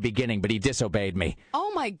the very beginning, but he disobeyed me.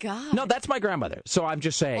 Oh, my God. No, that's my grandmother. So I'm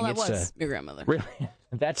just saying. Well, that was your grandmother. Really?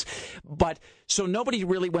 So nobody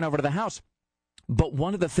really went over to the house. But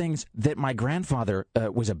one of the things that my grandfather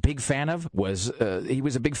was a big fan of was he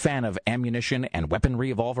was a big fan of ammunition and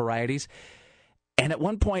weaponry of all varieties. And at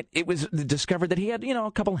one point, it was discovered that he had,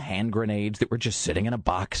 a couple hand grenades that were just sitting in a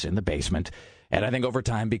box in the basement. And I think over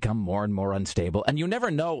time become more and more unstable. And you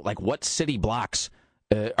never know, like, what city blocks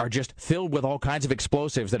are just filled with all kinds of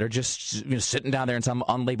explosives that are just sitting down there in some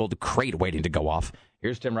unlabeled crate waiting to go off.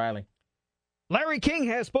 Here's Tim Riley. Larry King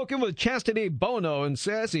has spoken with Chastity Bono and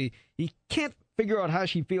says he can't figure out how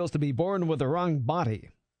she feels to be born with the wrong body.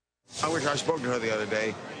 I wish I spoke to her the other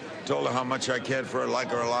day, told her how much I cared for her, like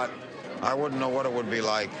her a lot. I wouldn't know what it would be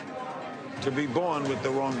like to be born with the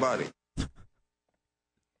wrong body.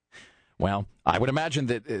 Well, I would imagine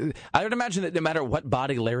that no matter what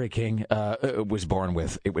body Larry King was born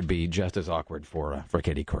with, it would be just as awkward for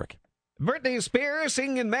Katie Couric. Britney Spears,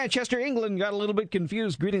 singing in Manchester, England, got a little bit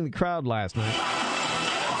confused greeting the crowd last night.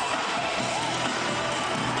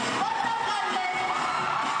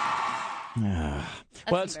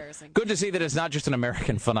 Well, it's good to see that it's not just an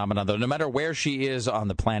American phenomenon, though. No matter where she is on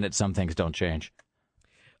the planet, some things don't change.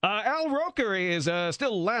 Al Roker is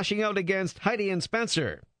still lashing out against Heidi and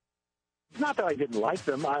Spencer. It's not that I didn't like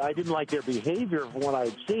them. I didn't like their behavior from what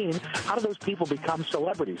I'd seen. How do those people become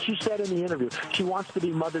celebrities? She said in the interview she wants to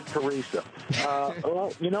be Mother Teresa.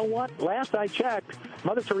 Well, you know what? Last I checked,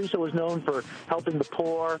 Mother Teresa was known for helping the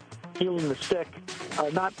poor, healing the sick.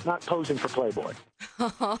 not posing for Playboy.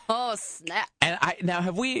 Oh, snap. And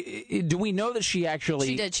do we know that she actually...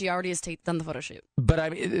 She did. She already has done the photo shoot. But I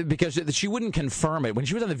mean, because she wouldn't confirm it. When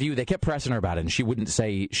she was on The View, they kept pressing her about it, and she wouldn't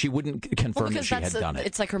confirm that she had done it.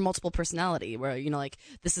 It's like her multiple personality, where, like,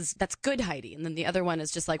 that's good Heidi, and then the other one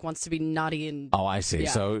is just, like, wants to be naughty and... Oh, I see.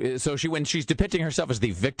 Yeah. So when she's depicting herself as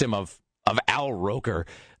the victim of Al Roker,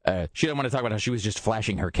 she didn't want to talk about how she was just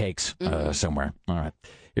flashing her cakes somewhere. All right.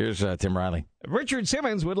 Here's Tim Riley. Richard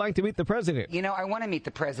Simmons would like to meet the president. I want to meet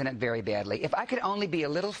the president very badly. If I could only be a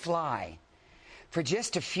little fly for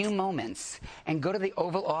just a few moments and go to the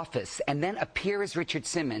Oval Office and then appear as Richard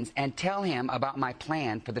Simmons and tell him about my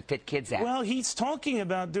plan for the Fit Kids Act. Well, he's talking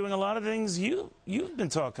about doing a lot of things you've been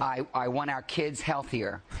talking about. I want our kids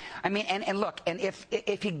healthier. I mean, and look, and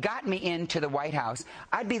if he got me into the White House,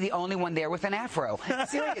 I'd be the only one there with an afro.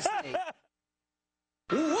 Seriously.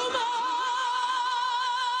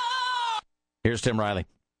 Here's Tim Riley.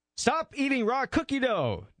 Stop eating raw cookie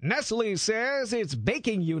dough. Nestle says its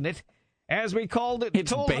baking unit, as we called it...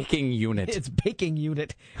 It's baking unit. It's baking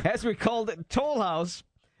unit. As we called it, Toll House,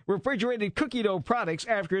 refrigerated cookie dough products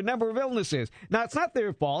after a number of illnesses. Now, it's not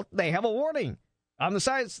their fault. They have a warning on the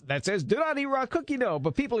sides that says, do not eat raw cookie dough,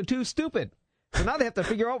 but people are too stupid. So now they have to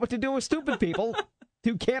figure out what to do with stupid people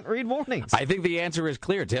who can't read warnings. I think the answer is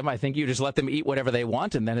clear, Tim. I think you just let them eat whatever they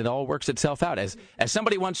want, and then it all works itself out. As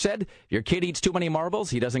somebody once said, your kid eats too many marbles,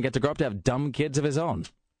 he doesn't get to grow up to have dumb kids of his own.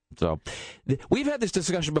 So we've had this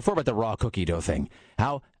discussion before about the raw cookie dough thing.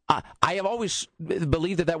 How I have always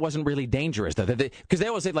believed that wasn't really dangerous. Because they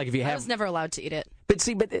always say, like, if you have... I was never allowed to eat it.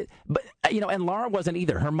 But and Laura wasn't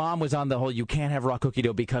either. Her mom was on the whole, you can't have raw cookie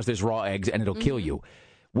dough because there's raw eggs and it'll kill you.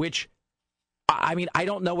 Which... I mean, I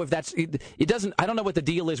don't know if that's it doesn't. I don't know what the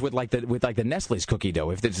deal is with the Nestle's cookie dough.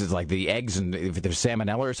 If this is like the eggs and if there's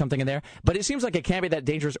salmonella or something in there. But it seems like it can't be that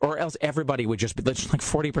dangerous, or else everybody would just like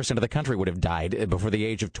 40% of the country would have died before the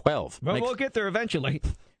age of 12. Well, we'll get there eventually.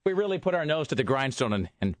 We really put our nose to the grindstone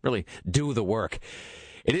and really do the work.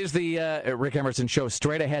 It is the Rick Emerson Show.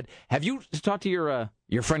 Straight ahead. Have you talked to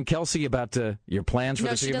your friend Kelsey about your plans for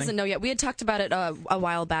this evening? No, she doesn't know yet. We had talked about it a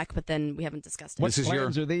while back, but then we haven't discussed it. What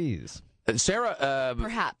plans are these? Sarah,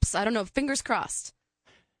 perhaps. I don't know. Fingers crossed.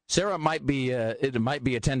 Sarah might be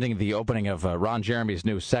attending the opening of Ron Jeremy's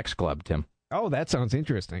new sex club, Tim. Oh, that sounds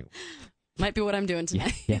interesting. Might be what I'm doing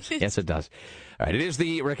tonight. Yes, it does. All right, it is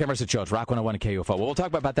the Rick Emerson Show. It's Rock 101 KUFO. Well, we'll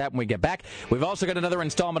talk about that when we get back. We've also got another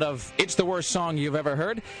installment of It's the Worst Song You've Ever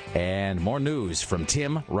Heard, and more news from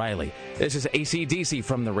Tim Riley. This is AC/DC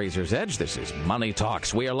from the Razor's Edge. This is Money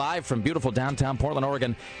Talks. We are live from beautiful downtown Portland,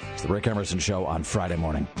 Oregon. It's the Rick Emerson Show on Friday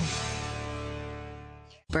morning.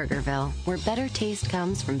 Burgerville, where better taste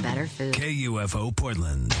comes from better food. KUFO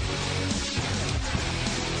Portland.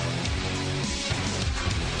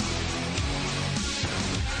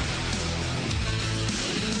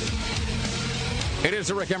 It is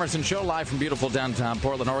the Rick Emerson Show, live from beautiful downtown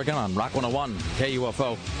Portland, Oregon on Rock 101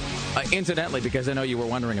 KUFO. Incidentally, because I know you were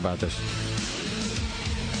wondering about this,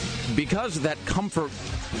 because that Comfort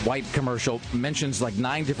Wipe commercial mentions like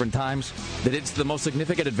 9 different times that it's the most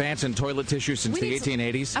significant advance in toilet tissue since the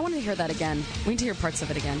 1880s. I want to hear that again. We need to hear parts of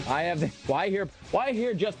it again. I have. Why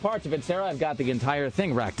hear just parts of it, Sarah? I've got the entire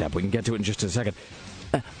thing racked up. We can get to it in just a second.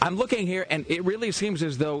 I'm looking here, and it really seems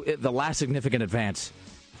as though the last significant advance,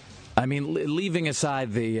 I mean, leaving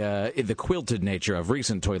aside the quilted nature of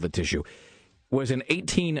recent toilet tissue, was in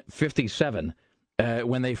 1857.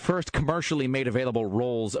 When they first commercially made available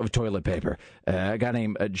rolls of toilet paper. A guy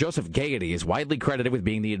named Joseph Gaiety is widely credited with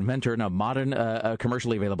being the inventor of modern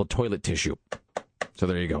commercially available toilet tissue. So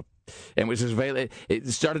there you go. And it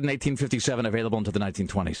started in 1857, available until the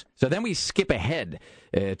 1920s. So then we skip ahead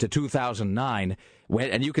to 2009,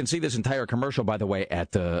 and you can see this entire commercial, by the way,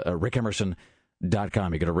 at rickemerson.com.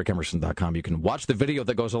 You go to rickemerson.com. You can watch the video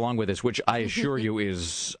that goes along with this, which I assure you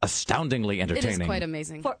is astoundingly entertaining. It is quite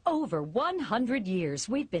amazing. For over 100 years,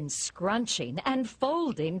 we've been scrunching and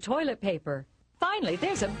folding toilet paper. Finally,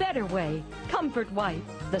 there's a better way. Comfort Wipe,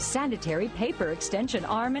 the sanitary paper extension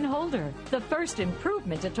arm and holder. The first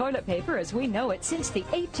improvement to toilet paper as we know it since the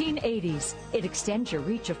 1880s. It extends your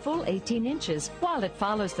reach a full 18 inches while it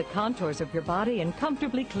follows the contours of your body and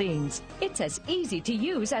comfortably cleans. It's as easy to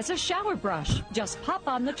use as a shower brush. Just pop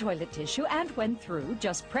on the toilet tissue and when through,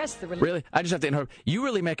 just press the... Really? I just have to interrupt. You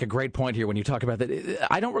really make a great point here when you talk about that.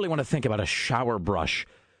 I don't really want to think about a shower brush.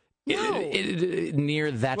 No.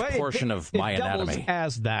 Near that portion of my anatomy.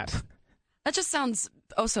 As that. That just sounds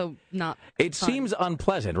so not. It fun. Seems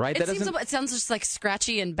unpleasant, right? It sounds just like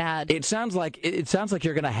scratchy and bad. It sounds like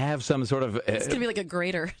you're going to have some sort of. It's going to be like a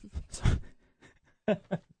grater.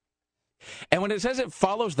 And when it says it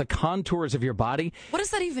follows the contours of your body... What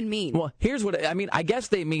does that even mean? Well, here's what... I mean, I guess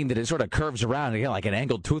they mean that it sort of curves around, again, like an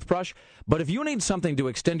angled toothbrush. But if you need something to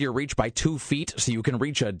extend your reach by 2 feet so you can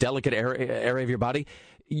reach a delicate area of your body,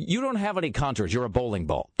 you don't have any contours. You're a bowling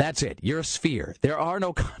ball. That's it. You're a sphere. There are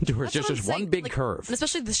no contours. Just there's one big curve. And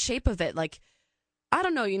especially the shape of it. Like, I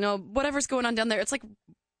don't know, whatever's going on down there, it's like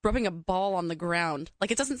rubbing a ball on the ground.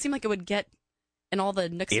 Like, it doesn't seem like it would get in all the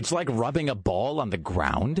nooks. It's like rubbing a ball on the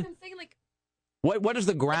ground? I'm saying, like... What is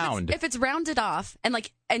the ground? If it's rounded off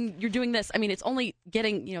and you're doing this, I mean, it's only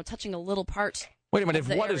getting, touching a little part. Wait a minute.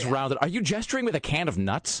 If what is rounded? Are you gesturing with a can of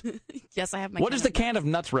nuts? Yes, I have my. What is the can of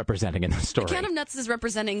nuts representing in the story? The can of nuts is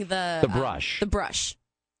representing the brush. The brush.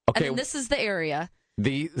 Okay. And then this is the area.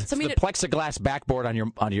 The plexiglass backboard on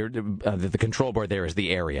your the control board there is the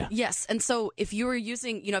area. Yes, and so if you were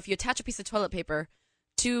using, if you attach a piece of toilet paper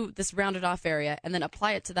to this rounded off area and then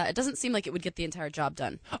apply it to that, it doesn't seem like it would get the entire job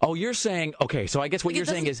done. Oh, you're saying, okay, so I guess what you're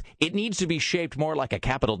saying is it needs to be shaped more like a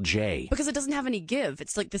capital J. Because it doesn't have any give.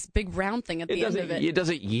 It's like this big round thing at the end of it. It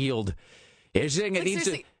doesn't yield. You're saying it needs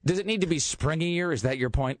to, does it need to be springier? Is that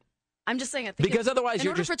your point? I'm just saying, because otherwise in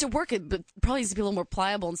order for it to work, it probably needs to be a little more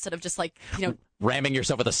pliable instead of just like, ramming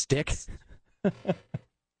yourself with a stick.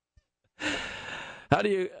 How do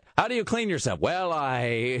you clean yourself? Well,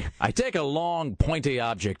 I take a long, pointy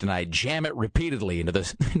object and I jam it repeatedly into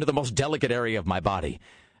the most delicate area of my body.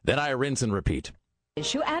 Then I rinse and repeat.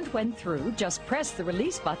 Tissue, and when through, just press the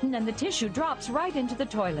release button and the tissue drops right into the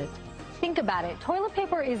toilet. Think about it. Toilet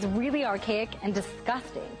paper is really archaic and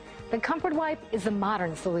disgusting. The Comfort Wipe is a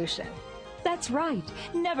modern solution. That's right.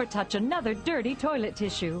 Never touch another dirty toilet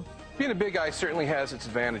tissue. Being a big guy certainly has its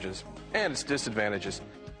advantages and its disadvantages.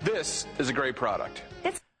 This is a great product.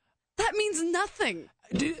 That means nothing.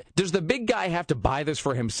 Does the big guy have to buy this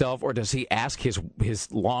for himself, or does he ask his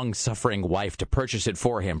long-suffering wife to purchase it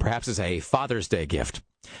for him, perhaps as a Father's Day gift?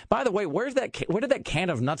 By the way, where did that can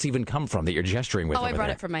of nuts even come from that you're gesturing with? Oh, I brought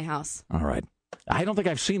it from my house. All right. I don't think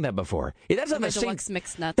I've seen that before. That's not the same deluxe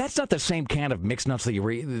mixed nuts. That's not the same can of mixed nuts that you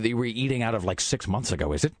were eating out of like 6 months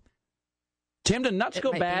ago, is it? Tim, do nuts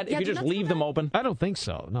go bad if you just leave them open? I don't think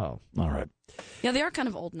so. No. All right. Yeah, they are kind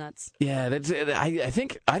of old nuts. Yeah,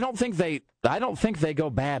 I don't think they go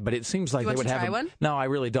bad, but it seems like they would have. One? No, I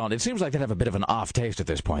really don't. It seems like they'd have a bit of an off taste at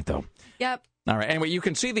this point, though. Yep. All right. Anyway, you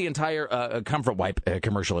can see the entire Comfort Wipe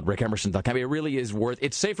commercial at rickemerson.com. It really is worth.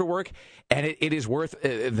 It's safe for work, and it is worth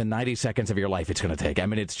the 90 seconds of your life it's going to take. I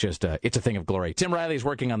mean, it's just it's a thing of glory. Tim Riley is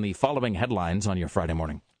working on the following headlines on your Friday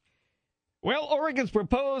morning. Well, Oregon's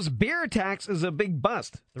proposed beer tax is a big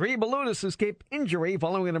bust. 3 balloonists escaped injury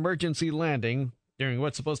following an emergency landing during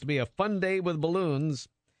what's supposed to be a fun day with balloons.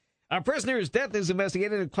 A prisoner's death is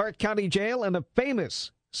investigated in Clark County Jail, and a famous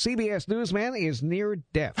CBS newsman is near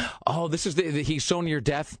death. Oh, this is he's so near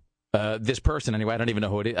death. This person, anyway, I don't even know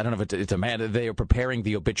who it is. I don't know if it's a man. They are preparing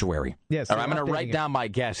the obituary. Yes. All right, I'm going to write down my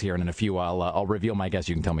guess here, and in a few, I'll reveal my guess.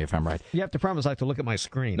 You can tell me if I'm right. You have to promise I have to look at my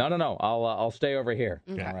screen. No. I'll stay over here.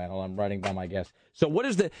 Okay. All right, I'm writing down my guess. So what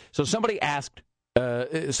is so somebody asked,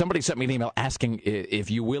 somebody sent me an email asking if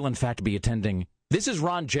you will, in fact, be attending. This is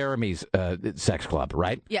Ron Jeremy's sex club,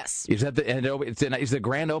 right? Yes. Is that is the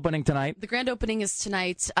grand opening tonight? The grand opening is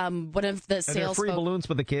tonight. One of the sales. Are there free balloons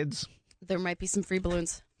for the kids? There might be some free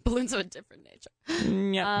balloons. Balloons of a different nature.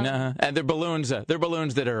 Yeah, and they're balloons. They're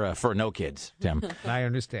balloons that are for no kids, Tim. I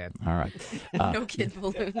understand. All right. No kid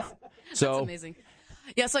balloons. That's amazing.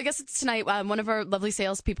 Yeah, so I guess it's tonight. One of our lovely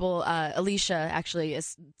salespeople, Alicia, actually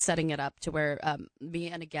is setting it up to where me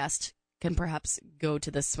and a guest can perhaps go to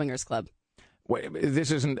this swingers club. Wait,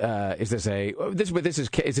 this isn't. Is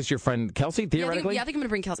this your friend Kelsey? Theoretically, yeah, I think I'm going to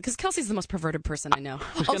bring Kelsey because Kelsey's the most perverted person I know.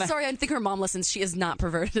 Sorry, I think her mom listens. She is not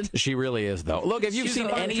perverted. She really is, though. Look, have you seen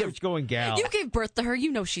any of going gal? You gave birth to her.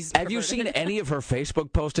 You know she's. Have you seen any of her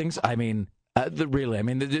Facebook postings? I mean. Really, I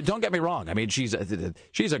mean, don't get me wrong. I mean, she's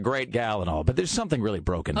a great gal and all, but there's something really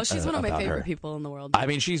broken. Oh, she's one of my favorite people in the world. I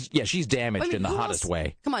mean, she's damaged in the hottest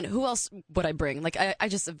way. Come on, who else would I bring? Like, I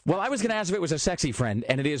just. Well, I was going to ask if it was a sexy friend,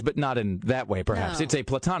 and it is, but not in that way. Perhaps it's a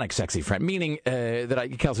platonic sexy friend, meaning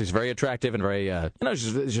that Kelsey's very attractive and very,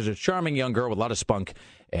 she's a charming young girl with a lot of spunk,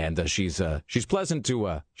 and she's pleasant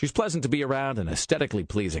to be around and aesthetically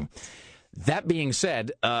pleasing. That being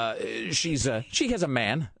said, she has a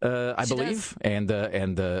man, I believe, and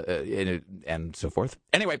so forth.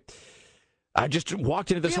 Anyway, I just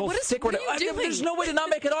walked into this whole thick. There's no way to not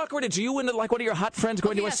make it awkward. It's you and like one of your hot friends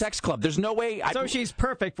going to a sex club. There's no way. So she's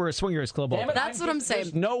perfect for a swingers club. That's what I'm saying.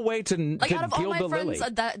 There's no way to out of all my friends.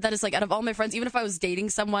 That is like out of all my friends. Even if I was dating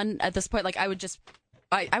someone at this point, like I would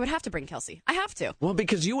have to bring Kelsey. I have to. Well,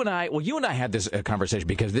 because you and I had this conversation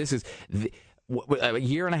because this is. a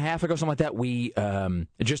year and a half ago, something like that, we,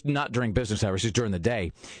 just not during business hours, just during the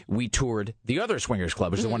day, we toured the other swingers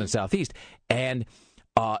club, which is the one in Southeast. And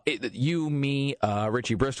you, me,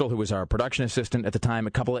 Richie Bristol, who was our production assistant at the time,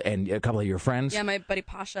 a couple of your friends. Yeah, my buddy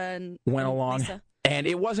Pasha and went along. Lisa. And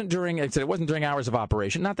it wasn't during hours of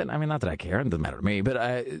operation. Not that I care. It doesn't matter to me.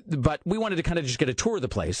 But we wanted to kind of just get a tour of the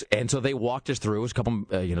place, and so they walked us through. It was a couple,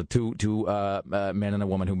 two men and a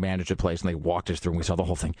woman who managed the place, and they walked us through, and we saw the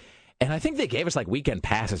whole thing. And I think they gave us like weekend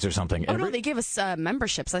passes or something. Oh, no, they gave us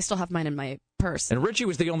memberships. I still have mine in my purse. And Richie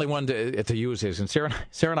was the only one to use his, and Sarah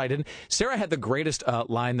and I didn't. Sarah had the greatest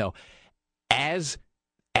line though, as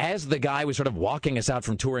the guy was sort of walking us out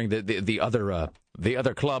from touring the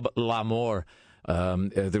other club, L'Amour.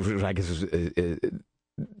 I guess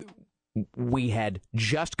we had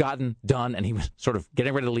just gotten done, and he was sort of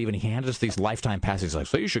getting ready to leave, and he handed us these lifetime passes. Like,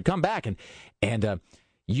 so you should come back, and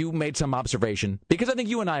you made some observation, because I think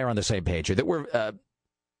you and I are on the same page here, that we're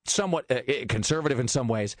somewhat conservative in some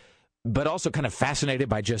ways, but also kind of fascinated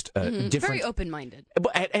by just different... Very open-minded.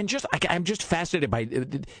 And just, I'm just fascinated by...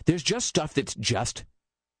 There's just stuff that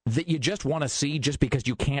you just want to see just because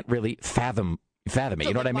you can't really fathom it.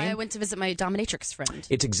 You know what I mean? Why I went to visit my dominatrix friend.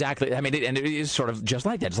 It's exactly... I mean, and it is sort of just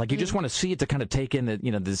like that. It's like you just want to see it to kind of take in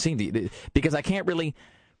the scene. Because I can't really...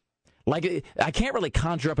 I can't really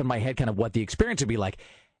conjure up in my head kind of what the experience would be like.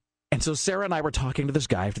 And so Sarah and I were talking to this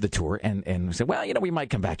guy after the tour, and we said, well, we might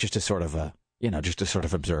come back just to sort of,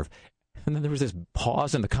 observe. And then there was this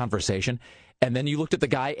pause in the conversation, and then you looked at the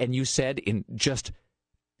guy and you said, in just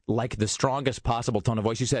like the strongest possible tone of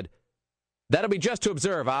voice, you said, that'll be just to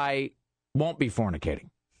observe. I won't be fornicating.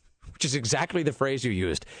 Which is exactly the phrase you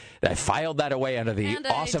used. I filed that away under the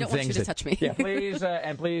awesome I don't things. Want you to touch me. Yeah, please,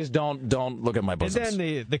 and please don't look at my bosoms. And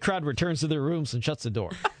then the crowd returns to their rooms and shuts the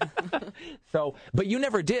door. So, but you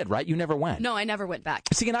never did, right? You never went. No, I never went back.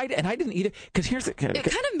 See, and I didn't either, because here's the... It kind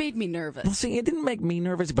of made me nervous. Well, see, it didn't make me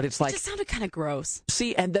nervous, but it's like... It just sounded kind of gross.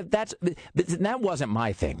 See, and that wasn't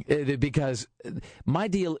my thing, because my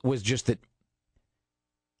deal was just that...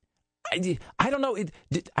 I don't know.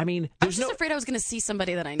 I mean, there's I was just afraid I was going to see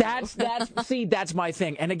somebody that I know. That's my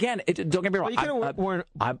thing. And again, don't get me wrong. Well, you could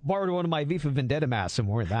have borrowed one of my V for Vendetta masks and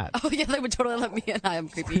worn that. Oh yeah, they would totally let me in. I am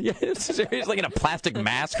creepy. Yeah, seriously, like in a plastic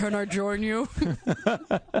mask. Can I join you?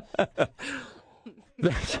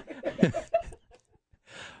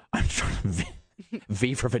 I'm trying to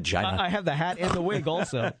V for vagina. I have the hat and the wig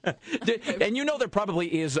also. And there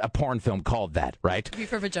probably is a porn film called that, right? V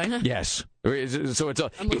for vagina? Yes. So it's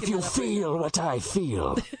if you feel what I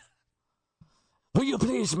feel, will you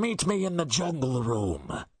please meet me in the jungle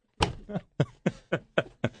room?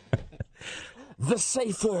 The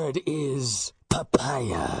safe word is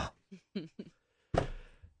papaya.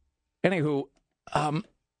 Anywho,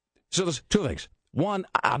 so there's two things. One,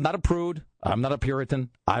 I'm not a prude. I'm not a Puritan.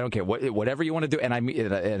 I don't care. Whatever you want to do, and I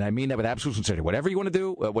mean that with absolute sincerity. Whatever you want to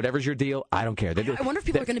do, whatever's your deal, I don't care. I wonder if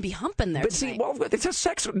people are going to be humping there. But see, it's a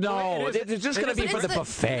sex... No, it's just going to be for the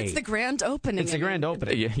buffet. It's the grand opening. It's the grand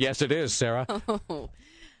opening. Yes, it is, Sarah. Oh.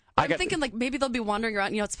 I'm thinking like maybe they'll be wandering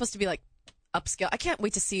around. It's supposed to be like upscale. I can't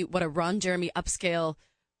wait to see what a Ron Jeremy upscale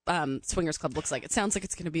swingers club looks like. It sounds like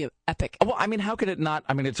it's going to be epic. Well, I mean, how could it not?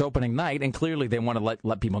 I mean, it's opening night, and clearly they want to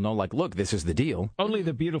let people know, like, look, this is the deal. Only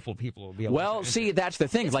the beautiful people will be able to see, that's the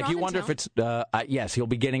thing. Like, you wonder if it's... yes, he'll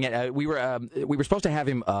be getting it. We were supposed to have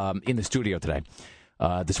him in the studio today,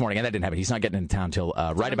 this morning, and that didn't happen. He's not getting into town till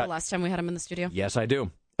right about... the last time we had him in the studio? Yes, I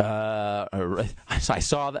do. I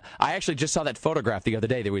saw that. I actually just saw that photograph the other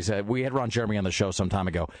day. There was we had Ron Jeremy on the show some time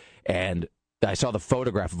ago, and I saw the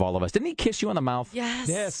photograph of all of us. Didn't he kiss you on the mouth?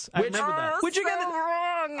 Yes. I remember that. Which again,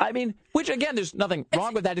 wrong. I mean, there's nothing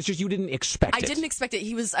wrong with that. It's just you didn't expect it. I didn't expect it.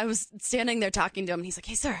 I was standing there talking to him, and he's like,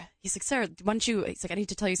 "Hey, Sarah." He's like, "Sarah, why don't you?" He's like, "I need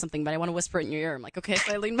to tell you something, but I want to whisper it in your ear." I'm like, "Okay."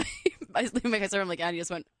 So I lean my face over. I'm like, and he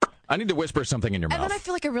just went. I need to whisper something in your mouth. And then I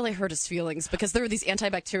feel like I really hurt his feelings because there were these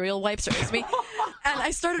antibacterial wipes around me, and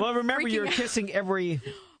I started. Well, remember, you're kissing every.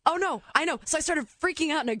 Oh, no, I know. So I started freaking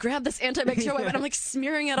out, and I grabbed this antibacterial wipe, and I'm, like,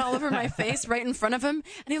 smearing it all over my face right in front of him.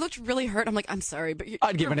 And he looked really hurt. I'm like, I'm sorry, but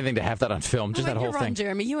I'd give anything to have that on film, just that whole thing. Ron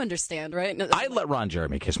Jeremy, you understand, right? No, I'd let Ron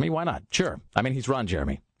Jeremy kiss me. Why not? Sure. I mean, he's Ron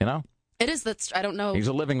Jeremy, you know? It is. I don't know. He's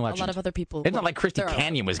a living legend. A lot of other people. It's not like Christy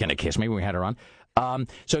Canyon was going to kiss me when we had her on.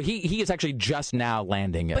 So he is actually just now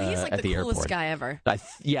landing but he's like at the coolest airport. Guy ever. I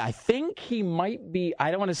think he might be.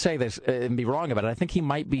 I don't want to say this and be wrong about it. I think he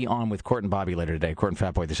might be on with Court and Bobby later today. Court and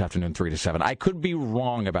Fatboy this afternoon, 3 to 7. I could be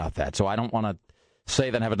wrong about that, so I don't want to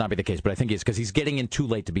say that and have it not be the case. But I think he is because he's getting in too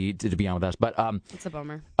late to be on with us. But it's a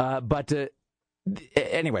bummer.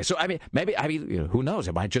 Anyway, so who knows?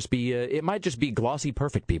 It might just be glossy,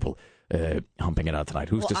 perfect people humping it out tonight.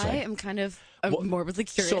 Who's to say? I am kind of morbidly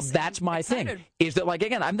curious. So that's my thing. Is that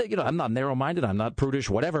again? I'm not narrow-minded. I'm not prudish.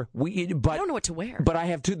 Whatever. I don't know what to wear. But I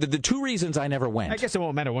have the two reasons I never went. I guess it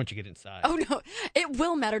won't matter once you get inside. Oh no, it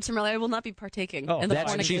will matter to me. I will not be partaking. In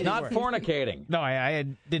the she's not fornicating. No, I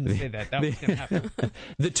didn't say that. That was going to happen.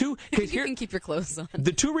 The two. You can keep your clothes on.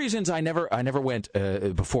 The two reasons I never went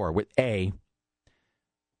before with A.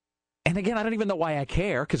 And again, I don't even know why I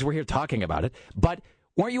care, because we're here talking about it. But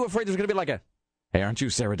weren't you afraid there's going to be like a, hey, aren't you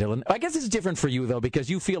Sarah Dillon? I guess it's different for you, though, because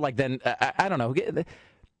you feel like then, I don't know,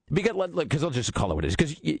 because I'll just call it what it is,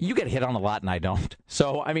 because you get hit on a lot and I don't.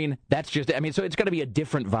 So, that's just, so it's going to be a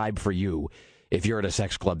different vibe for you if you're at a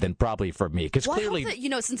sex club than probably for me. Because clearly, I hope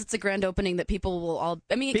that, since it's a grand opening, that people will all,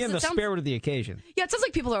 be in the spirit of the occasion. Yeah, it sounds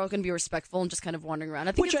like people are all going to be respectful and just kind of wandering around.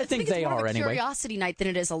 I think they more are of a anyway. Curiosity night than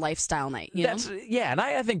it is a lifestyle night. You know? And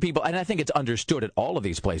I think I think it's understood at all of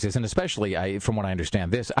these places, and especially from what I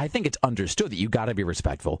understand, I think it's understood that you got to be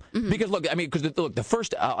respectful. Mm-hmm. Because the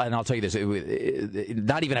first, and I'll tell you this,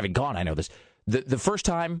 not even having gone, I know this. The first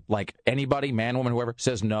time, like anybody, man, woman, whoever,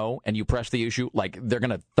 says no, and you press the issue, like they're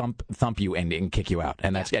gonna thump you and kick you out,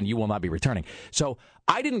 and and you will not be returning. So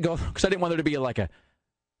I didn't go because I didn't want there to be like hey,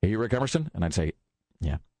 you Rick Emerson, and I'd say,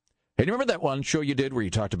 yeah. Hey, do you remember that one show you did where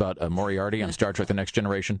you talked about Moriarty on Star Trek: The Next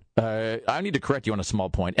Generation? I need to correct you on a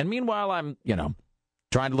small point. And meanwhile, I'm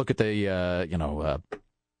trying to look at the I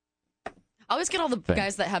always get all the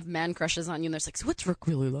guys that have man crushes on you, and they're like, so what's Rick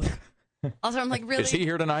really like? Also, I'm like, really? Is he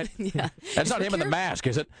here tonight? Yeah. That's not him in the mask,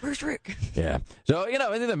 is it? Where's Rick? Yeah. So,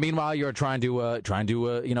 and then meanwhile, you're trying to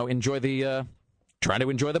enjoy the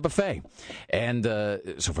buffet and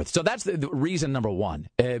so forth. So that's the reason number one,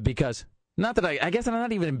 because not that I guess I'm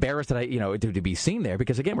not even embarrassed that to be seen there,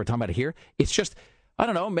 because again, we're talking about it here. It's just, I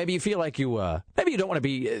don't know, maybe you feel like maybe you don't want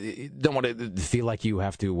to feel like you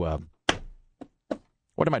have to, what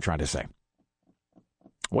am I trying to say?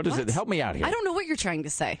 What does it? Help me out here. I don't know what you're trying to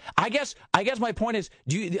say. I guess my point is,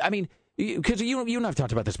 because you and I've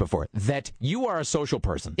talked about this before, that you are a social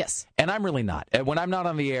person. Yes. And I'm really not. When I'm not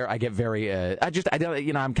on the air, I get very, I'm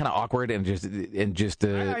kind of awkward and just.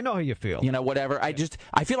 I know how you feel. Whatever. I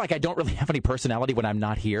feel like I don't really have any personality when I'm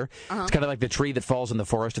not here. Uh-huh. It's kind of like the tree that falls in the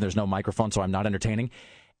forest and there's no microphone, so I'm not entertaining.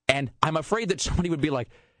 And I'm afraid that somebody would be like,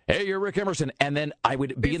 hey, you're Rick Emerson, and then I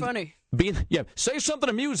would be funny. Say something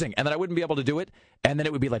amusing, and then I wouldn't be able to do it, and then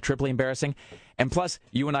it would be like triply embarrassing. And plus,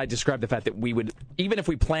 you and I described the fact that we would, even if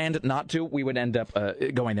we planned not to, we would end up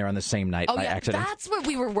going there on the same night by accident. That's what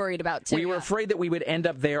we were worried about too. We were afraid that we would end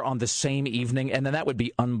up there on the same evening, and then that would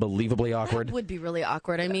be unbelievably awkward. That would be really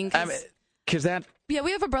awkward. Because that. Yeah,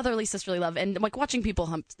 we have a brotherly sisterly love, and like watching people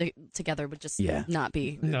hump together would just not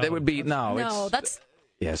be. No. That would be that's.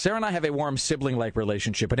 Yeah, Sarah and I have a warm sibling-like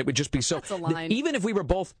relationship, and it would just be so. That's a line. Even if we were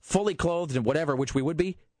both fully clothed and whatever, which we would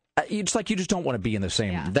be, you just don't want to be in the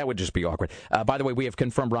same. Yeah. That would just be awkward. By the way, we have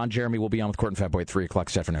confirmed Ron Jeremy will be on with Court and Fatboy at 3 o'clock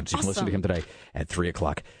this afternoon, so you can listen to him today at 3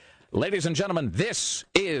 o'clock. Ladies and gentlemen, this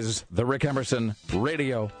is the Rick Emerson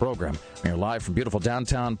radio program. We're live from beautiful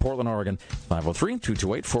downtown Portland, Oregon.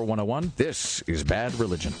 503-228-4101. This is Bad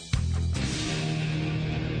Religion.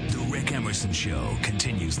 Rick Emerson Show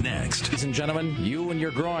continues next. Ladies and gentlemen, you and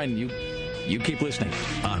your groin, you keep listening.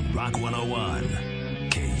 On Rock 101,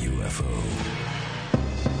 KUFO.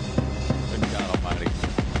 Good God Almighty.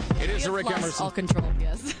 It is the Rick Emerson. All control,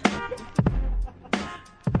 yes.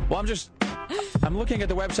 Well, I'm looking at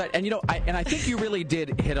the website, and I think you really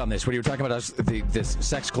did hit on this when you were talking about this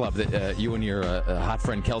sex club that you and your hot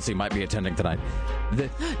friend Kelsey might be attending tonight.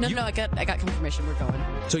 No, I got confirmation we're going.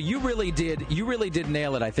 So you really did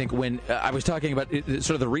nail it, I think, when I was talking about sort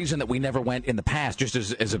of the reason that we never went in the past, just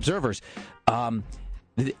as observers. Watching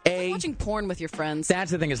porn with your friends.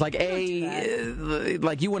 That's the thing. Is like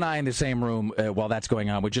like you and I in the same room while that's going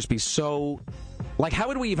on would just be so. Like, how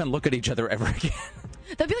would we even look at each other ever again?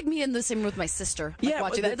 That'd be like me in the same room with my sister. Like,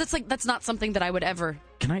 watching that. That's not something that I would ever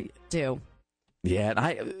do. Yeah,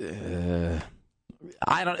 I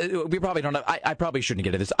don't. We probably don't. I probably shouldn't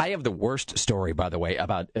get into this. I have the worst story, by the way,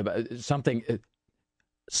 about something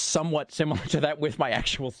somewhat similar to that with my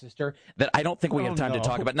actual sister that I don't think we have time to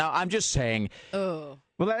talk about. Now, I'm just saying. Oh.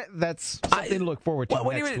 Well, that's something to look forward to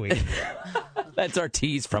next week. That's our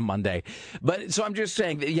tease from Monday. But so I'm just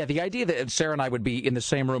saying, the idea that Sarah and I would be in the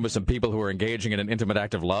same room as some people who are engaging in an intimate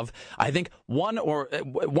act of love, I think one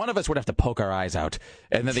of us would have to poke our eyes out,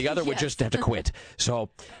 and then the other would just have to quit.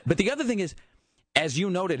 So, but the other thing is, as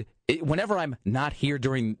you noted, whenever I'm not here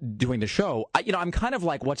doing the show, I'm kind of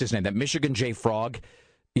like, what's his name, that Michigan J. Frog,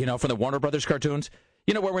 from the Warner Brothers cartoons.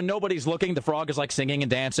 You know, where when nobody's looking, the frog is like singing and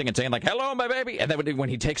dancing and saying like, hello, my baby. And then when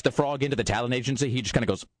he takes the frog into the talent agency, he just kind of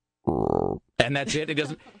goes, and that's it. It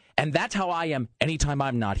doesn't. And that's how I am anytime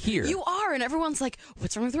I'm not here. You are, and everyone's like,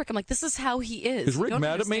 "What's wrong with Rick?" I'm like, "This is how he is." Is Rick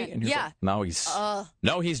mad at me? And yeah. Like,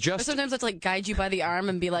 no, he's just. Or sometimes I have to like guide you by the arm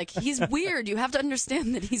and be like, "He's weird. You have to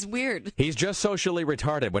understand that he's weird." He's just socially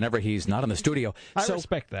retarded whenever he's not in the studio. I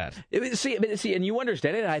respect that. See, and you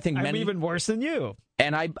understand it. I think I'm even worse than you.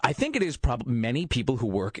 And I think it is probably many people who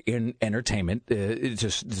work in entertainment,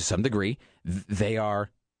 to some degree, they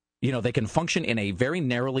are. You know, they can function in a very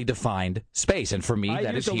narrowly defined space. And for me,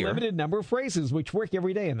 that is here. I use a limited number of phrases which work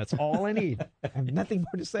every day, and that's all I need. I have nothing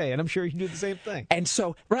more to say, and I'm sure you do the same thing. And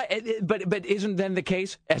so, right, but isn't then the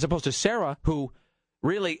case, as opposed to Sarah, who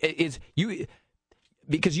really is,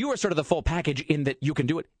 because you are sort of the full package in that you can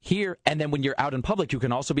do it here, and then when you're out in public, you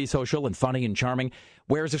can also be social and funny and charming.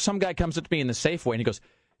 Whereas if some guy comes up to me in the Safeway and he goes,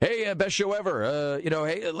 hey, best show ever,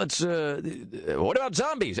 hey, let's, what about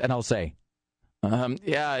zombies? And I'll say,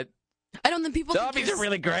 yeah. I don't think people zombies are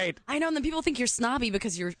really great. I know, and then people think you're snobby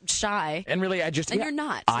because you're shy. And really, and you're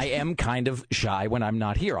not. I am kind of shy when I'm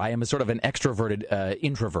not here. I am a sort of an extroverted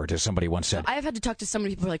introvert, as somebody once said. I have had to talk to so many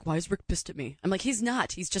people who are like, why is Rick pissed at me? I'm like, he's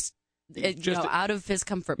not. He's just out of his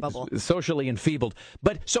comfort bubble. Socially enfeebled.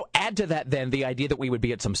 But so add to that then the idea that we would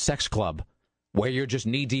be at some sex club where you're just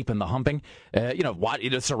knee deep in the humping,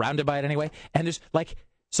 surrounded by it anyway. And there's like,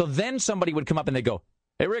 so then somebody would come up and they'd go,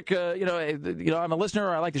 hey, Rick, I'm a listener,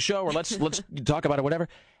 or I like the show, or let's talk about it, whatever.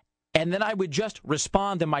 And then I would just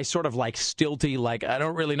respond in my sort of like stilty, like I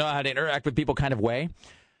don't really know how to interact with people kind of way.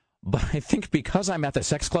 But I think because I'm at the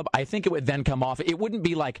sex club, I think it would then come off. It wouldn't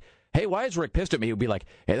be like, hey, why is Rick pissed at me? It would be like,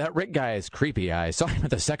 hey, that Rick guy is creepy. I saw him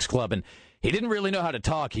at the sex club, and he didn't really know how to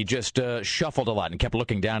talk. He just shuffled a lot and kept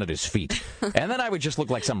looking down at his feet. And then I would just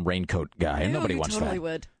look like some raincoat guy, and nobody wants totally that.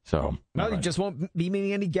 Would. So, you just won't be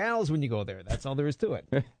meeting any gals when you go there. That's all there is to it.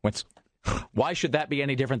 Why should that be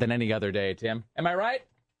any different than any other day, Tim? Am I right?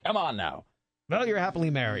 Come on now. Well, you're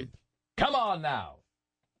happily married. Come on now.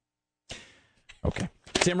 Okay.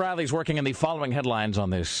 Tim Riley's working in the following headlines on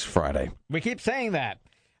this Friday. We keep saying that.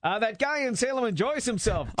 That guy in Salem enjoys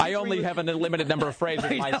himself. I only have a limited number of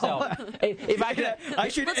phrases myself. If I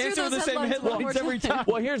should answer the same headlines every time.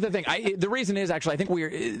 Well, here's the thing. The reason is actually I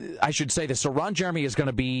think I should say this. So Ron Jeremy is going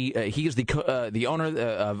to be he is the owner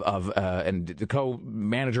of and the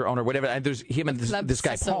co-manager owner whatever. And there's him and this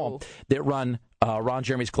guy Paul that run Ron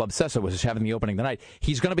Jeremy's Club Cessa, which is having the opening tonight.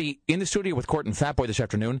 He's going to be in the studio with Court and Fatboy this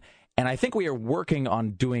afternoon, and I think we are working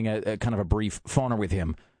on doing a kind of a brief phoner with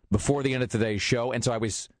him before the end of today's show. And so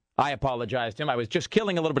I apologize, Tim. I was just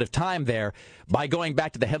killing a little bit of time there by going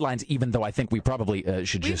back to the headlines, even though I think we probably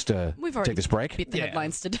should we've take this break. Beat the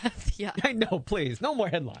headlines to death. Yeah. I know, please. No more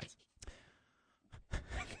headlines.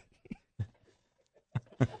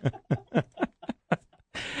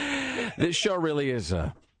 This show really is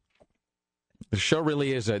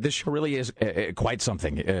quite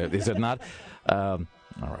something, is it not? All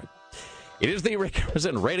right. It is the Rick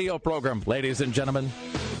Emerson radio program, ladies and gentlemen.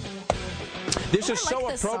 This is so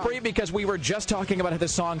appropriate because we were just talking about how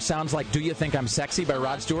this song sounds like Do You Think I'm Sexy by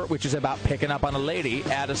Rod Stewart, which is about picking up on a lady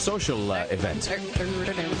at a social event.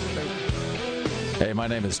 Hey, my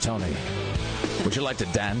name is Tony. Would you like to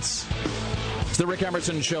dance? It's the Rick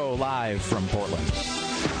Emerson Show live from Portland.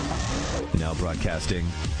 Now broadcasting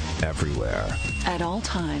everywhere. At all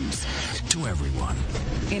times. To everyone.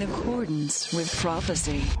 In accordance with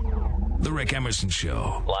prophecy. The Rick Emerson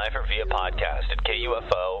Show. Live or via podcast at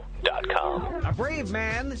KUFO.com. A brave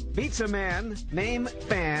man beats a man named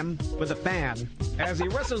Fan with a fan as he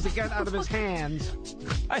wrestles the gun out of his hands.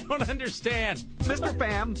 I don't understand. Mr.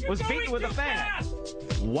 Fan was beaten with a fan.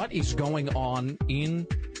 What is going on in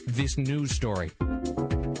this news story?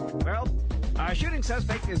 Well, a shooting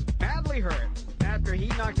suspect is badly hurt after he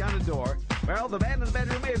knocked down a door. Well, the man in the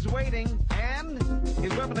bedroom is waiting, and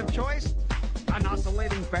his weapon of choice, an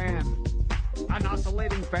oscillating fan. An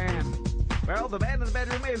oscillating fan. Well, the man in the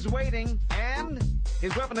bedroom is waiting, and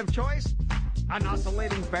his weapon of choice, an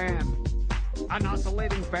oscillating fan. An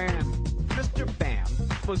oscillating fan. Mr. Fan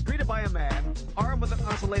was greeted by a man armed with an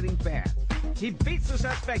oscillating fan. He beats the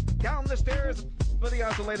suspect down the stairs with the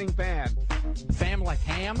oscillating fan. Fam like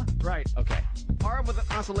ham? Right. Okay. Armed with an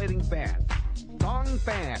oscillating fan. Dong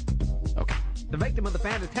fan. Okay. The victim of the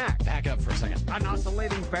fan attack. Back up for a second. An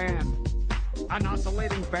oscillating fan. An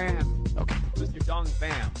oscillating fan. Okay. Mr. Dong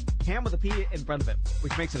Fan. Ham with a P in front of it,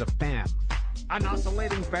 which makes it a fan. An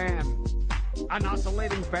oscillating fan. An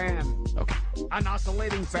oscillating fan. Okay. An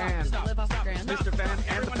oscillating fan. Stop. Mr. Fan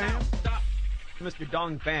and the fan. Stop. Mr.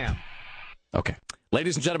 Dong Fan. Okay.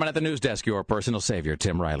 Ladies and gentlemen, at the news desk, your personal savior,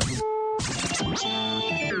 Tim Riley.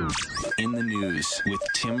 In the news with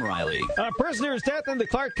Tim Riley. A prisoner's death in the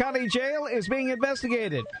Clark County Jail is being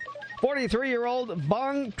investigated. 43-year-old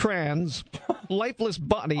Vong Tran's lifeless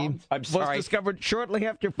body was discovered shortly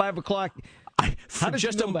after 5 o'clock. How did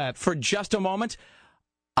you know that? For just a moment,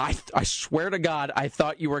 I swear to God, I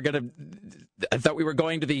thought we were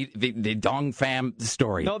going to the Dong Pham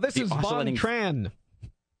story. No, this is Vong Tran.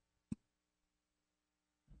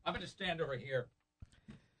 I'm going to stand over here.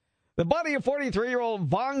 The body of 43-year-old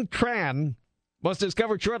Vong Tran was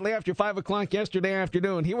discovered shortly after 5 o'clock yesterday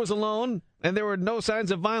afternoon. He was alone, and there were no signs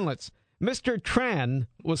of violence. Mr. Tran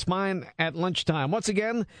was fine at lunchtime. Once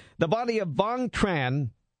again, the body of Vong Tran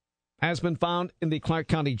has been found in the Clark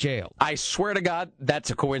County Jail. I swear to God, that's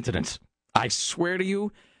a coincidence. I swear to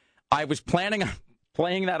you, I was planning on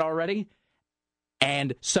playing that already,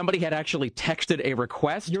 and somebody had actually texted a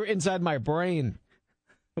request. You're inside my brain.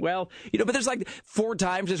 Well, but there's like 4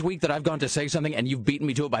 times this week that I've gone to say something, and you've beaten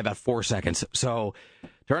me to it by about 4 seconds. So,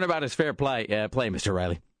 turnabout is fair play, Mr.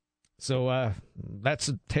 Riley. So, that's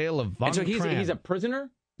a tale of Vong And so Tran. he's a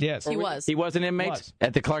prisoner? Yes. He was. He was an inmate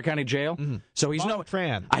at the Clark County Jail? Mm-hmm. So he's Vong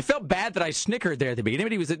Tran. I felt bad that I snickered there at the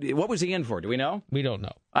beginning, but what was he in for? Do we know? We don't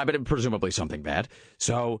know. But presumably something bad.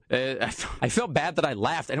 So I felt bad that I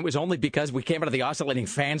laughed, and it was only because we came out of the oscillating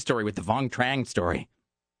fan story with the Vong Tran story.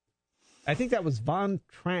 I think that was Von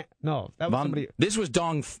Tran. No, that was somebody. This was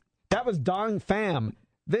Dong. That was Dong Pham.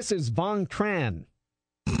 This is Vong Tran.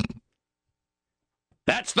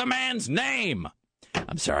 That's the man's name.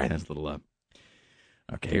 I'm sorry, that's a little.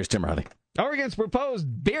 Okay, here's Tim Riley. Oregon's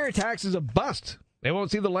proposed beer tax is a bust. They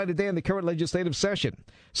won't see the light of day in the current legislative session.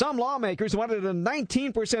 Some lawmakers wanted a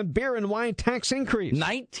 19% beer and wine tax increase.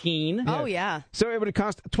 19? Oh, yeah. So it would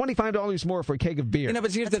cost $25 more for a keg of beer.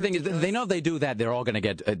 But here's the thing: is they know if they do that, they're all going to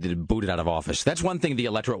get booted out of office. That's one thing the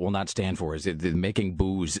electorate will not stand for: is making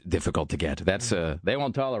booze difficult to get. That's they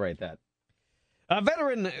won't tolerate that. A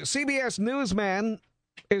veteran CBS newsman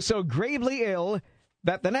is so gravely ill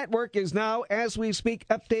that the network is now, as we speak,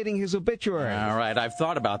 updating his obituary. All right, I've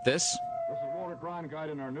thought about this. This is Walter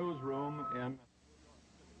Cronkite in our newsroom, and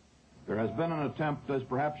there has been an attempt, as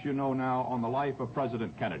perhaps you know now, on the life of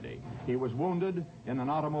President Kennedy. He was wounded in an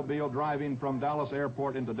automobile driving from Dallas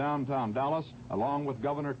Airport into downtown Dallas, along with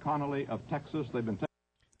Governor Connolly of Texas. They've been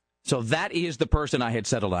So that is the person I had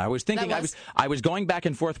settled on. I was thinking I was going back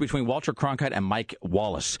and forth between Walter Cronkite and Mike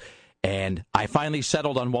Wallace. And I finally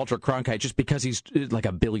settled on Walter Cronkite just because he's like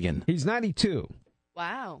a billion. He's 92.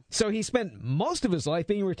 Wow. So he spent most of his life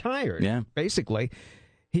being retired, basically.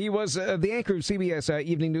 He was the anchor of CBS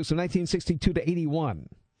Evening News from 1962 to 81.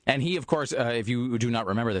 And he, of course, if you do not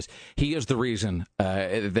remember this, he is the reason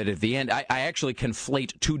that at the end, I actually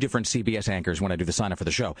conflate 2 different CBS anchors when I do the sign-up for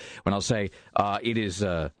the show. When I'll say it's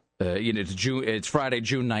Friday,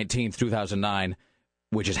 June 19th, 2009,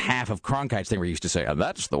 which is half of Cronkite's thing where he used to say,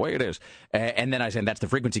 that's the way it is. And then I said, that's the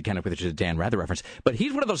frequency kind of, which is a Dan Rather reference. But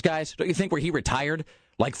he's one of those guys, don't you think, where he retired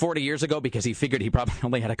like 40 years ago because he figured he probably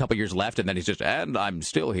only had a couple years left, and then he's just, and I'm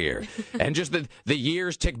still here. And just the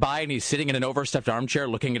years tick by, and he's sitting in an overstuffed armchair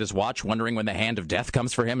looking at his watch, wondering when the hand of death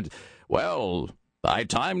comes for him. And, well, I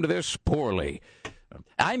timed this poorly.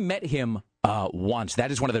 I met him once.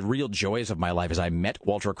 That is one of the real joys of my life. Is I met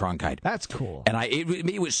Walter Cronkite. That's cool. And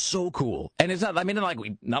it was so cool. And it's not. I mean,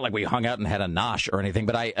 not like we hung out and had a nosh or anything.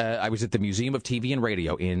 But I was at the Museum of TV and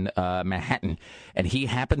Radio in Manhattan, and he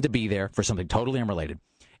happened to be there for something totally unrelated.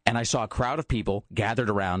 And I saw a crowd of people gathered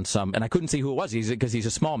around and I couldn't see who it was because he's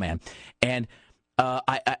a small man, and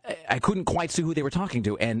I couldn't quite see who they were talking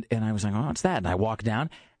to. And I was like, oh, what's that? And I walked down,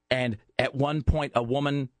 and at one point, a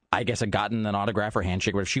woman, I guess, had gotten an autograph or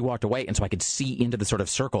handshake, where she walked away, and so I could see into the sort of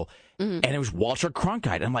circle, and it was Walter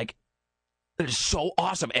Cronkite. And I'm like, it's so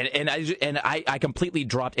awesome, and I completely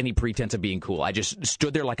dropped any pretense of being cool. I just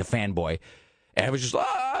stood there like a fanboy, and I was just,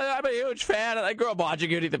 I'm a huge fan, and I grew up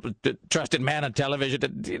watching you, the trusted man on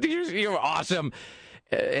television. You're awesome.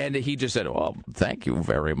 And he just said, well, thank you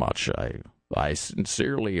very much. I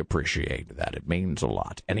sincerely appreciate that. It means a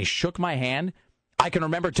lot. And he shook my hand. I can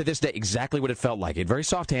remember to this day exactly what it felt like. He had very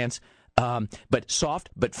soft hands, but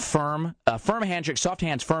soft but firm, firm handshake, soft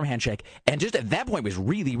hands, firm handshake. And just at that point was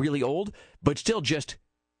really, really old, but still just,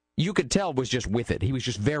 you could tell was just with it. He was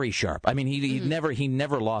just very sharp. I mean, he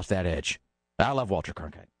never lost that edge. I love Walter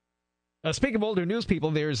Cronkite. Speaking of older news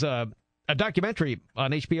people, there's a documentary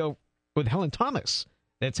on HBO with Helen Thomas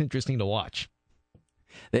that's interesting to watch.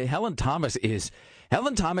 Helen Thomas is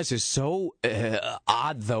so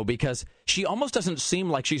odd, though, because she almost doesn't seem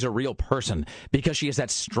like she's a real person, because she has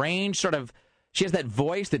that strange she has that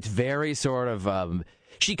voice that's very sort of,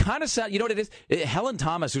 She kind of sounds, you know what it is? Helen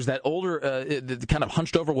Thomas, who's that older, the kind of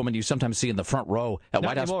hunched over woman you sometimes see in the front row at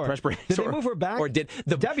White House press briefings. Did they move her back? Or did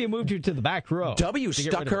the W moved her to the back row? W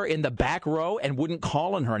stuck her in the back row and wouldn't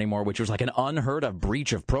call on her anymore, which was like an unheard of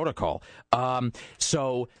breach of protocol.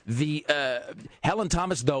 So the Helen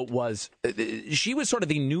Thomas, though, she was sort of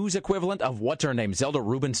the news equivalent of what's her name, Zelda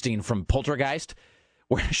Rubinstein from Poltergeist,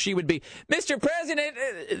 where she would be, Mr. President,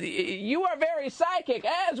 you are very psychic,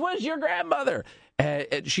 as was your grandmother.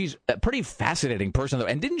 She's a pretty fascinating person, though.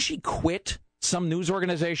 And didn't she quit some news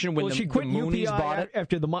organization when she quit the Moonies UPI bought it?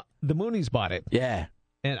 After the Moonies bought it. Yeah.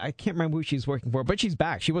 And I can't remember who she's working for, but she's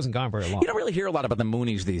back. She wasn't gone very long. You don't really hear a lot about the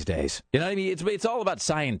Moonies these days. You know what I mean? It's all about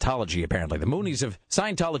Scientology, apparently. The Moonies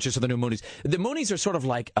Scientologists are the new Moonies. The Moonies are sort of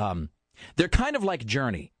like, they're kind of like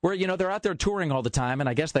Journey, where, they're out there touring all the time, and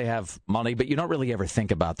I guess they have money, but you don't really ever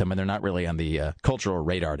think about them, and they're not really on the cultural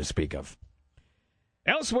radar to speak of.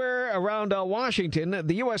 Elsewhere around Washington,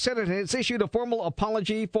 the U.S. Senate has issued a formal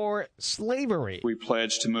apology for slavery. We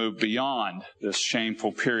pledge to move beyond this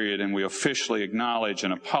shameful period, and we officially acknowledge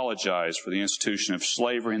and apologize for the institution of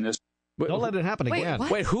slavery in this. Don't let it happen again.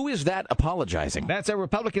 Wait, who is that apologizing? That's a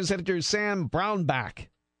Republican Senator Sam Brownback.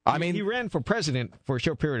 He ran for president for a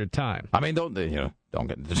short period of time. I mean, don't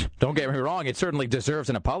get me wrong. It certainly deserves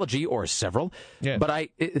an apology or several. Yeah. But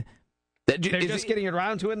they're just getting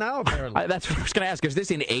around to it now, apparently. That's what I was going to ask. Is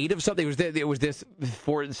this in aid of something? Was this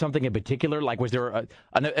for something in particular? Like, was there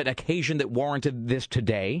an occasion that warranted this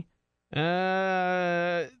today?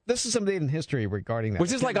 This is something in history regarding that. Was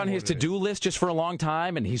this like on his to-do list just for a long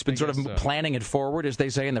time, and he's been sort of planning it forward, as they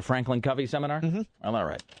say in the Franklin Covey seminar? Mm-hmm. Well, all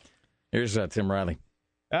right. Here's Tim Riley.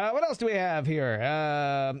 What else do we have here?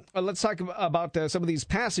 Let's talk about some of these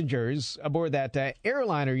passengers aboard that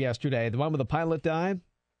airliner yesterday, the one where the pilot died.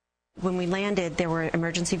 When we landed, there were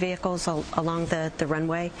emergency vehicles along the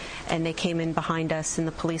runway, and they came in behind us, and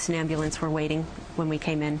the police and ambulance were waiting when we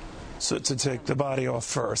came in. So to take the body off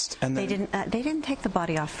first, and then they didn't take the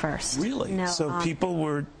body off first. Really? No. So people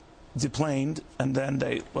were deplaned, and then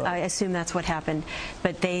they. Well, I assume that's what happened,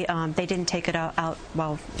 but they didn't take it out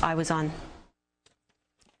while I was on.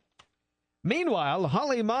 Meanwhile,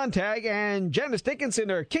 Holly Montag and Janice Dickinson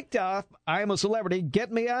are kicked off I Am a Celebrity,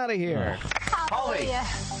 Get Me Out of Here. Holly,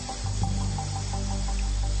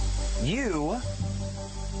 you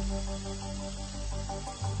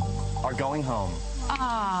are going home.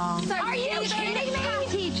 Oh. So are you kidding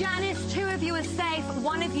me? Janice, two of you are safe.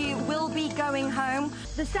 One of you will be going home.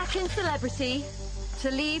 The second celebrity to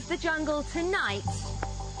leave the jungle tonight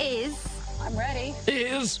is... I'm ready.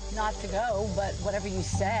 Not to go, but whatever you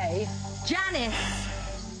say. Janice.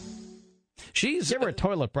 Give her a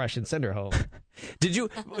toilet brush and send her home. Did you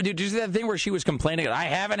see that thing where she was complaining? I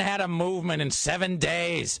haven't had a movement in 7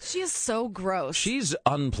 days. She is so gross. She's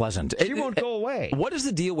unpleasant. She won't go away. What is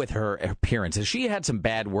the deal with her appearance? Has she had some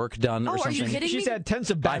bad work done or something? Are you kidding She's had tons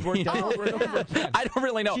of bad work done over and over again. I don't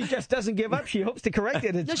really know. She just doesn't give up. She hopes to correct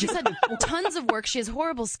it. No, she's had tons of work. She has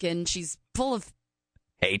horrible skin. She's full of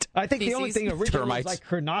hate. I think feces. the only thing original is like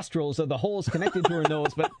her nostrils or the holes connected to her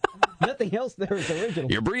nose, but nothing else there is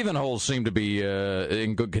original. Your breathing holes seem to be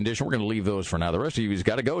in good condition. We're going to leave those for now. The rest of you's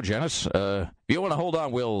got to go, Janice. If you want to hold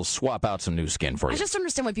on, we'll swap out some new skin for you. I just don't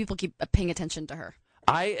understand why people keep paying attention to her.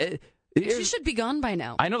 She should be gone by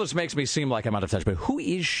now. I know this makes me seem like I'm out of touch, but who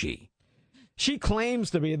is she? She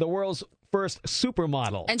claims to be the world's first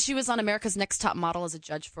supermodel. And she was on America's Next Top Model as a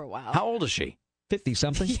judge for a while. How old is she?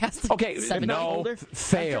 50-something? Yes. Okay, 70. no,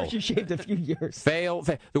 fail. She shaved a few years. Fail.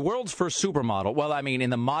 The world's first supermodel. Well, I mean, in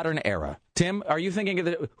the modern era. Tim, are you thinking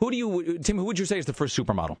of Tim, who would you say is the first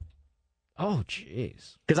supermodel? Oh,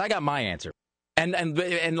 jeez. Because I got my answer.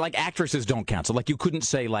 And like actresses don't count. So like you couldn't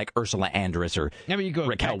say like Ursula Andress or you go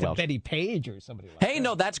Raquel back to Welch. Betty Page or somebody like that.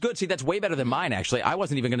 No, that's good. See, that's way better than mine, actually. I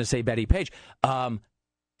wasn't even going to say Betty Page.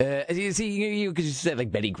 You could say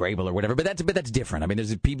like Betty Grable or whatever, but that's different. I mean,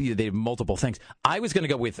 there's people, they have multiple things. I was going to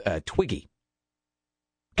go with Twiggy.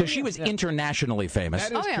 Because she was internationally famous.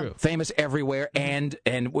 That is true. Famous everywhere, and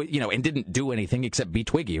didn't do anything except be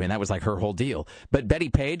Twiggy. I mean, that was like her whole deal. But Betty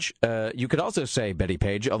Page, you could also say Betty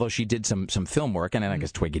Page, although she did some film work, and then I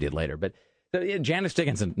guess Twiggy did later. But Janice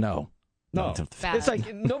Dickinson, no. No, it's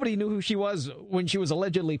like nobody knew who she was when she was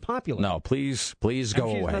allegedly popular. No, please go she's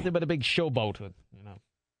away. She's nothing but a big showboat with,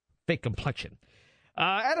 fake complexion.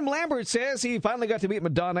 Adam Lambert says he finally got to meet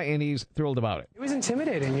Madonna, and he's thrilled about it. It was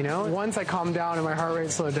intimidating, Once I calmed down and my heart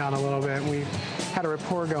rate slowed down a little bit, and we had a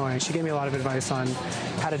rapport going. She gave me a lot of advice on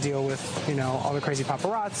how to deal with, all the crazy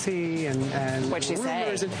paparazzi and What'd she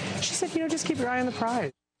rumors. say? And she said, just keep your eye on the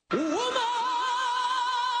prize.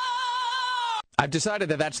 I've decided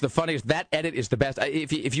that that's the funniest. That edit is the best.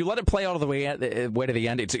 If you let it play all the way to the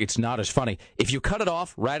end, it's not as funny. If you cut it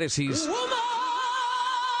off right as he's...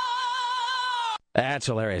 That's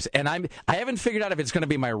hilarious. And I haven't figured out if it's going to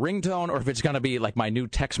be my ringtone or if it's going to be like my new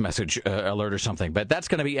text message alert or something. But that's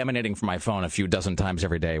going to be emanating from my phone a few dozen times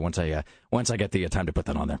every day once I get the time to put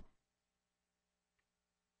that on there.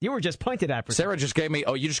 You were just pointed at. Sarah just gave me.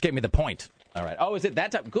 Oh, you just gave me the point. All right. Oh, is it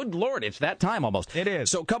that time? Good Lord, it's that time almost. It is.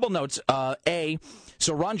 So, a couple notes.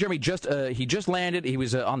 So Ron Jeremy just landed. He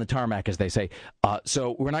was on the tarmac, as they say.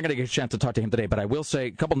 So we're not going to get a chance to talk to him today. But I will say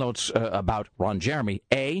a couple notes about Ron Jeremy.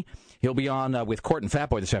 He'll be on with Court and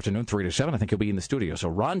Fatboy this afternoon, 3 to 7. I think he'll be in the studio. So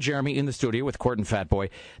Ron Jeremy in the studio with Court and Fatboy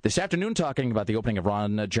this afternoon, talking about the opening of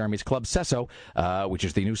Ron Jeremy's club, Sesso, which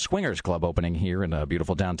is the new swingers club opening here in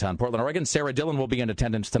beautiful downtown Portland, Oregon. Sarah Dillon will be in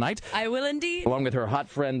attendance tonight. I will indeed. Along with her hot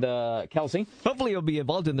friend, Kelsey. Hopefully you'll be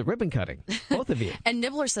involved in the ribbon cutting, both of you. And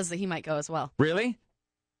Nibbler says that he might go as well. Really?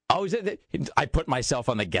 Oh, is it? I put myself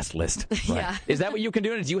on the guest list. Right. Yeah. Is that what you can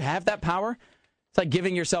do? Do you have that power? It's like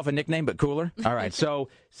giving yourself a nickname, but cooler. All right, so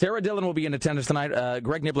Sarah Dillon will be in attendance tonight.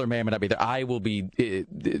 Greg Nibbler may or may not be there. I will be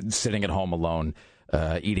sitting at home alone,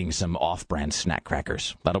 eating some off-brand snack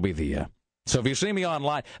crackers. That'll be the... So if you see me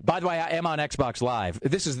online... By the way, I am on Xbox Live.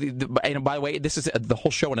 This is and by the way, this is the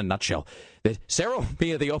whole show in a nutshell. Sarah will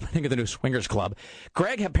be at the opening of the new Swingers Club.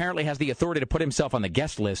 Greg apparently has the authority to put himself on the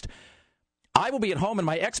guest list. I will be at home, and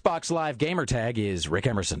my Xbox Live gamer tag is Rick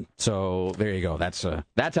Emerson. So there you go. That's how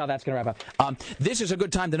that's going to wrap up. This is a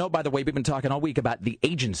good time to note, by the way, we've been talking all week about The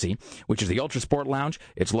Agency, which is the Ultra Sport Lounge.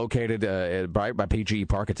 It's located by PGE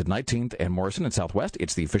Park. It's at 19th and Morrison in Southwest.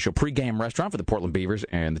 It's the official pregame restaurant for the Portland Beavers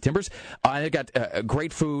and the Timbers. They've got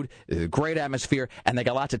great food, great atmosphere, and they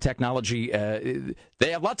got lots of technology.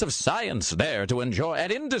 They have lots of science there to enjoy,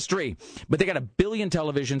 and industry. But they got 1 billion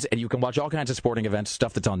televisions, and you can watch all kinds of sporting events,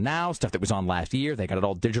 stuff that's on now, stuff that was on last year. They got it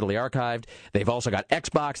all digitally archived. They've also got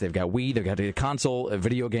Xbox, they've got Wii, they've got a console,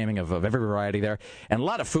 video gaming of every variety there, and a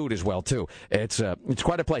lot of food as well too. It's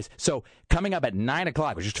quite a place. So coming up at 9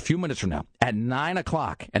 o'clock, just a few minutes from now, at 9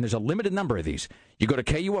 o'clock, and there's a limited number of these. You go to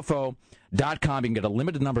KUFO.com, you can get a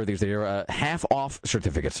limited number of these. They're half-off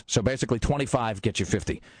certificates. So basically 25 gets you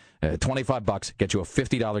 50. $25 gets you a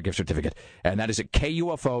 $50 gift certificate. And that is at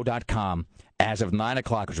KUFO.com as of 9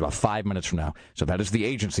 o'clock, which is about 5 minutes from now. So that is The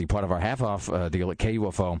Agency, part of our half-off deal at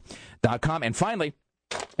KUFO.com. And finally,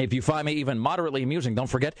 if you find me even moderately amusing, don't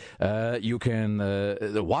forget, you can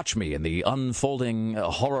watch me in the unfolding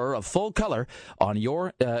horror of full color on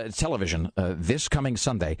your television this coming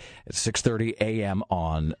Sunday at 6:30 a.m.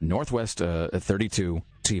 on Northwest 32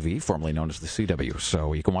 TV, formerly known as the CW.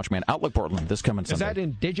 So you can watch me on Outlook Portland this coming Sunday. Is that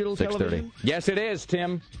in digital 6:30. television? Yes, it is,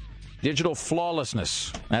 Tim. Digital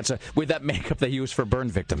flawlessness. That's with that makeup they use for burn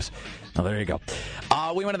victims. Oh, there you go.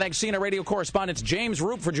 We want to thank CNN radio correspondents James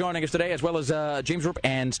Roop for joining us today, as well as James Roop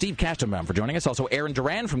and Steve Kastenbaum for joining us. Also, Aaron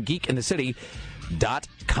Duran from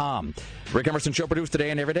GeekInTheCity.com. Rick Emerson show produced today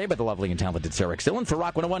and every day by the lovely and talented Sarah Dillon. For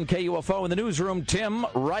Rock 101 KUFO in the newsroom, Tim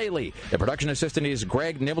Riley. The production assistant is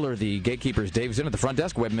Greg Nibbler. The gatekeepers Dave Zinn at the front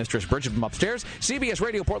desk. Web mistress Bridget from upstairs. CBS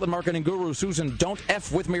Radio Portland marketing guru Susan Don't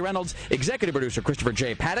F With Me Reynolds. Executive producer Christopher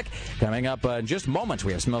J. Paddock. Coming up in just moments,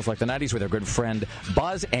 we have Smells Like the 90s with our good friend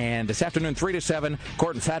Buzz. And this afternoon, 3 to 7,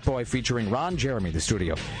 Court and Fatboy featuring Ron Jeremy in the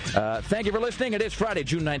studio. Thank you for listening. It is Friday,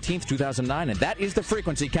 June 19th, 2009, and that is The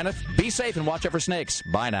Frequency. Kenneth, be safe and watch out for snakes.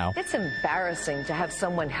 Bye now. It's embarrassing to have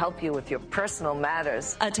someone help you with your personal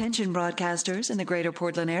matters. Attention broadcasters in the greater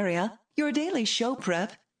Portland area, your daily show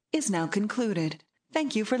prep is now concluded.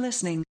 Thank you for listening.